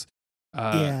looks.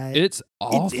 It's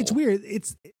awful. It's weird.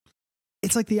 It's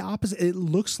like the opposite. It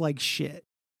looks like shit.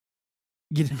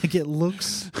 Like it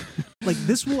looks like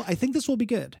I think this will be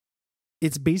good.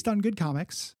 It's based on good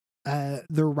comics.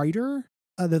 The writer,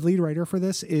 the lead writer for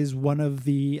this is one of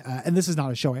the, and this is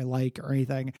not a show I like or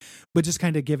anything, but just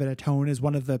kind of give it a tone, is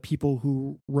one of the people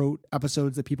who wrote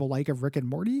episodes that people like of Rick and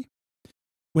Morty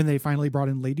when they finally brought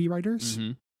in lady writers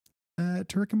to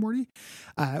Rick and Morty,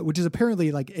 which is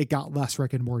apparently like it got less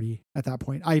Rick and Morty at that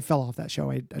point. I fell off that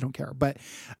show. I don't care. But,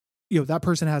 that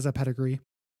person has a pedigree.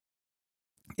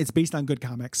 It's based on good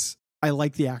comics. I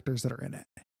like the actors that are in it.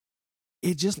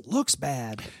 It just looks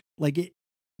bad. Like it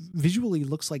visually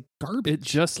looks like garbage. It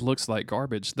just looks like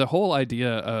garbage. The whole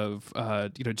idea of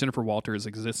Jennifer Walters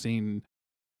existing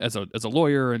as a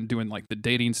lawyer and doing like the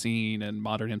dating scene and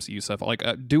modern MCU stuff, like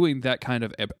doing that kind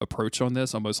of approach on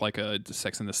this, almost like a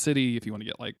Sex in the City, if you want to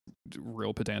get like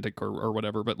real pedantic or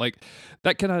whatever, but like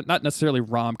that kind of, not necessarily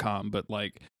rom-com, but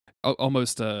like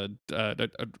almost a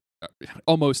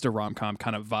rom-com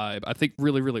kind of vibe, I think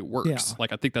really works. Yeah.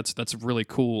 Like I think that's a really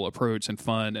cool approach and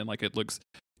fun, and like it looks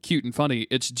cute and funny.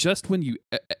 It's just when you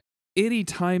any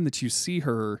time that you see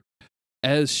her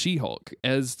as She-Hulk,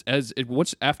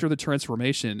 once after the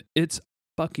transformation, it's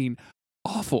fucking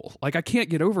awful. Like I can't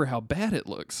get over how bad it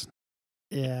looks.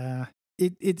 Yeah.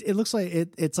 It looks like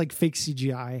it's like fake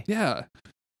CGI. Yeah.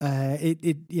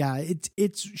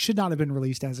 It should not have been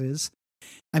released as is.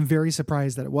 I'm very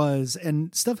surprised that it was,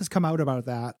 and stuff has come out about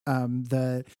that.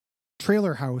 The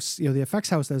trailer house, the effects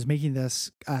house that was making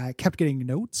this, kept getting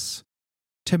notes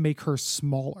to make her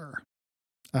smaller,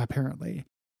 apparently.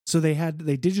 So they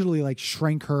digitally like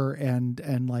shrank her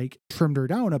and like trimmed her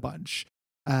down a bunch.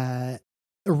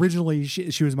 Originally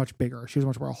she was much bigger. She was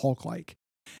much more Hulk-like.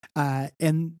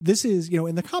 And this is,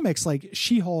 in the comics, like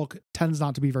She-Hulk tends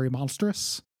not to be very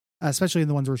monstrous, especially in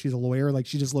the ones where she's a lawyer. Like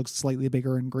she just looks slightly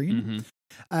bigger and green.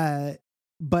 Mm-hmm.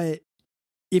 But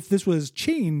if this was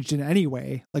changed in any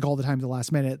way, like all the time at the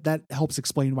last minute, that helps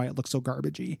explain why it looks so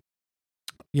garbagey.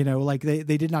 Like they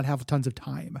did not have tons of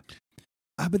time.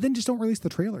 But then just don't release the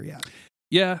trailer yet.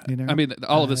 Yeah. I mean,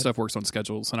 all of this stuff works on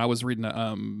schedules. And I was reading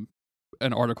an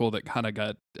article that kind of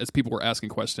got, as people were asking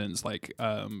questions, like,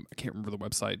 I can't remember the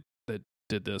website that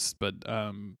did this, but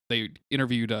they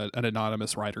interviewed an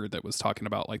anonymous writer that was talking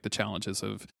about like the challenges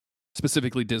of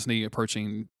specifically Disney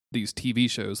approaching these TV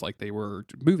shows like they were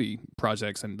movie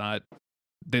projects, and not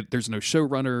there's no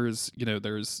showrunners,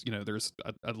 there's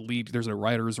a lead, there's a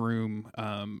writer's room,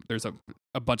 there's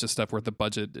a bunch of stuff where the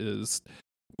budget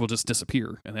will just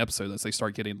disappear in the episode as they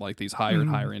start getting like these higher and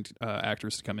higher end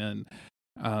actors to come in.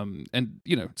 And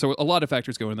so a lot of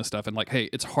factors go into this stuff, and like, hey,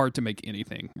 it's hard to make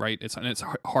anything, right? It's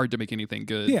hard to make anything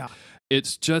good. Yeah.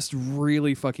 It's just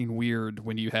really fucking weird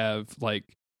when you have like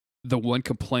the one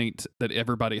complaint that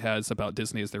everybody has about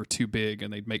Disney is they're too big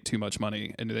and they make too much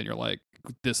money, and then you're like,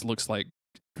 this looks like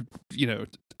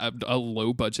a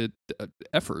low budget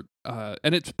effort,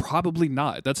 and it's probably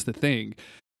not. That's the thing.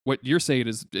 What you're saying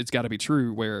is it's got to be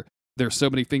true, where there's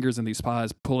so many fingers in these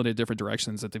pies pulling in different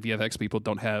directions that the VFX people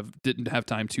didn't have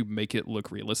time to make it look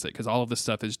realistic, because all of this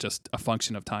stuff is just a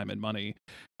function of time and money.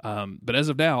 But as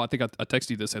of now, I think I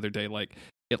texted you this the other day, like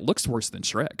it looks worse than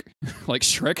Shrek. Like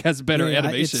Shrek has better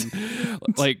animation.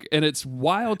 Like, and it's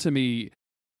wild to me.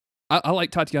 I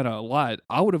like Tatiana a lot.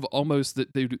 I would have almost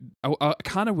I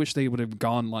kind of wish they would have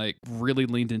gone like really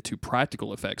leaned into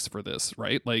practical effects for this,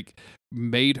 right? Like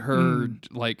made her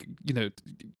like,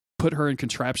 put her in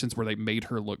contraptions where they made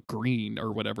her look green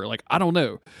or whatever. Like, I don't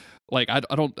know. Like, I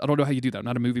don't know how you do that. I'm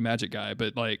not a movie magic guy,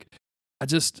 but like, I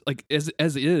just like as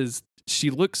is, she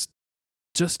looks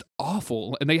just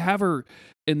awful. And they have her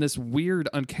in this weird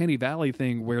uncanny valley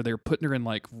thing where they're putting her in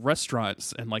like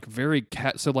restaurants and like very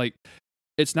so like,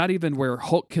 it's not even where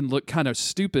Hulk can look kind of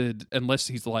stupid unless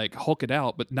he's like Hulk it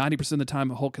out. But 90% of the time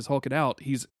Hulk is Hulk it out,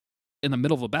 he's in the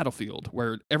middle of a battlefield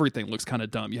where everything looks kind of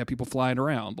dumb. You have people flying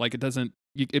around. Like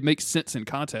it makes sense in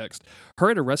context. Her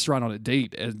at a restaurant on a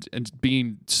date and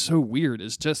being so weird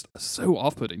is just so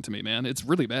off-putting to me, man. It's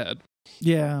really bad.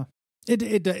 Yeah.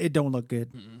 It don't look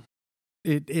good. Mm-hmm.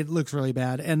 It looks really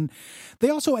bad. And they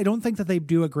also, I don't think that they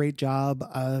do a great job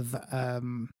of,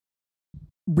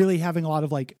 really having a lot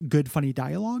of like good funny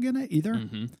dialogue in it either.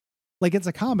 Mm-hmm. Like it's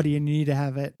a comedy and you need to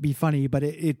have it be funny, but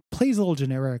it plays a little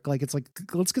generic. Like it's like,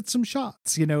 let's get some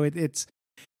shots,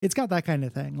 it's got that kind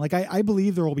of thing. Like I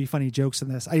believe there will be funny jokes in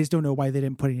this. I just don't know why they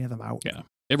didn't put any of them out. Yeah.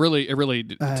 It really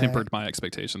tempered my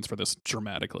expectations for this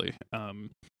dramatically.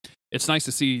 It's nice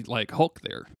to see like Hulk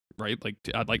there, right? Like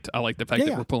I like the fact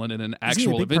that we're pulling in an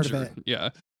actual Avenger. Yeah.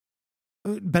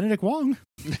 Benedict Wong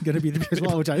going to be there as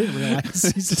well, which I didn't realize.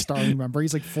 He's a starring member.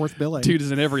 He's like fourth billing. Dude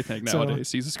is in everything nowadays.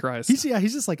 So, Jesus Christ. He's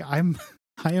just like, I am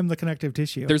the connective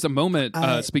tissue. There's a moment,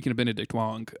 speaking of Benedict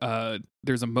Wong,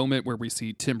 there's a moment where we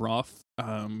see Tim Roth,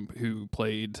 who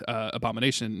played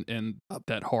Abomination in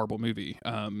that horrible movie.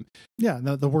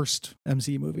 The worst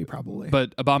MCU movie probably.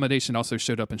 But Abomination also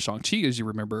showed up in Shang-Chi, as you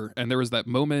remember. And there was that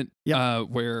moment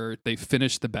where they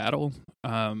finished the battle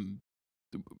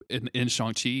in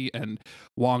Shang-Chi, and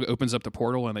Wong opens up the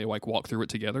portal and they like walk through it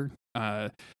together.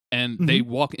 And they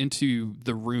walk into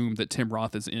the room that Tim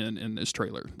Roth is in this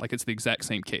trailer. Like it's the exact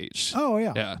same cage. Oh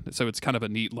yeah. Yeah. So it's kind of a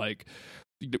neat like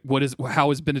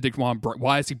how is Benedict Wong?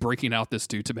 Why is he breaking out this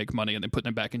dude to make money and then putting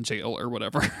him back in jail or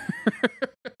whatever?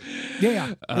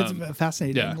 Yeah. It's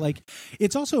fascinating. Yeah. Like,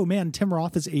 it's also, man, Tim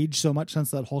Roth has aged so much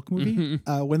since that Hulk movie.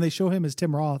 When they show him as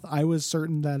Tim Roth, I was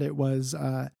certain that it was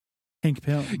Hank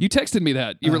Pym. You texted me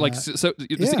that. You were like,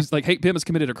 it's like Hank Pym has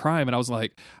committed a crime, and I was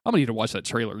like, I'm gonna need to watch that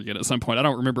trailer again at some point. I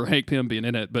don't remember Hank Pym being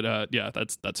in it, but yeah,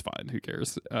 that's fine. Who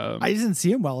cares? I didn't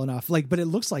see him well enough, like, but it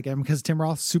looks like him because Tim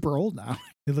Roth's super old now.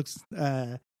 It looks,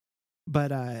 yeah,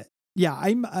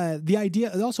 I'm the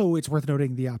idea. Also, it's worth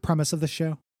noting the premise of the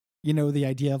show. You know, the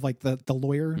idea of like the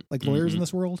lawyer, like lawyers in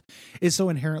this world, is so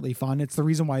inherently fun. It's the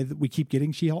reason why we keep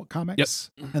getting She-Hulk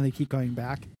comics, and they keep coming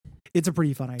back. It's a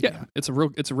pretty fun idea. Yeah, it's a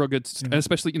real good, and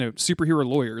especially, you know, superhero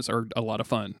lawyers are a lot of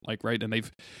fun. Like, right, and they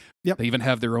even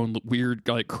have their own weird,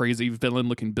 like, crazy villain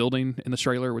looking building in the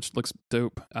trailer, which looks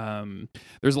dope.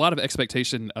 There's a lot of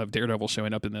expectation of Daredevil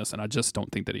showing up in this, and I just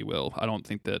don't think that he will. I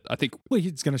think well,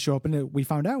 he's going to show up in it. We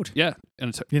found out. Yeah,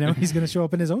 and you know, he's going to show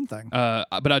up in his own thing.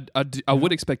 But I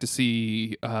would expect to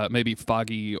see maybe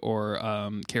Foggy or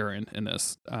Karen in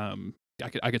this.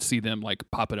 I could see them like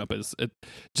popping up as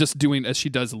just doing as she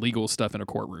does legal stuff in a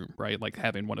courtroom, right? Like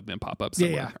having one of them pop up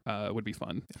somewhere would be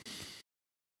fun.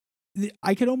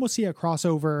 I could almost see a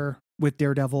crossover with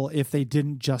Daredevil if they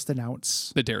didn't just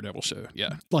announce the Daredevil show,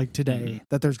 like today,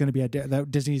 that there's going to be that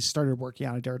Disney started working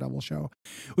on a Daredevil show,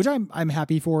 which I'm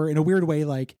happy for. In a weird way,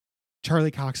 like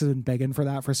Charlie Cox has been begging for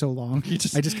that for so long. I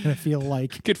just kind of feel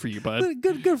like good for you, bud.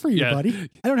 Good for you, buddy.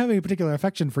 I don't have any particular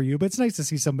affection for you, but it's nice to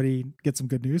see somebody get some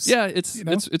good news. Yeah,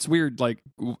 it's weird. Like,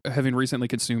 having recently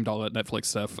consumed all that Netflix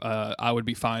stuff, I would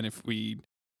be fine if we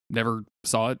never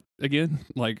saw it again.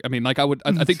 Like, I mean, like I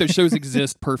think those shows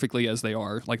exist perfectly as they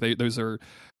are. Like those are.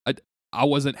 I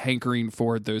wasn't hankering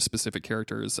for those specific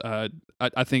characters. I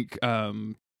think.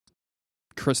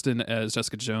 Kristen as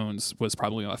Jessica Jones was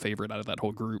probably my favorite out of that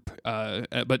whole group.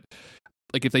 But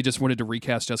like, if they just wanted to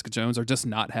recast Jessica Jones or just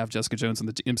not have Jessica Jones in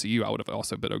the MCU, I would have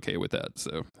also been okay with that.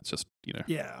 So it's just, you know.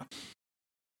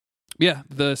 Yeah,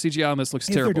 the CGI on this looks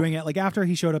terrible. If they're doing it like after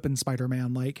he showed up in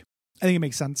Spider-Man, like, I think it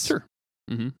makes sense. Sure.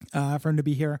 For him to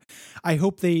be here. I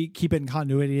hope they keep it in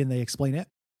continuity and they explain it.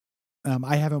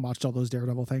 I haven't watched all those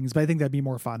Daredevil things, but I think that'd be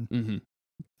more fun.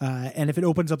 And if it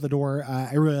opens up the door,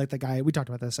 I really like the guy. We talked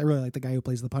about this. I really like the guy who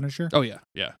plays the Punisher. Oh yeah,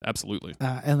 absolutely.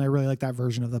 And I really like that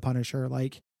version of the Punisher.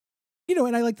 Like, you know,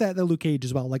 and I like the Luke Cage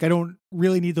as well. Like, I don't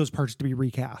really need those parts to be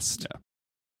recast. Yeah.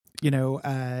 You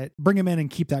know, bring him in and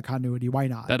keep that continuity. Why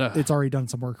not? It's already done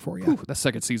some work for you. That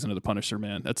second season of the Punisher,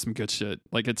 man, that's some good shit.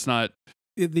 Like, it's not.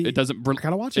 It doesn't. I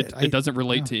gotta watch it. It doesn't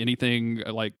relate to anything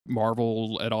like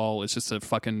Marvel at all. It's just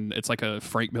it's like a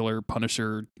Frank Miller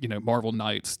Punisher, you know, Marvel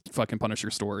Knights fucking Punisher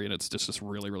story, and it's just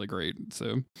really, really great.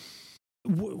 So,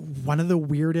 one of the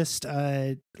weirdest,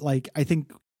 like, I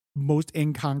think most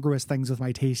incongruous things with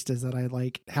my taste is that I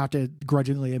like have to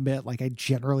grudgingly admit, like, I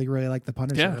generally really like the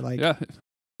Punisher.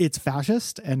 It's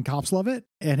fascist and cops love it,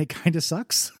 and it kind of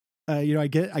sucks. You know, I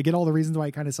get all the reasons why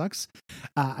it kind of sucks.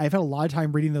 I've had a lot of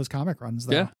time reading those comic runs,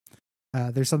 though.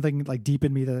 There's something like deep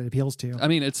in me that it appeals to. I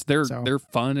mean, they're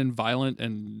fun and violent,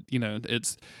 and you know,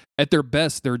 it's at their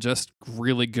best, they're just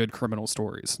really good criminal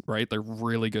stories, right? They're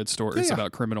really good stories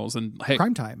about criminals and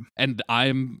crime time. And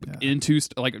I'm into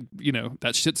like, you know,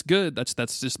 that shit's good.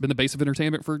 That's just been the base of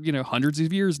entertainment for, you know, hundreds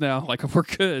of years now. Like, we're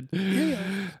good.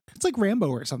 It's like Rambo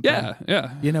or something.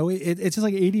 Yeah. You know, it's just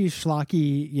like 80s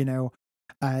schlocky, you know.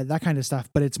 That kind of stuff,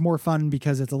 but it's more fun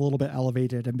because it's a little bit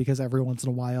elevated, and because every once in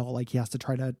a while, like, he has to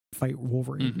try to fight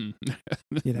Wolverine.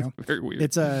 You know, very weird.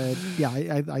 It's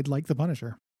I'd like the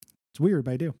Punisher. It's weird,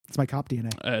 but I do. It's my cop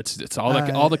DNA. It's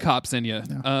all the cops in you.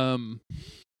 Yeah.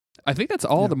 I think that's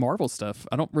all the Marvel stuff.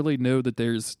 I don't really know that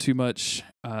there's too much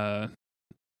else.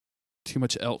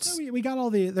 We got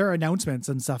all there are announcements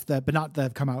and stuff but not that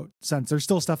have come out since. There's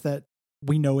still stuff that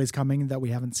we know is coming that we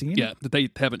haven't seen. Yeah, that they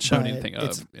haven't shown anything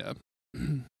of. Yeah.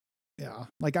 Yeah,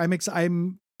 like I'm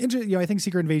interested. You know, I think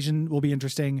Secret Invasion will be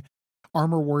interesting.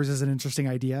 Armor Wars is an interesting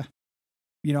idea.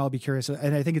 You know, I'll be curious,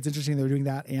 and I think it's interesting they're doing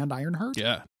that and Ironheart.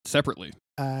 Yeah, separately.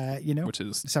 You know, which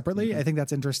is separately. I think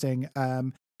that's interesting.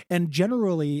 And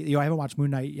generally, you know, I haven't watched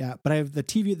Moon Knight yet, but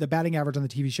the batting average on the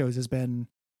TV shows has been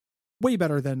way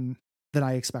better than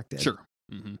I expected. Sure.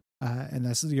 And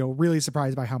that's, you know, really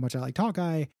surprised by how much I like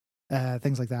Hawkeye,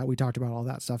 things like that. We talked about all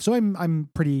that stuff, so I'm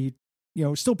pretty. You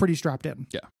know, still pretty strapped in.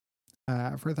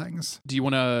 Yeah. For things. Do you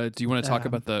want to talk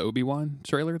about the Obi-Wan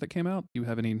trailer that came out? Do you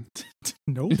have any?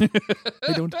 Nope.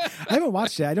 I don't. I haven't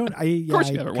watched it. Of course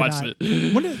you haven't watched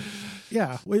it. One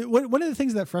of the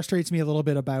things that frustrates me a little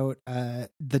bit about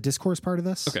the discourse part of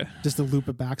this, just to loop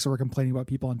it back, so we're complaining about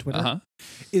people on Twitter,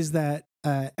 is that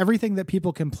everything that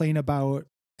people complain about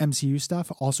MCU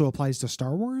stuff also applies to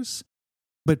Star Wars,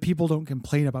 but people don't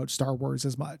complain about Star Wars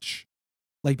as much.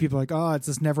 Like, people are like, oh, it's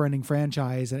this never-ending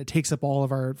franchise and it takes up all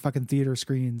of our fucking theater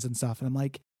screens and stuff. And I'm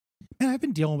like, man, I've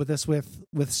been dealing with this with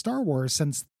Star Wars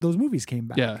since those movies came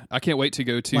back. Yeah, I can't wait to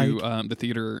go to the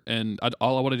theater, and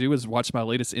all I want to do is watch my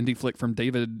latest indie flick from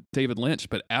David Lynch,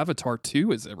 but Avatar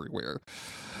 2 is everywhere.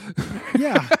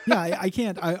 yeah, I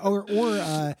can't.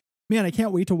 Man, I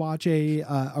can't wait to watch a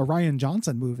Rian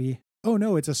Johnson movie. Oh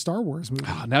no, it's a Star Wars movie.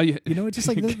 Oh, now you know, it's just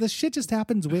like the shit just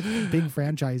happens with big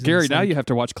franchises. Gary, now you have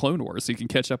to watch Clone Wars so you can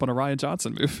catch up on a Rian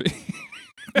Johnson movie.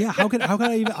 Yeah, how could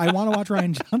I even? I want to watch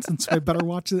Rian Johnson, so I better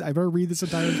watch it. I better read this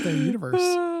entire universe.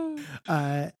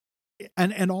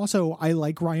 And also, I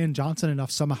like Rian Johnson enough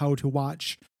somehow to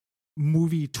watch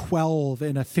movie 12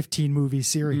 in a 15 movie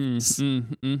series. You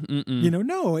know,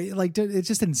 no, like, it's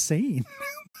just insane.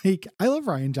 Like, I love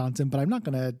Rian Johnson, but I'm not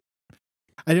gonna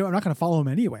follow him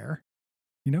anywhere.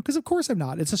 You know, because of course I'm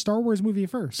not. It's a Star Wars movie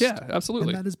first. Yeah,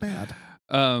 absolutely. And that is bad.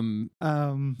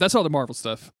 That's all the Marvel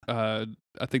stuff. I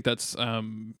think that's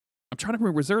I'm trying to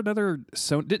remember, was there another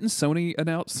didn't Sony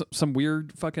announce some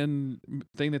weird fucking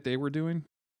thing that they were doing?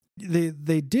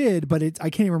 They did, but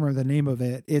I can't even remember the name of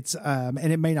it. It's and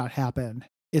it may not happen.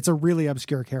 It's a really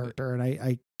obscure character, and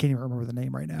I can't even remember the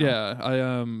name right now.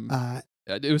 Yeah,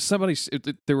 it was somebody.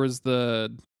 There was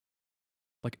the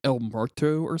like El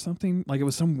Muerto or something. Like, it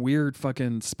was some weird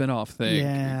fucking spinoff thing.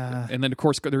 Yeah. And then of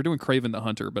course they were doing Kraven the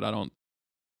Hunter, but I don't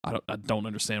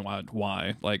understand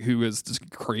why. Like, who is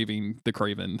just craving the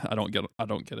Kraven? I don't get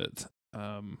it.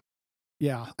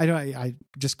 Yeah, I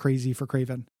just crazy for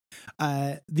Kraven.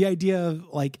 The idea of,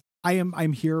 like,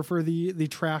 I'm here for the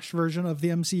trash version of the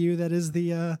MCU that is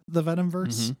the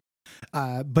Venomverse.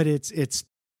 But it's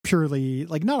purely,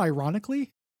 like, not ironically,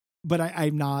 but I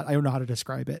don't know how to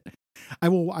describe it. I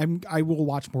will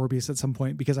watch Morbius at some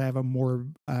point because I have a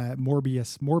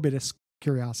morbidous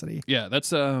curiosity. Yeah, that's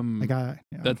that's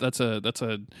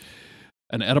an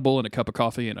edible and a cup of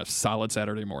coffee and a solid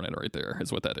Saturday morning right there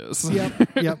is what that is. Yep.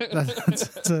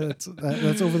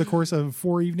 That's over the course of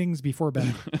 4 evenings before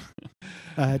bed.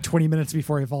 20 minutes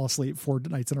before I fall asleep 4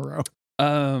 nights in a row.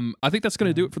 I think that's going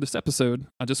to do it for this episode.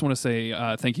 I just want to say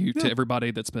thank you to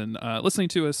everybody that's been listening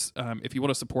to us. If you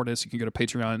want to support us, you can go to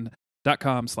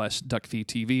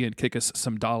patreon.com/duckfeedtv and kick us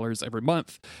some dollars every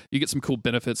month. You get some cool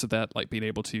benefits of that, like being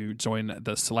able to join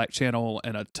the Slack channel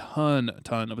and a ton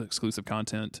of exclusive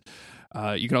content.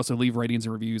 You can also leave ratings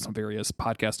and reviews on various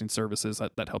podcasting services.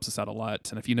 That helps us out a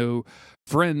lot. And if you know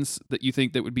friends that you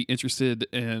think that would be interested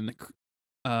in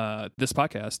this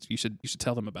podcast, you should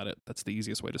tell them about it. That's the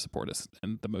easiest way to support us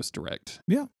and the most direct.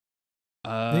 Yeah,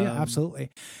 absolutely.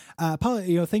 Paul,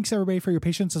 thanks everybody for your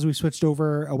patience as we switched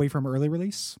away from early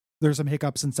release. There's some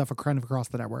hiccups and stuff kind of across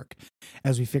the network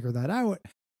as we figure that out.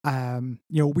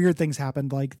 Weird things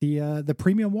happened, like the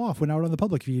premium WAF went out on the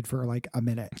public feed for like a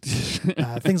minute,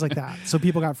 things like that. So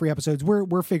people got free episodes.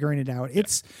 We're figuring it out.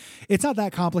 It's not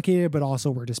that complicated, but also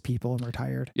we're just people and we're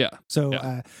tired. Yeah.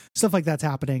 So stuff like that's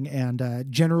happening, and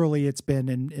generally it's been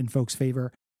in folks'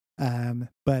 favor.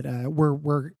 But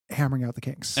we're hammering out the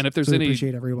kinks. And if there's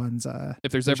appreciate everyone's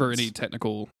if there's ever any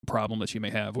technical problem that you may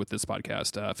have with this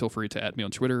podcast, feel free to add me on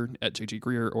Twitter at JG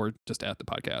Greer or just at the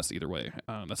podcast. Either way,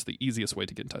 that's the easiest way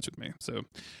to get in touch with me. So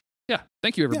yeah,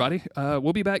 thank you everybody. Yeah.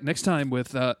 We'll be back next time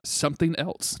with something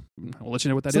else. I'll let you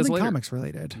know what that is later. Something comics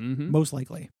related, most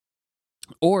likely.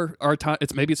 Or our time.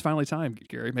 Maybe it's finally time,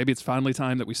 Gary. Maybe it's finally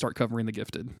time that we start covering The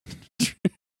Gifted.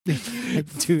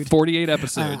 Dude, 48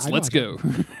 episodes. Let's go.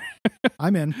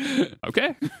 I'm in.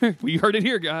 Okay. We heard it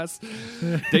here, guys.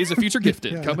 Days of Future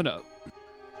Gifted coming up.